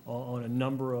on a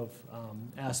number of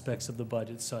aspects of the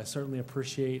budget. So I certainly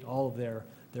appreciate all of their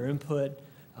input,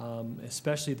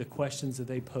 especially the questions that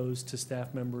they pose to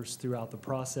staff members throughout the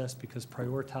process, because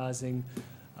prioritizing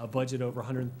a budget over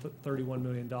 $131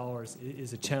 million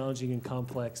is a challenging and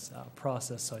complex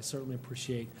process. So I certainly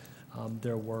appreciate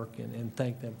their work and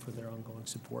thank them for their ongoing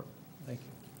support. Thank you.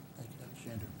 Thank you,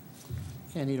 Dr. Shander.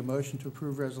 Okay, I need a motion to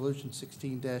approve Resolution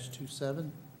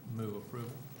 16-27. Move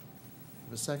approval.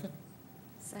 Have a second?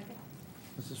 Second.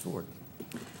 Mrs. Ford?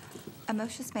 A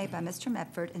motion is made by Mr.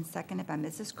 Medford and seconded by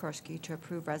Mrs. Kersky to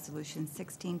approve Resolution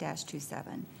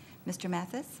 16-27. Mr.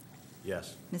 Mathis?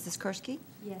 Yes. Mrs. Kersky?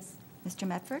 Yes. Mr.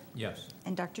 Medford? Yes.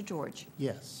 And Dr. George?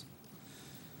 Yes.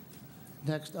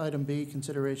 Next, item B,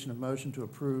 consideration of motion to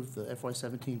approve the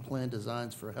FY17 plan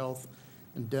designs for health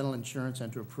and dental insurance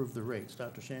and to approve the rates.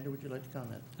 Dr. Shander, would you like to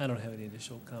comment? I don't have any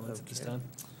additional comments at this Okay. time.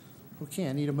 Okay,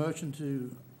 I need a motion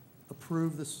to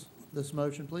approve this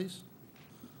motion, please.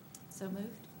 So moved.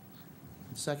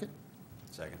 Second?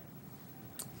 Second.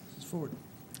 Mrs. Ford?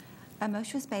 A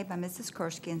motion was made by Mrs.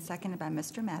 Kersky and seconded by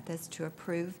Mr. Mathis to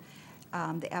approve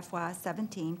the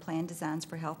FY17 plan designs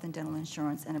for health and dental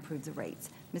insurance and approve the rates.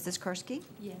 Mrs. Kersky?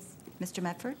 Yes. Mr.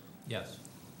 Medford? Yes.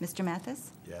 Mr.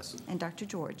 Mathis? Yes. And Dr.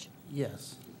 George?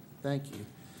 Yes, thank you.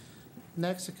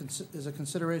 Next is a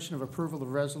consideration of approval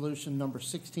of resolution number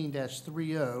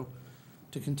 16-30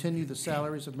 to continue the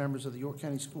salaries of members of the York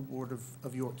County School Board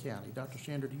of York County. Dr.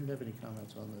 Shander, do you have any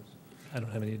comments on this? I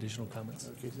don't have any additional comments.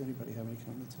 Okay, does anybody have any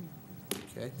comments?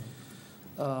 Okay.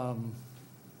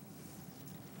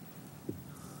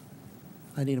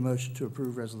 I need a motion to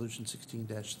approve resolution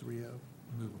 16-30.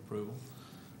 Move approval.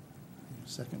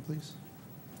 Second, please.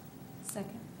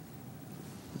 Second.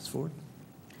 Ms. Ford?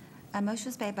 A motion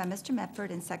was made by Mr.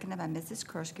 Medford and seconded by Mrs.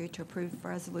 Kersky to approve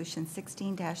Resolution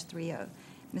 16-30.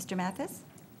 Mr. Mathis?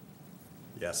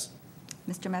 Yes.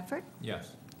 Mr. Medford?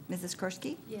 Yes. Mrs.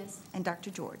 Kersky? Yes. And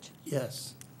Dr. George?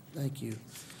 Yes, thank you.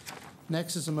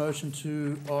 Next is a motion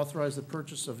to authorize the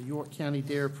purchase of York County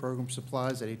Dare Program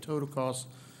supplies at a total cost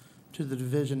to the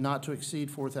division not to exceed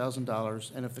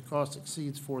 $4,000, and if the cost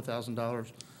exceeds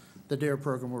 $4,000, the Dare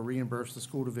Program will reimburse the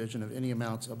school division of any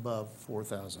amounts above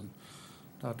 $4,000.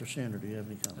 Dr. Shander, do you have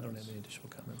any comments? I don't have any additional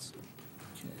comments.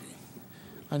 Okay.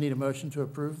 I need a motion to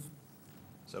approve.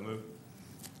 So moved.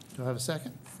 Do I have a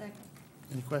second? Second.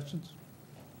 Any questions?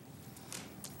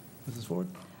 Mrs. Ford?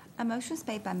 A motion is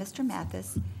made by Mr.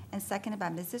 Mathis and seconded by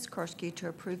Mrs. Kersky to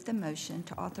approve the motion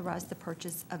to authorize the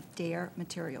purchase of DARE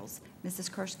materials.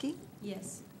 Mrs. Kersky?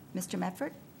 Yes. Mr.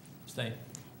 Medford? Abstain.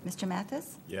 Mr.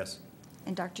 Mathis? Yes.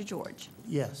 And Dr. George?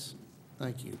 Yes,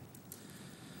 thank you.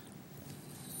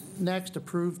 Next,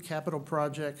 approved capital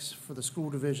projects for the school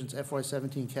division's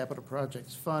FY17 capital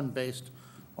projects fund based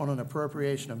on an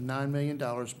appropriation of $9 million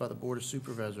by the Board of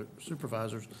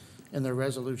Supervisors in their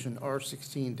resolution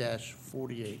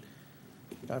R16-48.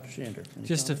 Dr. Shander, any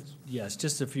comments? Yes,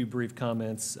 just a few brief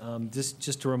comments.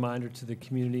 Just a reminder to the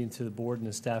community and to the board and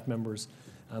the staff members,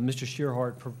 Mr.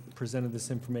 Shearhart presented this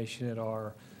information at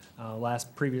our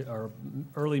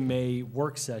early May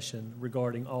work session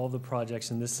regarding all the projects,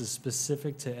 and this is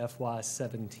specific to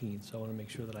FY17. So I want to make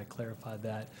sure that I clarified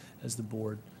that as the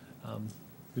board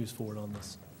moves forward on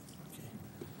this. Okay.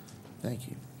 Thank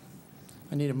you.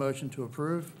 I need a motion to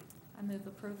approve. I move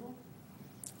approval.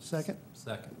 Second?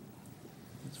 Second.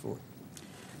 Ms. Ford?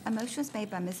 A motion is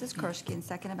made by Mrs. Kersky and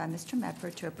seconded by Mr.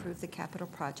 Medford to approve the capital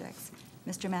projects.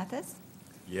 Mr. Mathis?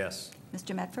 Yes.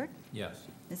 Mr. Medford? Yes.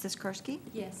 Mrs. Kersky?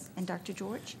 Yes. And Dr.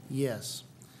 George? Yes.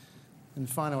 And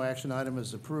the final action item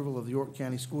is approval of the York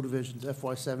County School Division's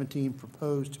FY17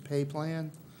 proposed pay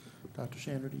plan. Dr.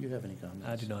 Shander, do you have any comments?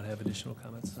 I do not have additional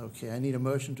comments. Okay, I need a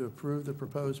motion to approve the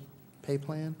proposed pay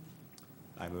plan.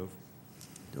 I move.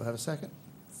 Do I have a second?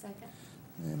 Second.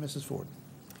 And Mrs. Ford?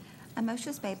 A motion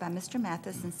is made by Mr.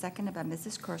 Mathis and seconded by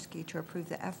Mrs. Kersky to approve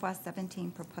the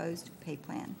FY17 proposed pay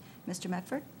plan. Mr.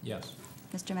 Medford? Yes.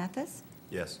 Mr. Mathis?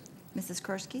 Yes. Mrs.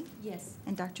 Kersky? Yes.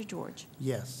 And Dr. George?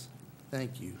 Yes,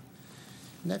 thank you.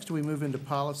 Next, we move into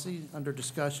policy. Under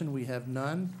discussion, we have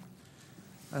none.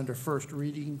 Under first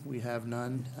reading, we have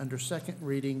none. Under second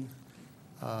reading,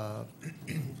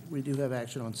 we do have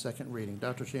action on second reading.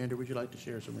 Dr. Shander, would you like to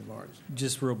share some remarks?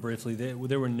 Just real briefly,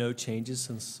 there were no changes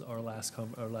since our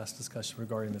last discussion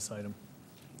regarding this item.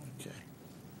 Okay.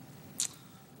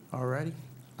 All righty.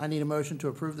 I need a motion to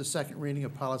approve the second reading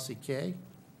of policy K.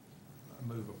 I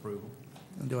move approval.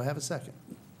 And do I have a second?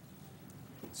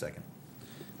 Second.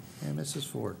 And Mrs.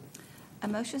 Ford? A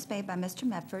motion is made by Mr.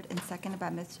 Medford and seconded by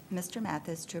Mr.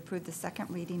 Mathis to approve the second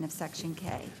reading of Section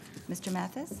K. Mr.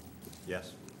 Mathis?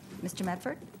 Yes. Mr.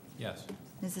 Medford? Yes.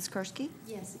 Mrs. Kersky?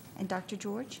 Yes. And Dr.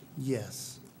 George?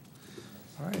 Yes.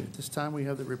 All right, at this time, we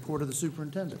have the report of the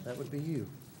superintendent. That would be you.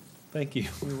 Thank you.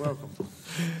 You're welcome.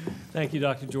 Thank you,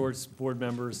 Dr. George, board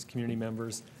members, community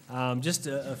members. Just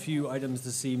a few items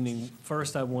this evening.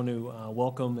 First, I want to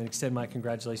welcome and extend my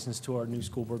congratulations to our new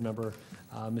school board member,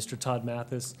 Mr. Todd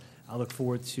Mathis. I look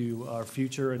forward to our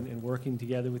future and working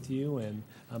together with you and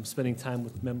spending time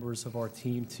with members of our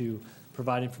team to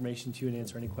provide information to you and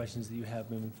answer any questions that you have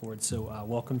moving forward. So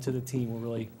welcome to the team.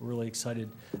 We're really excited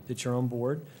that you're on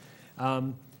board. A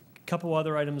couple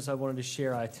other items I wanted to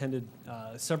share. I attended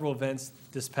several events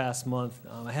this past month.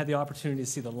 I had the opportunity to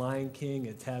see The Lion King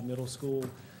at Tabb Middle School,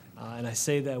 and I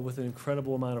say that with an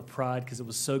incredible amount of pride because it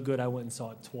was so good I went and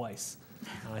saw it twice.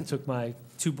 I took my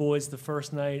two boys the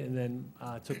first night, and then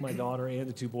took my daughter and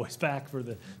the two boys back for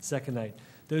the second night.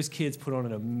 Those kids put on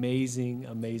an amazing,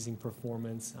 amazing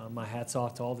performance. My hat's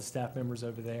off to all the staff members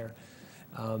over there.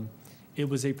 It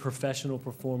was a professional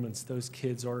performance. Those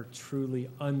kids are truly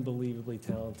unbelievably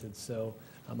talented. So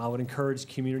I would encourage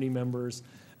community members,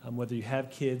 whether you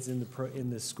have kids in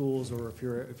the schools or if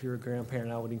you're a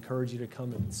grandparent, I would encourage you to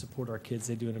come and support our kids.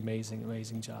 They do an amazing,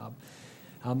 amazing job.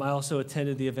 I also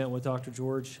attended the event with Dr.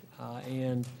 George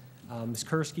and Ms.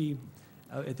 Kersky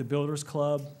at the Builders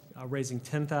Club, raising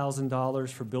 $10,000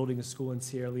 for building a school in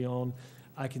Sierra Leone.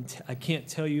 I can't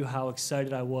tell you how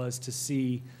excited I was to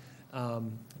see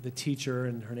the teacher,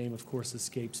 and her name, of course,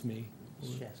 escapes me.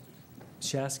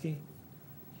 Shasky?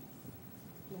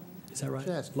 Is that right?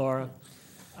 Shasky. Laura.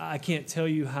 I can't tell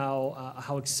you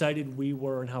how excited we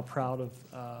were and how proud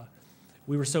of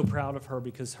we were so proud of her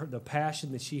because the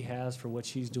passion that she has for what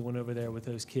she's doing over there with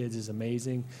those kids is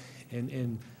amazing,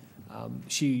 and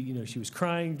she was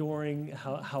crying during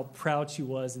how proud she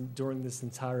was during this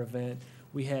entire event.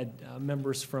 We had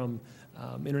members from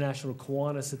International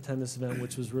Kiwanis attend this event,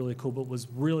 which was really cool. But what was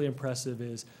really impressive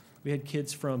is We had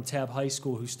kids from Tab High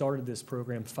School who started this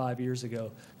program 5 years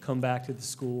ago come back to the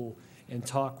school and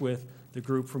talk with the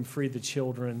group from Free the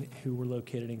Children who were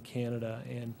located in Canada.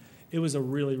 And it was a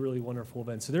really, really wonderful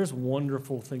event. So there's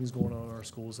wonderful things going on in our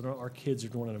schools, and our kids are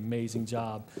doing an amazing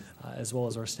job, as well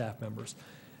as our staff members.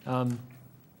 I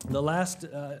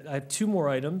have two more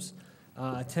items.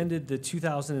 Attended the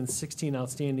 2016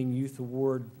 Outstanding Youth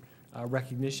Award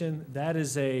recognition. That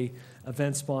is a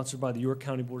event sponsored by the York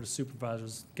County Board of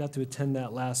Supervisors. Got to attend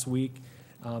that last week,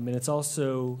 and it's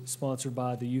also sponsored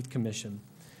by the Youth Commission.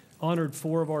 Honored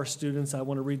 4 of our students. I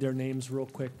want to read their names real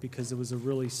quick because it was a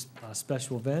really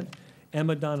special event.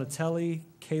 Emma Donatelli,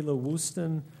 Kayla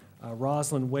Wooston,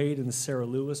 Rosalind Wade, and Sarah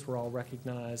Lewis were all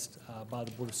recognized by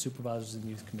the Board of Supervisors and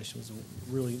Youth Commission. It was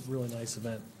a really, really nice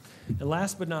event. And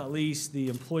last but not least, the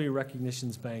Employee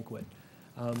Recognitions Banquet.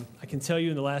 I can tell you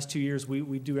in the last 2 years,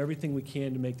 we do everything we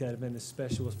can to make that event as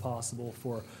special as possible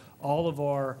for all of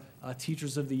our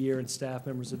Teachers of the Year and staff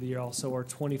members of the year, also our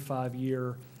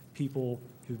 25-year people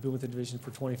who've been with the division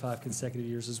for 25 consecutive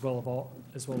years, as well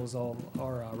as all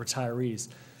our retirees.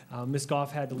 Ms.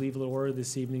 Goff had to leave a little early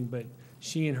this evening, but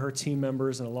she and her team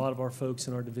members and a lot of our folks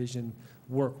in our division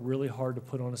work really hard to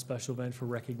put on a special event for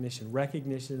recognition.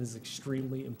 Recognition is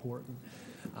extremely important.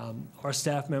 Our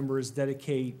staff members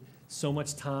dedicate so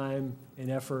much time and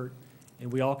effort,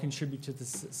 and we all contribute to the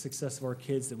success of our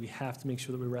kids that we have to make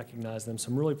sure that we recognize them. So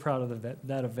I'm really proud of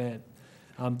that event.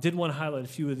 Did want to highlight a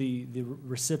few of the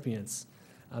recipients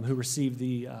who received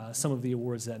some of the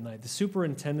awards that night. The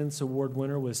Superintendent's Award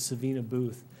winner was Savina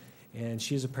Booth, and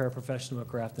she is a paraprofessional at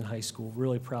Grafton High School.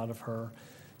 Really proud of her.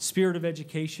 Spirit of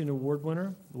Education Award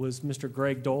winner was Mr.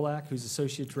 Greg Dolak, who's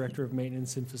Associate Director of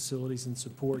Maintenance and Facilities and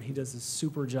Support. He does a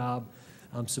super job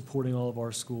supporting all of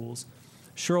our schools.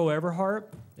 Cheryl Everhart,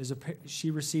 she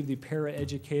received the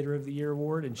Para-Educator of the Year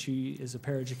award, and she is a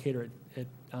paraeducator at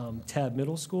Tab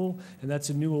Middle School, and that's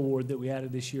a new award that we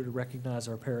added this year to recognize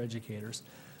our paraeducators.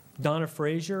 Donna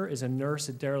Frazier is a nurse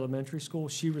at Dare Elementary School.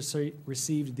 She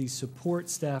received the Support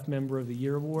Staff Member of the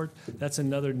Year award. That's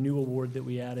another new award that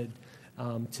we added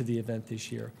to the event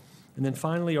this year. And then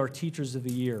finally, our Teachers of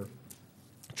the Year.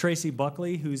 Tracy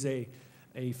Buckley, who's a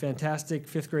fantastic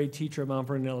 5th grade teacher at Mount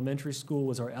Vernon Elementary School,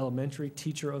 was our Elementary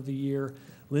Teacher of the Year.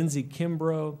 Lindsay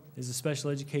Kimbrough is a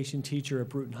special education teacher at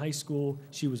Bruton High School.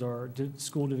 She was our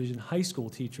school division high school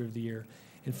teacher of the year.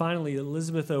 And finally,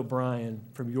 Elizabeth O'Brien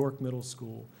from York Middle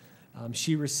School.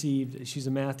 She's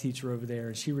a math teacher over there,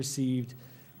 and she received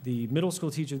the middle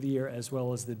school teacher of the year as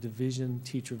well as the division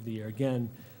teacher of the year. Again,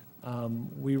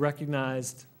 we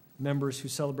recognized members who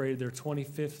celebrated their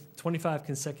 25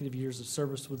 consecutive years of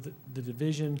service with the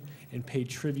division and paid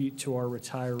tribute to our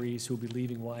retirees who will be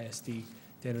leaving YSD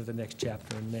to enter the next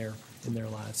chapter in their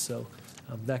lives. So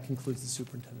that concludes the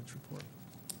superintendent's report.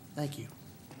 Thank you.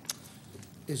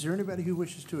 Is there anybody who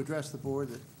wishes to address the board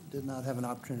that did not have an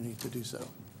opportunity to do so?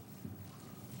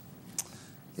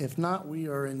 If not, we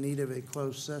are in need of a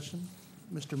closed session.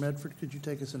 Mr. Medford, could you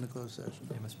take us into closed session?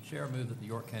 Yeah, Mr. Chair, I move that the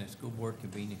York County School Board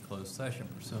convene in closed session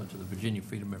pursuant to the Virginia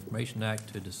Freedom of Information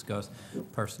Act to discuss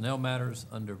personnel matters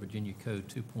under Virginia Code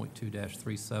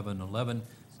 2.2-3711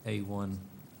 A1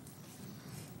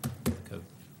 code.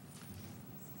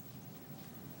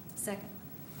 Second.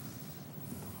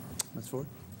 Ms. Ford?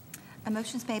 A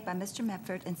motion is made by Mr.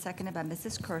 Medford and seconded by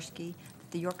Mrs. Kershke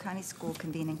that the York County School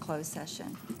convene in closed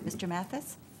session. Mr.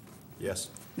 Mathis? Yes.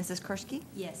 Mrs. Kershke?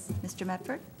 Yes. Mr.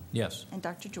 Medford? Yes. And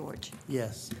Dr. George?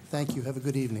 Yes. Thank you. Have a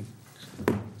good evening.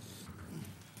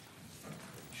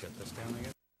 Shut this down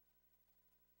again.